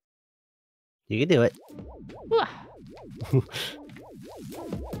 You can do it. go.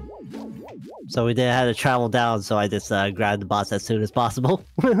 So we didn't have to travel down, so I just grabbed the boss as soon as possible.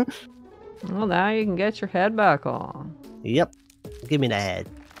 Well, now you can get your head back on. Yep. Give me the head.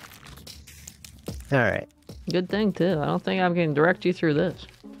 All right. Good thing, too. I don't think I can direct you through this.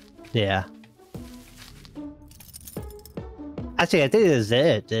 Yeah. Actually, I think this is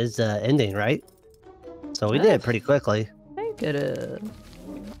it. This is the ending, right? So we did it pretty quickly. I think It is.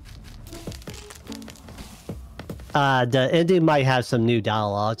 The ending might have some new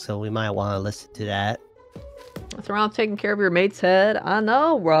dialogue, so we might want to listen to that. What's around taking care of your mate's head? I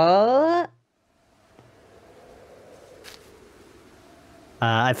know, right?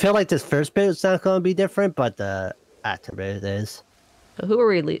 I feel like this first bit is not going to be different, but the after bit is. So who are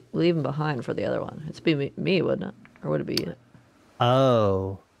we leaving behind for the other one? It's be me, wouldn't it? Or would it be you?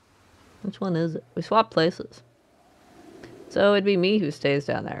 Oh. Which one is it? We swapped places. So it'd be me who stays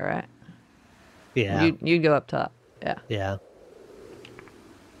down there, right? Yeah. You'd go up top. Yeah. Yeah.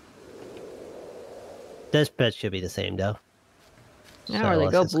 This bit should be the same, though. Now where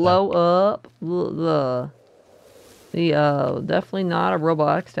they go blow up the definitely not a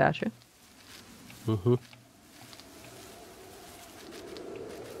robotic statue. Mm-hmm.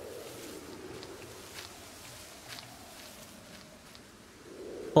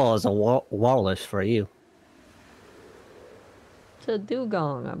 Well, it's a walrus for you. It's a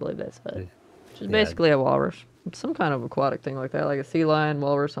dugong, I believe they said. Which is basically a walrus. It's some kind of aquatic thing like that, like a sea lion,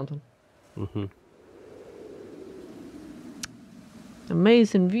 walrus, something. Mm-hmm.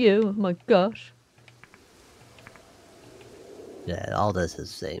 Amazing view. Oh my gosh. Yeah, all this is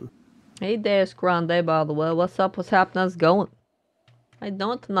the same. Hey there's Grande, by the way. What's up? What's happening? How's it going? How you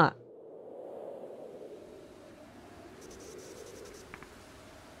doing tonight?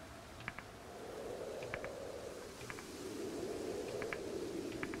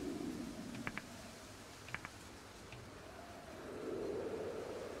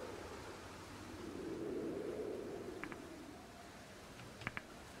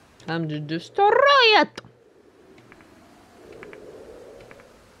 Time to destroy it!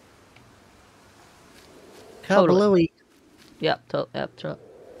 Totally. Yep, yep.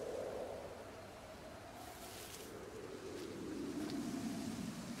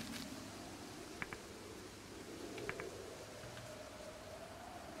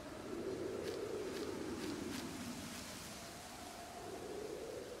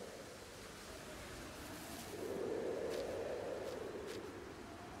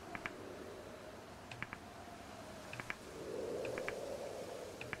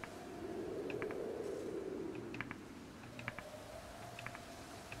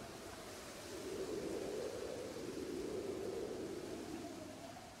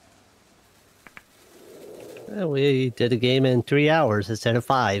 We did a game in 3 hours instead of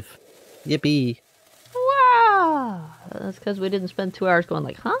 5. Yippee. Wow! That's because we didn't spend 2 hours going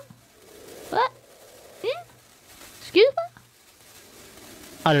like, huh? What? Yeah? Excuse me?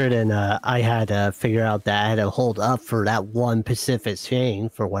 Other than I had to figure out that I had to hold up for that one Pacific chain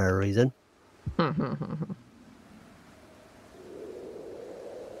for whatever reason.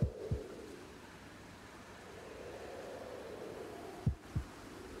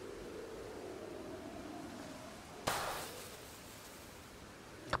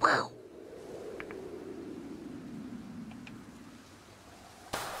 Wow.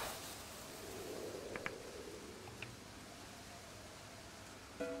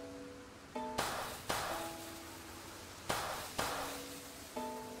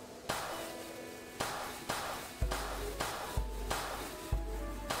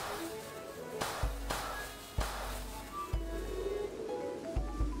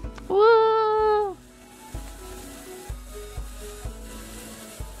 Woo!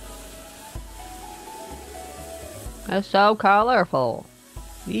 That's so colorful.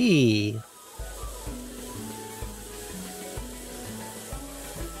 Eee.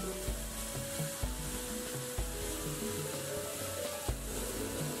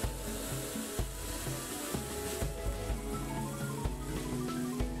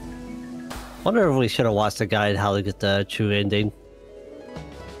 Wonder if we should have watched the guide how to get the true ending.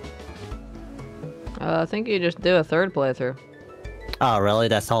 I think you just do a third playthrough. Oh, really?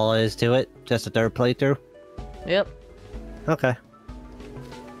 That's all it is to it? Just a third playthrough? Yep. Okay.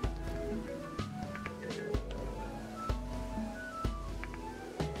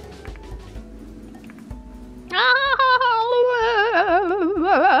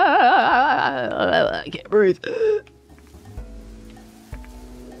 I can't breathe.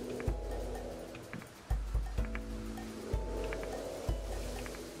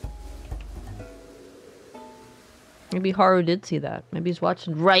 Maybe Haru did see that. Maybe he's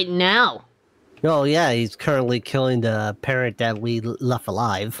watching right now. Oh, yeah, he's currently killing the parent that we left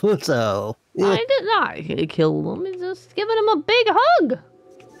alive, so... Yeah. I did not kill him. He's just giving him a big hug.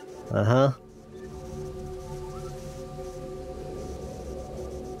 Uh-huh.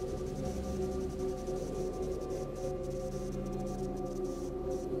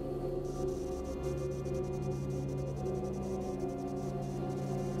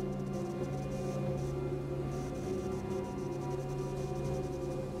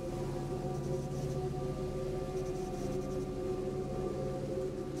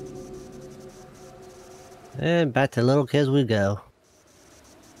 And back to little kids we go.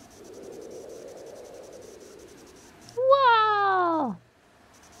 Whoa!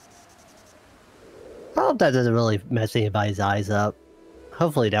 I hope that doesn't really mess anybody's eyes up.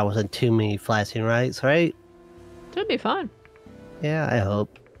 Hopefully that wasn't too many flashing lights, right? Should be fine. Yeah, I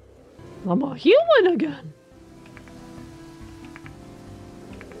hope. I'm a human again.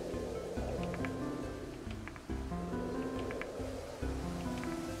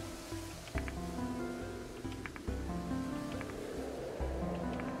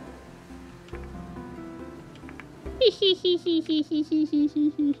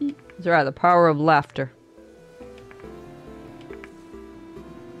 That's right, the power of laughter.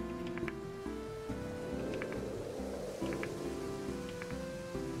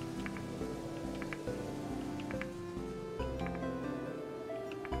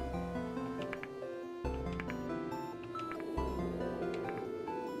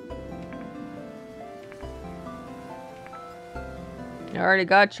 You already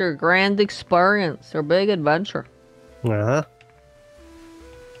got your grand experience, your big adventure. Uh-huh.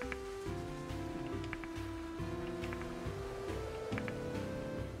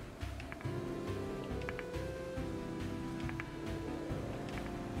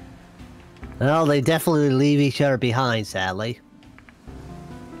 Well, they definitely leave each other behind, sadly.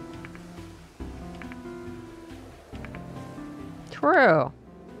 True.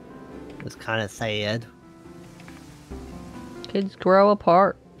 It's kind of sad. Kids grow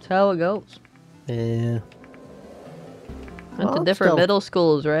apart. That's how it goes. Yeah. Went to different middle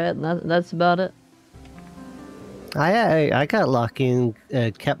schools, right? And that's about it. I got lucky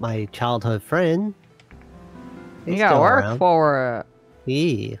and kept my childhood friend. You gotta work for it.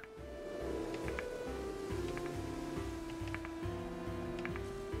 Yeah.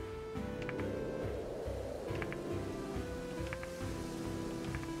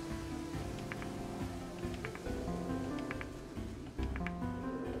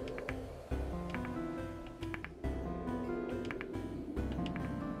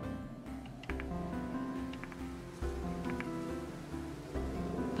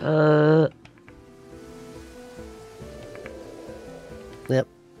 Yep.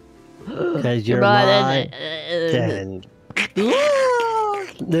 Because you're mine. Then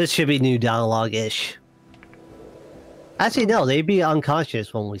this should be new dialogue-ish. Actually, no, they'd be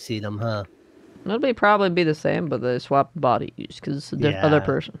unconscious when we see them, huh? It'll probably be the same, but they swap body use because it's the other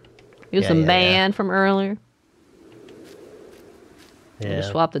person. Use the man from earlier. Yeah. We'll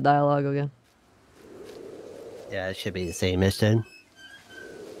just swap the dialogue again. Yeah, it should be the same-ish then.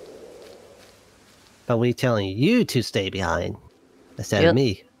 But we telling you to stay behind instead of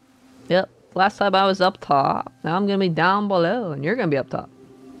me. Yep. Last time I was up top. Now I'm gonna be down below, and you're gonna be up top.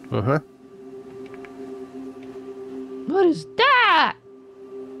 Uh-huh. What is that?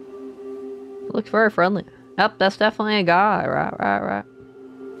 Looks very friendly. Yep, that's definitely a guy. Right.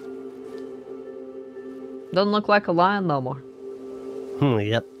 Doesn't look like a lion no more.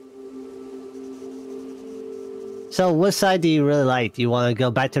 Yep. So what side do you really like? Do you want to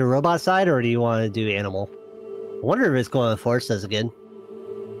go back to the robot side, or do you want to do animal? I wonder if it's going to force us again.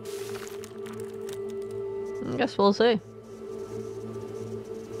 I guess we'll see.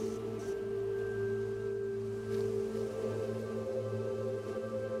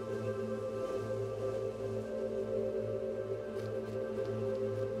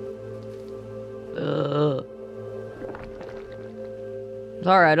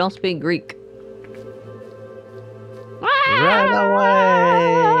 Sorry, I don't speak Greek. Run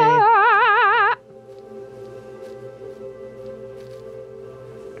away!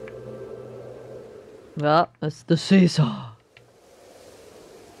 Well, it's the seesaw.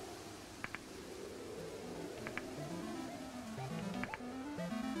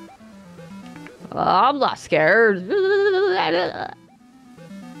 I'm not scared.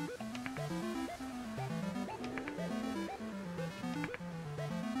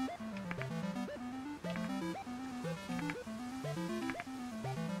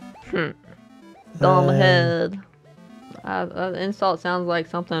 Dumb head. That insult sounds like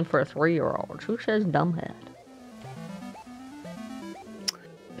something for a 3-year-old. Who says dumb head?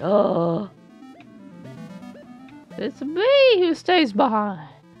 It's me who stays behind.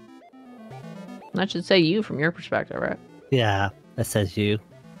 I should say you from your perspective, right? Yeah, that says you.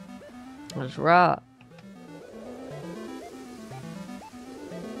 That's right.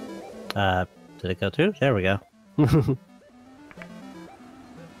 Did it go through? There we go. Come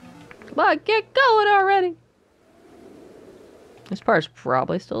on, get going already. This part's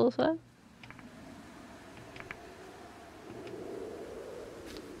probably still the same.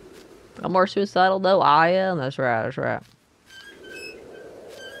 I'm more suicidal though. I am. That's right.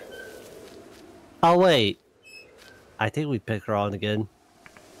 Oh wait, I think we picked her on again.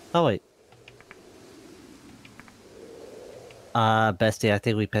 Oh, wait. Bestie, I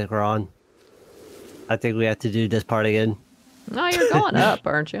think we picked her on. I think we have to do this part again. No, you're going up,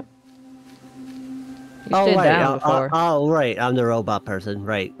 aren't you? You Oh, stayed right. down before. Oh, right. I'm the robot person.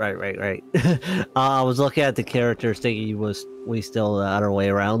 Right. I was looking at the characters thinking we still the other way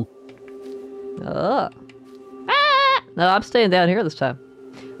around. Ugh. Ah! No, I'm staying down here this time.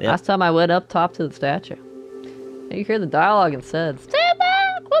 Yep. Last time I went up top to the statue. You hear the dialogue and said, "Stand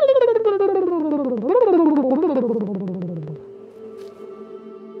back!"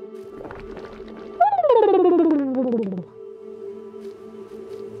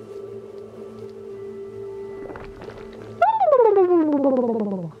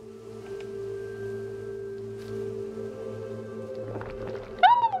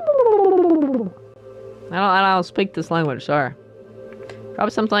 I don't speak this language, sorry.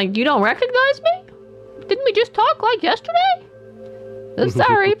 Probably something like, you don't recognize me? Didn't we just talk like yesterday? I'm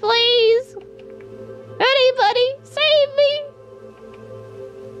sorry, please. Anybody, save me.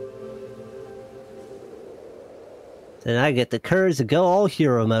 Then I get the courage to go all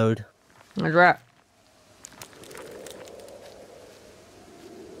hero mode. That's right.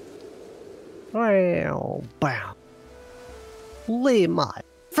 Wow, wow. Leave my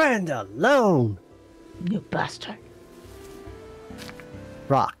friend alone. You bastard.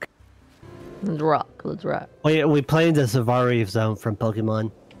 Rock. Let's rock. Let's rock. We play in the Safari Zone from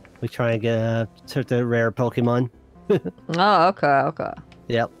Pokemon. We try and get a certain rare Pokemon. Oh, okay.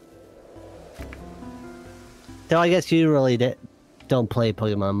 Yep. So I guess you really don't play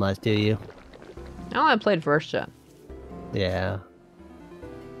Pokemon much, do you? I only played first gen. Yeah.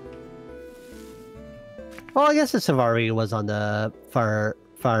 Well, I guess the Safari was on the Fire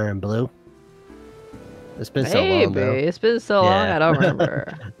and Blue. It's been so long, though. It's been so long, I don't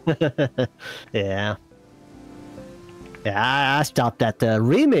remember. Yeah. Yeah, I stopped at the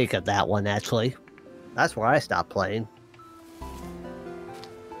remake of that one, actually. That's where I stopped playing.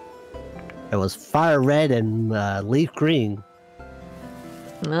 It was Fire Red and Leaf Green.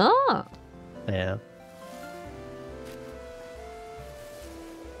 Oh. Yeah.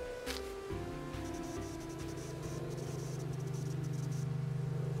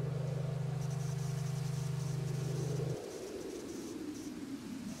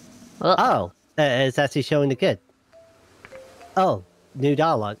 Oh, it's actually showing the kid. Oh, new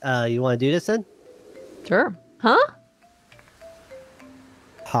dialogue. You want to do this then? Sure. Huh?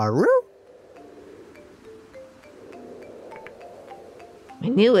 Haru? I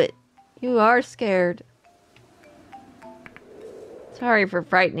knew it. You are scared. Sorry for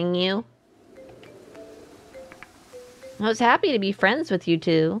frightening you. I was happy to be friends with you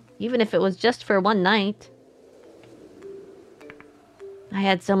two, even if it was just for one night. I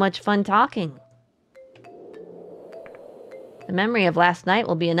had so much fun talking. The memory of last night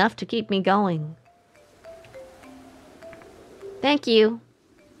will be enough to keep me going. Thank you.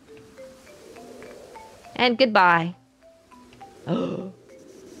 And goodbye.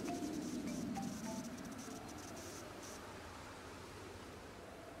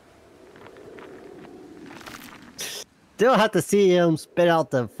 Still have to see him spit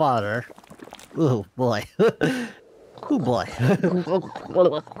out the fodder. Oh boy. Oh boy.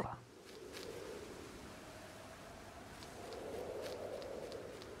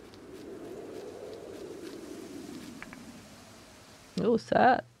 Oh,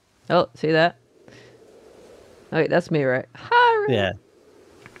 sad. Oh, see that? Oh, wait, that's me, right? Hi. Yeah.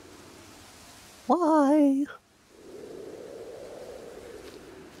 Why?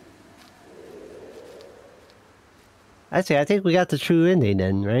 I think we got the true ending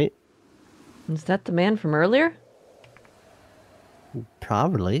then, right? Is that the man from earlier?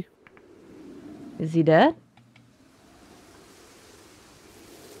 Probably. Is he dead?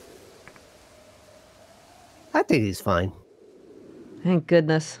 I think he's fine. Thank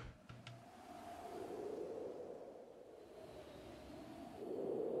goodness.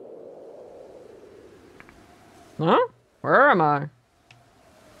 Huh? Where am I?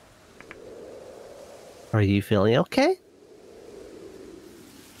 Are you feeling okay?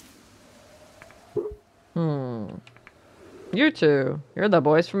 You two. You're the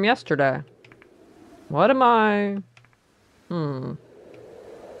boys from yesterday. What am I?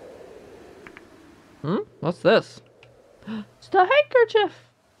 What's this? It's the handkerchief.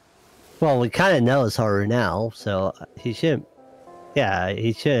 Well, we kind of know it's Haru now, so he shouldn't. Yeah,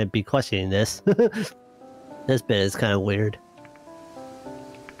 he shouldn't be questioning this. This bit is kind of weird.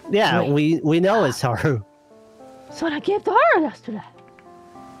 Yeah, Wait. we know it's Haru. So I gave to Haru yesterday.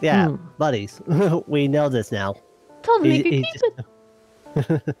 Yeah, buddies. We know this now. Told me you could keep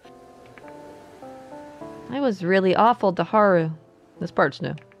it. I was really awful to Haru. This part's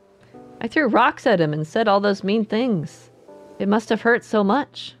new. I threw rocks at him and said all those mean things. It must have hurt so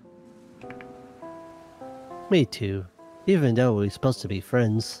much. Me too. Even though we're supposed to be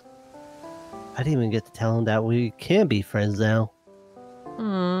friends. I didn't even get to tell him that we can be friends now.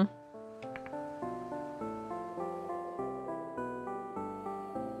 Hmm.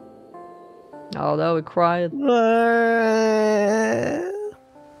 Oh, that would cry.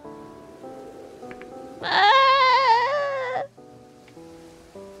 Ah!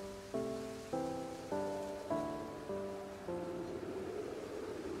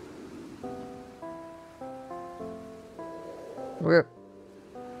 Rip.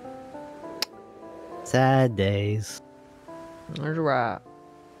 Sad days. That's right.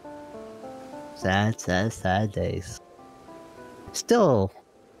 Sad days. Still.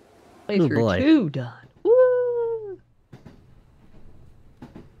 Playthrough boy. 2 done. Woo!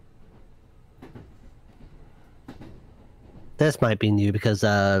 This might be new because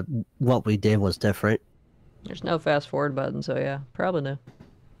what we did was different. There's no fast forward button, so yeah, probably no.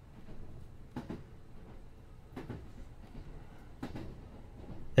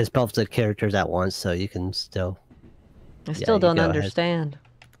 It's both the characters at once, so you can still... I still don't understand.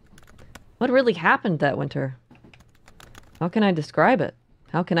 What really happened that winter? How can I describe it?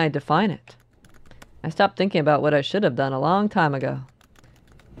 How can I define it? I stopped thinking about what I should have done a long time ago.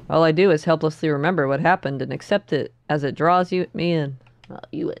 All I do is helplessly remember what happened and accept it as it draws me in. Well,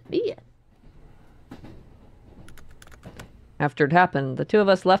 you and me in. After it happened, the two of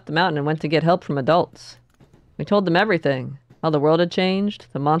us left the mountain and went to get help from adults. We told them everything. How the world had changed,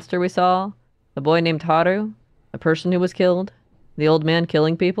 the monster we saw, the boy named Haru, the person who was killed, the old man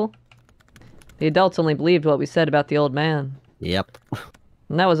killing people. The adults only believed what we said about the old man. Yep.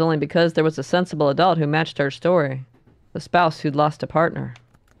 And that was only because there was a sensible adult who matched our story. The spouse who'd lost a partner.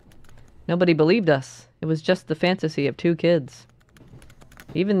 Nobody believed us. It was just the fantasy of two kids.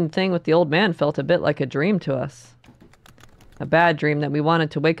 Even the thing with the old man felt a bit like a dream to us. A bad dream that we wanted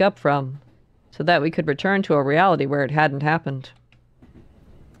to wake up from, so that we could return to a reality where it hadn't happened.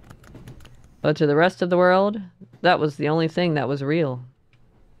 But to the rest of the world, that was the only thing that was real.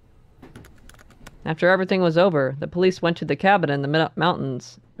 After everything was over, the police went to the cabin in the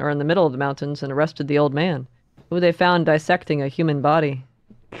mountains, or in the middle of the mountains, and arrested the old man, who they found dissecting a human body.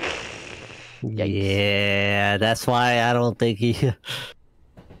 Yeah, that's why I don't think he...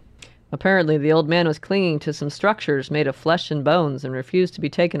 Apparently, the old man was clinging to some structures made of flesh and bones and refused to be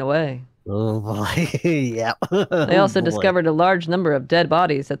taken away. Oh boy, yeah. They also discovered a large number of dead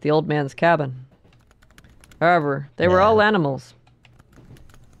bodies at the old man's cabin. However, they were all animals.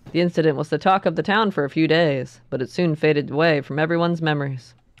 The incident was the talk of the town for a few days, but it soon faded away from everyone's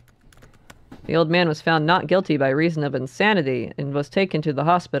memories. The old man was found not guilty by reason of insanity and was taken to the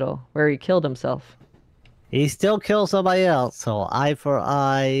hospital, where he killed himself. He still killed somebody else, so eye for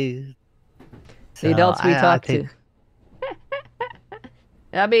eye. The adults we talked to.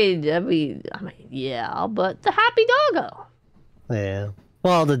 I mean, yeah, but the happy doggo. Yeah.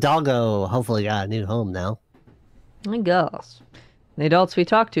 Well, the doggo hopefully got a new home now. I guess. The adults we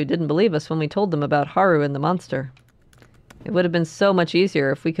talked to didn't believe us when we told them about Haru and the monster. It would have been so much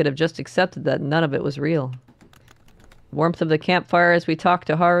easier if we could have just accepted that none of it was real. The warmth of the campfire as we talked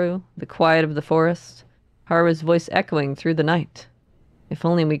to Haru, the quiet of the forest, Haru's voice echoing through the night. If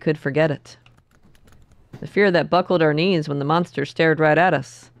only we could forget it. The fear that buckled our knees when the monster stared right at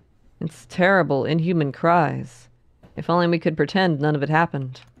us. Its terrible, inhuman cries. If only we could pretend none of it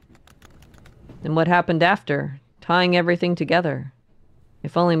happened. And what happened after, tying everything together.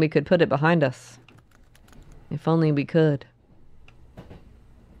 If only we could put it behind us. If only we could.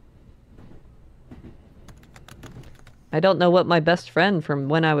 I don't know what my best friend from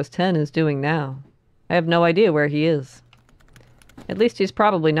when I was 10 is doing now. I have no idea where he is. At least he's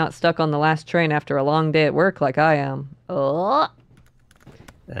probably not stuck on the last train after a long day at work like I am. Oh.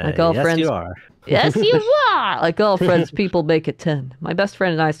 Like all yes, friends, you are. Yes, you are! Like all friends, people make at 10. My best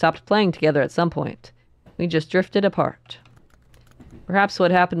friend and I stopped playing together at some point. We just drifted apart. Perhaps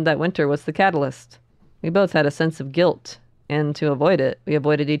what happened that winter was the catalyst. We both had a sense of guilt, and to avoid it, we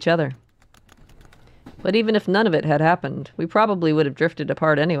avoided each other. But even if none of it had happened, we probably would have drifted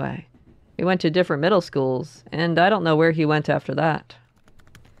apart anyway. We went to different middle schools, and I don't know where he went after that.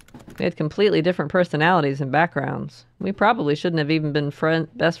 We had completely different personalities and backgrounds. We probably shouldn't have even been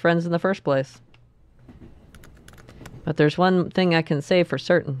best friends in the first place. But there's one thing I can say for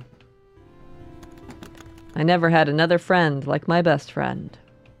certain. I never had another friend like my best friend.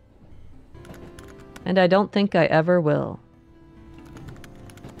 And I don't think I ever will.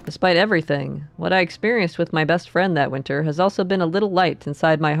 Despite everything, what I experienced with my best friend that winter has also been a little light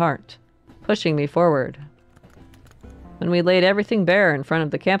inside my heart, pushing me forward, When we laid everything bare in front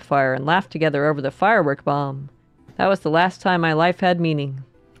of the campfire and laughed together over the firework bomb. That was the last time my life had meaning.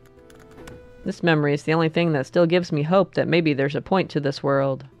 This memory is the only thing that still gives me hope that maybe there's a point to this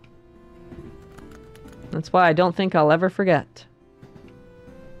world. That's why I don't think I'll ever forget.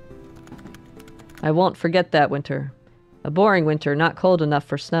 I won't forget that winter. A boring winter not cold enough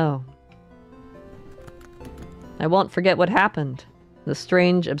for snow. I won't forget what happened. The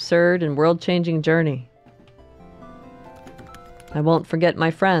strange, absurd, and world-changing journey. I won't forget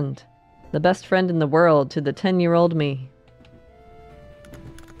my friend. The best friend in the world to the 10-year-old me.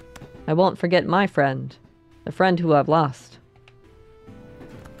 I won't forget my friend. The friend who I've lost.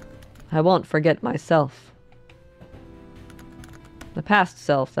 I won't forget myself. The past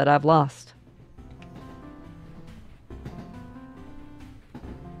self that I've lost.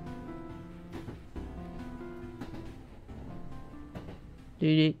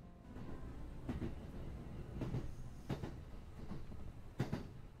 GG.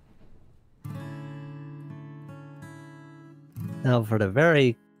 Now for the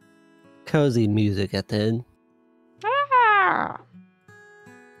very cozy music at the end. Ah!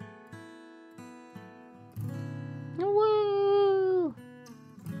 Woo!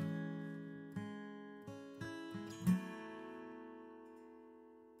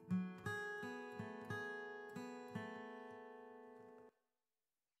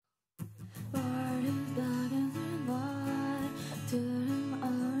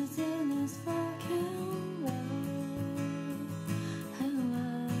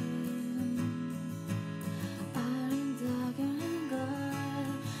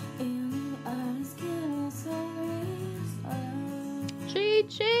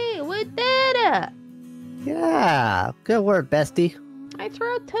 Chi-Chi, we did it! Yeah, good work, bestie. I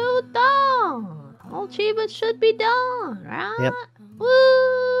threw 2 down. All achievements should be done, right? Yep.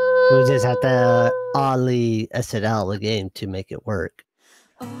 Woo! We just have to oddly exit out of the game to make it work.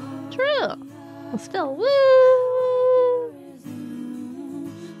 True. Well, still, woo!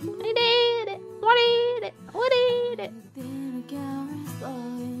 We did it! We did it! We did it!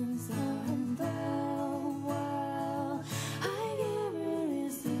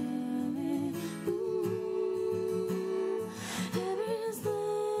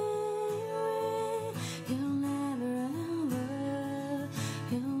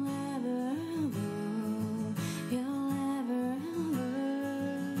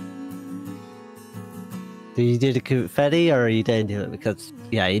 Did you do the confetti or you didn't do it? Because,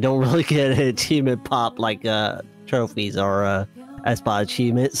 yeah, you don't really get an achievement pop like trophies or S-Bot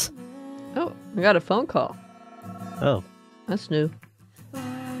achievements. Oh, I got a phone call. Oh. That's new.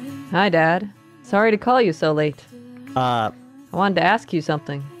 Hi, Dad. Sorry to call you so late. I wanted to ask you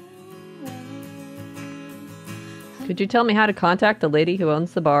something. Could you tell me how to contact the lady who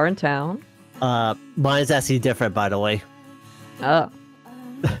owns the bar in town? Mine's actually different, by the way. Oh.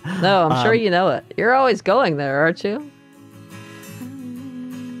 No, I'm sure you know it. You're always going there, aren't you?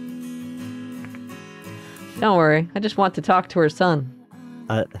 Don't worry. I just want to talk to her son.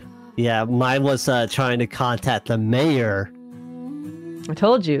 Yeah, mine was trying to contact the mayor. I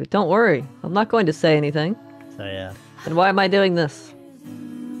told you. Don't worry. I'm not going to say anything. So, yeah. Then why am I doing this?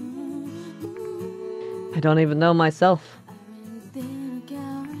 I don't even know myself.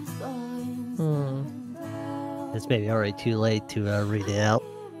 It's maybe already too late to read it out.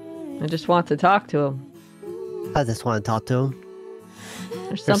 I just want to talk to him. I just want to talk to him.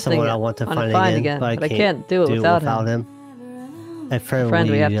 There's There's something someone I want to find again, but I can't do it without him. A friend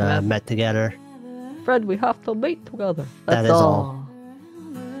we have to met together. Fred, we have to meet together. That is all.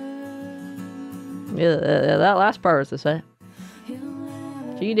 Yeah, that last part was the same.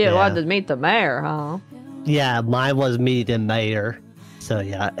 You didn't want to meet the mayor, huh? Yeah, mine was meet the mayor. So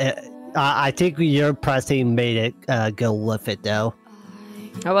yeah, I think your pressing made it go with it though.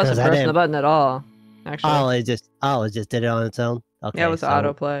 I wasn't pressing the button at all, actually. Oh, it just did it on its own. Okay. Yeah, it was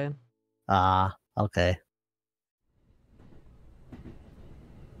autoplay. Okay.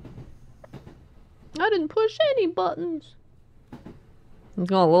 I didn't push any buttons. I'm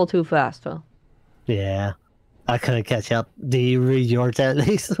going a little too fast, huh? Yeah, I couldn't catch up. Do you read yours at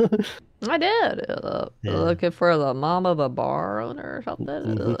least? I did. Looking for the mom of a bar owner or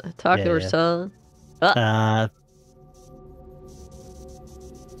something. Talk to her son.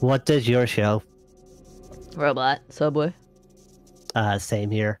 What does your show? Robot Subway.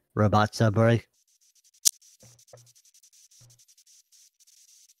 Same here. Robot Subway.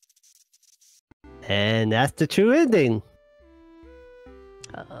 And that's the true ending.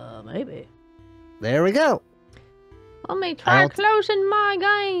 Maybe. There we go. Let me try closing my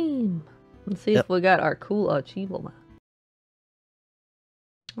game. Let's see if we got our cool achievement.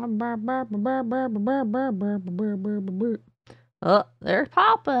 Oh, there's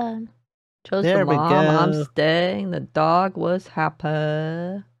Papa. Chose the There we mom. I'm go. staying. The dog was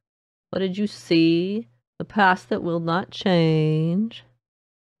happy. What did you see? The past that will not change.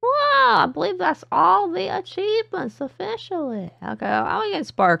 Wow, I believe that's all the achievements officially. Okay, I'm gonna get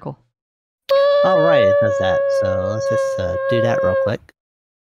Sparkle. All right, it does that. So let's just do that real quick.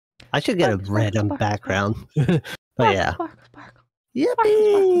 I should get a Sparkle, sparkle, random sparkle, background. But sparkle, yeah. sparkle, sparkle, sparkle, sparkle,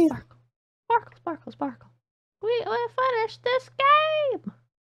 Yippee! sparkle, sparkle, sparkle, sparkle. We finished this game.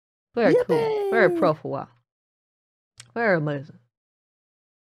 Very cool. Very Yippee! profile. Very amazing.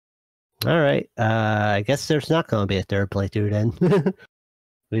 All right. I guess there's not going to be a third playthrough then.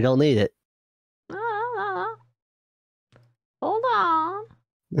 We don't need it. Hold on.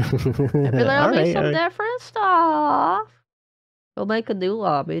 Maybe there'll All be right, some all right. different stuff. Go make a new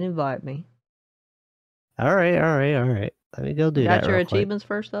lobby and invite me. All right, all right, all right. Let me go do that Got your real quick. achievements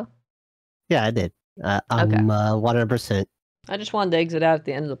first, though? Yeah, I did. I'm Okay. 100%. I just wanted to exit out at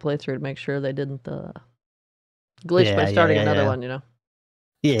the end of the playthrough to make sure they didn't glitch Yeah, by yeah, starting yeah, another yeah. one, you know?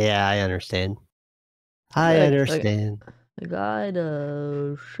 Yeah, I understand. I The understand. guide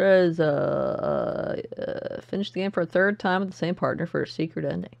says finish the game for a third time with the same partner for a secret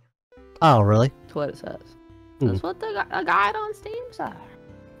ending. Oh, really? That's what it says. Hmm. That's what the guide on Steam says.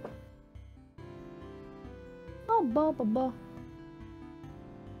 Oh, blah, blah, blah.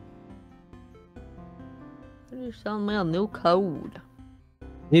 They're selling me a new code.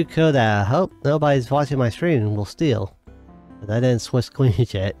 New code that I hope nobody's watching my stream and will steal. But I didn't switch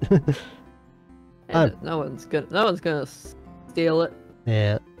screens yet. And no one's gonna steal it.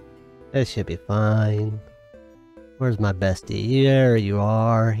 Yeah, it should be fine. Where's my bestie? There you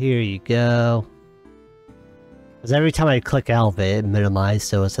are. Here you go. Because every time I click out of it, it minimizes,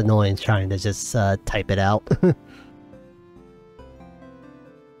 so it's annoying trying to just type it out.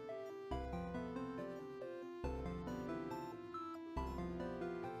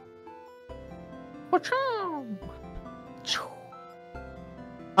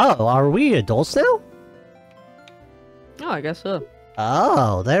 Oh, are we adults now? Oh, I guess so.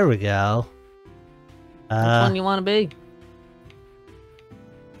 Oh, there we go. Which one you want to be?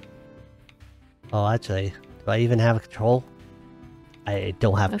 Oh, actually, do I even have a control? I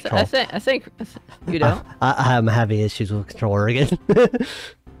don't have control. I think you don't. I'm having issues with controller again. Give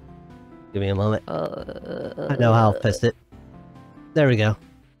me a moment. I know how to fix it. There we go.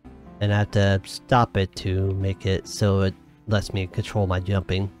 And I have to stop it to make it so it lets me control my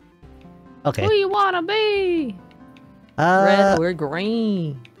jumping. Okay. Who you want to be? Red or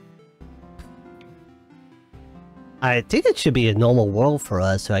green? I think it should be a normal world for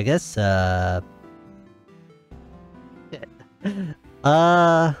us, so I guess, I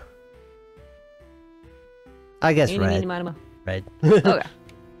guess red. Red. Okay.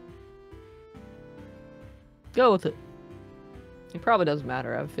 Go with it. It probably doesn't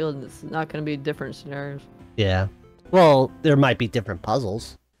matter. I have a feeling it's not going to be different scenarios. Yeah. Well, there might be different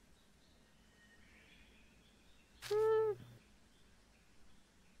puzzles.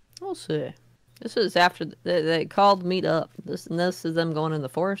 We'll see. This is after they called meet up. This is them going in the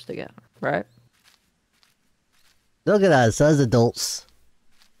forest again, right? Look at us adults.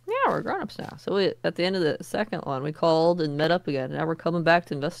 Yeah, we're grown-ups now. So at the end of the second one, we called and met up again. Now we're coming back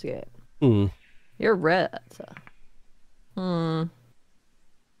to investigate. Hmm. You're red. So.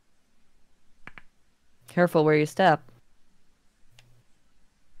 Careful where you step.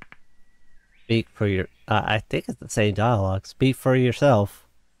 Speak for your... I think it's the same dialogue. Speak for yourself.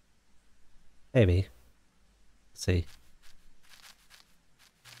 Maybe. Let's see.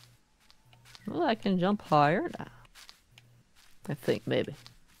 Well, I can jump higher now. I think, maybe.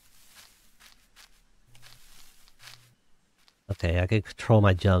 Okay, I can control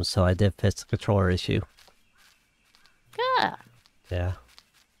my jumps, so I did fix the controller issue. Yeah. Yeah.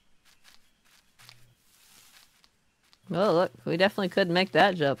 Oh, look. We definitely couldn't make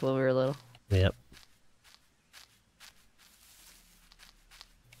that jump when we were little. Yep.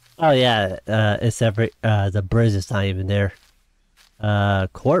 Oh yeah, it's every the bridge is not even there.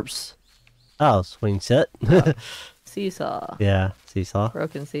 Corpse. Oh, swing set. Seesaw. Yeah, seesaw.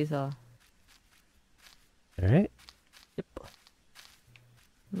 Broken seesaw. All right. Yep.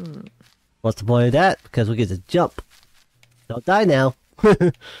 What's the point of that? Because we get to jump. Don't die now.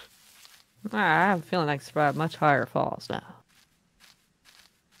 I have a feeling I can survive much higher falls now.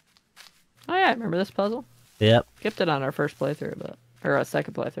 Oh yeah, remember this puzzle? Yep. Skipped it on our first playthrough, but or our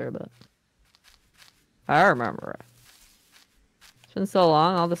second playthrough, but I remember it. It's been so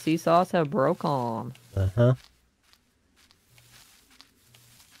long, all the seesaws have broke on. Uh-huh.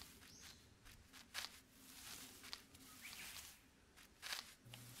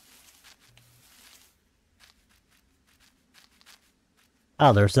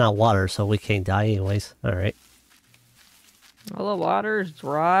 Oh, there's not water, so we can't die anyways. Alright. All the water's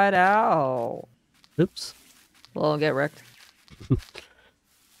dried out. Oops. Well, I'll get wrecked.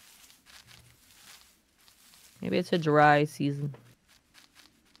 Maybe it's a dry season.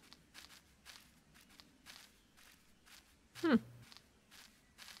 Some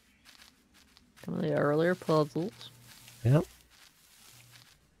of the earlier puzzles. Yep.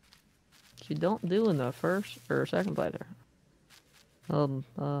 Which you don't do in the first or second playthrough.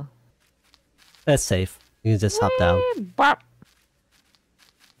 That's safe. You can just hop down. Bop.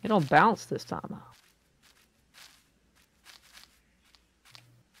 You don't bounce this time.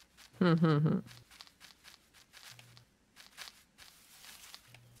 I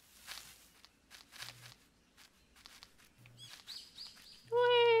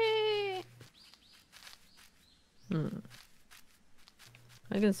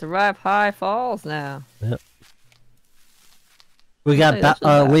can survive high falls now. Yep. We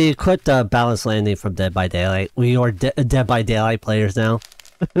got we equipped balance landing from Dead by Daylight. We are Dead by Daylight players now.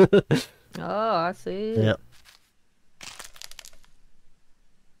 Oh, I see. Yep.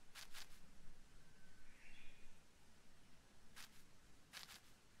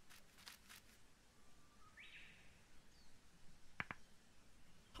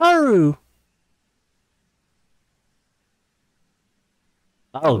 Haru.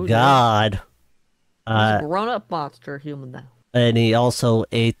 Oh God. He's a grown-up monster human now. And he also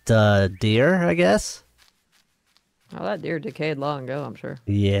ate deer, I guess. Oh, that deer decayed long ago, I'm sure.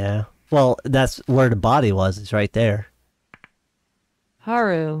 Yeah. Well, that's where the body was. It's right there.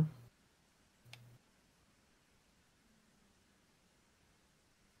 Haru.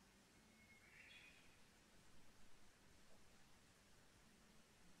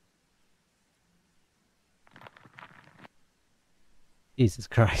 Jesus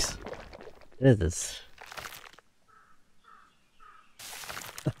Christ. This is...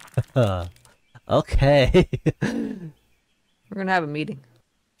 Okay. We're gonna have a meeting.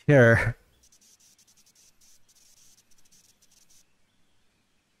 Sure.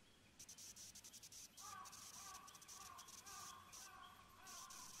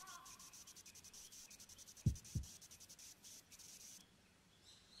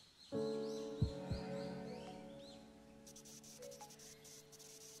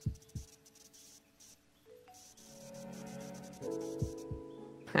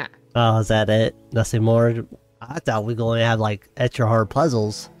 Oh, is that it? Nothing more? I thought we were going to have like extra hard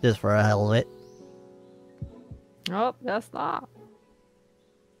puzzles just for a hell of it. Oh, that's not.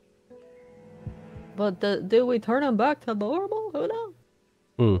 But do we turn them back to normal? Who knows?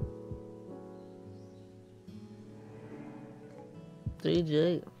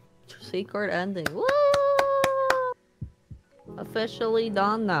 GG. Secret ending. Woo! Officially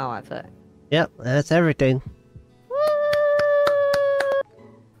done now, I think. Yep, that's everything.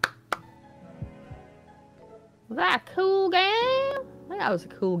 Was that a cool game? I think that was a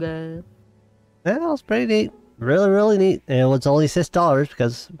cool game. Yeah, that was pretty neat. Really, really neat. And it was only $6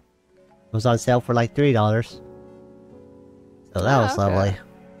 because it was on sale for like $3. So that was lovely.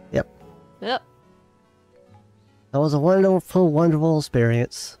 Yep. Yep. That was a wonderful, wonderful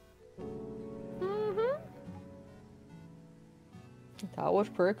experience. That was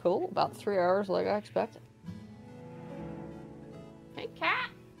pretty cool. About 3 hours like I expected. Hey, cat.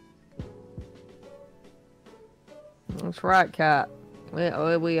 That's right, cat. We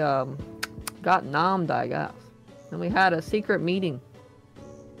got nommed, I guess. And we had a secret meeting.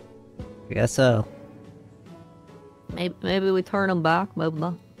 I guess so. Maybe we turn them back, maybe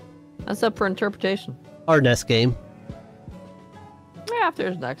not. That's up for interpretation. Our next game. Yeah, if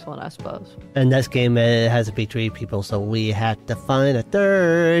there's next one, I suppose. And next game it has to be 3 people, so we have to find a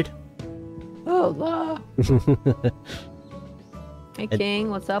third. Oh, no. Hey, King,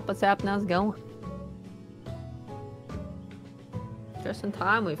 what's up? What's happening? How's it going? Just in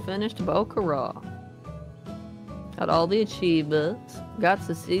time, we finished Bokura. Got all the achievements. Got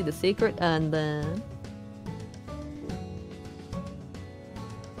to see the secret ending.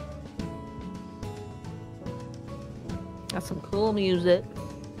 Got some cool music.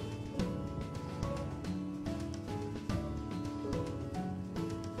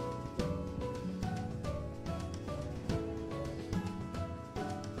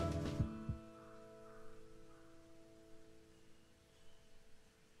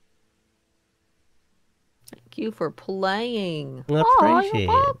 Thank you for playing. I appreciate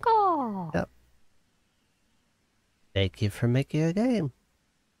it. Yep. Thank you for making a game.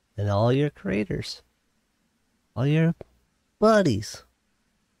 And all your creators. All your buddies.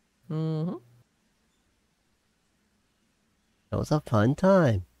 Mm-hmm. It was a fun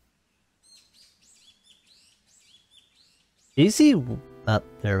time. Do you see Oh,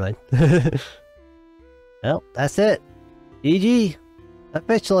 never mind. Well, that's it. GG.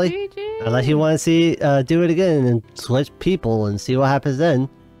 Officially. GG. Unless you want to see, do it again and switch people and see what happens then.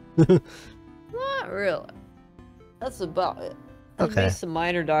 Not really. That's about it. There'd Okay. be some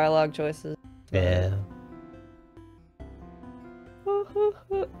minor dialogue choices. Yeah.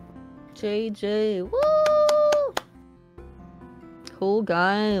 JJ, woo! Cool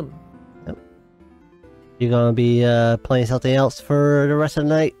game. You gonna be playing something else for the rest of the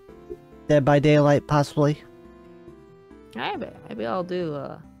night? Dead by Daylight, possibly? Maybe I'll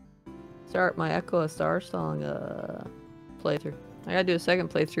do start my Echo a Star Song playthrough. I gotta do a second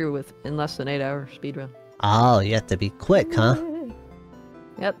playthrough in less than 8 hours speedrun. Oh, you have to be quick, huh?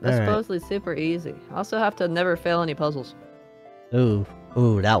 Yep, that's Alright. supposedly super easy. I also have to never fail any puzzles. Ooh,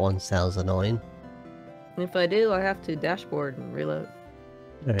 that one sounds annoying. And if I do, I have to dashboard and reload.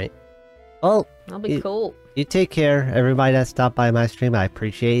 Alright. Well, That'll be cool. you take care, everybody that stopped by my stream. I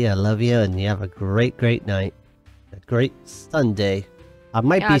appreciate you, I love you, and you have a great night. A great Sunday. I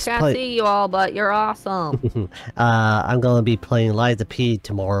might be I can't see you all, but you're awesome. I'm gonna be playing Liza P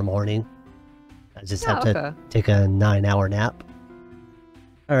tomorrow morning. I just have to take a 9-hour nap.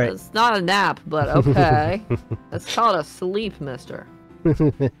 Alright. It's not a nap, but okay. That's called a sleep, mister.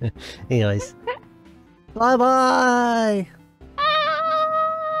 Anyways. Bye-bye!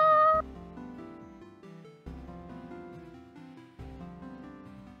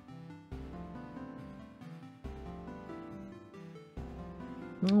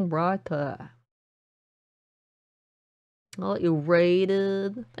 Alright, I'll let you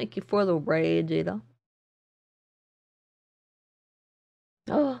rated. Thank you for the raid, Jada.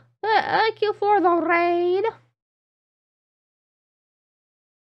 Oh, thank you for the raid.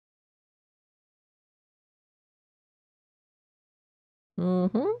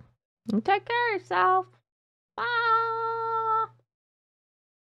 Take care of yourself. Bye.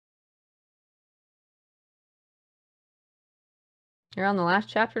 You're on the last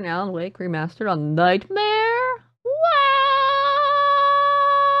chapter in Alan Wake remastered on Nightmare. Wow.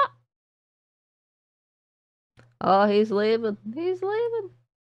 Oh, he's leaving. He's leaving.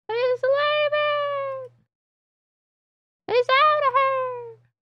 He's leaving. He's out of here.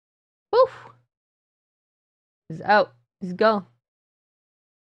 Oof. He's out. He's gone.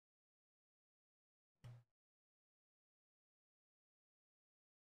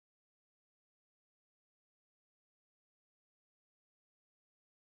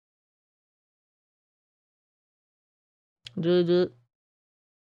 GG.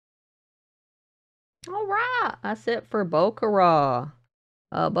 Alright, that's it for Bokura.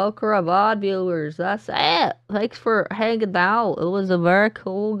 Bokura VOD viewers, that's it. Thanks for hanging out. It was a very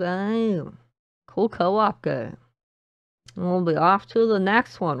cool game. Cool co-op game. We'll be off to the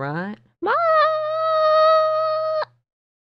next one, right?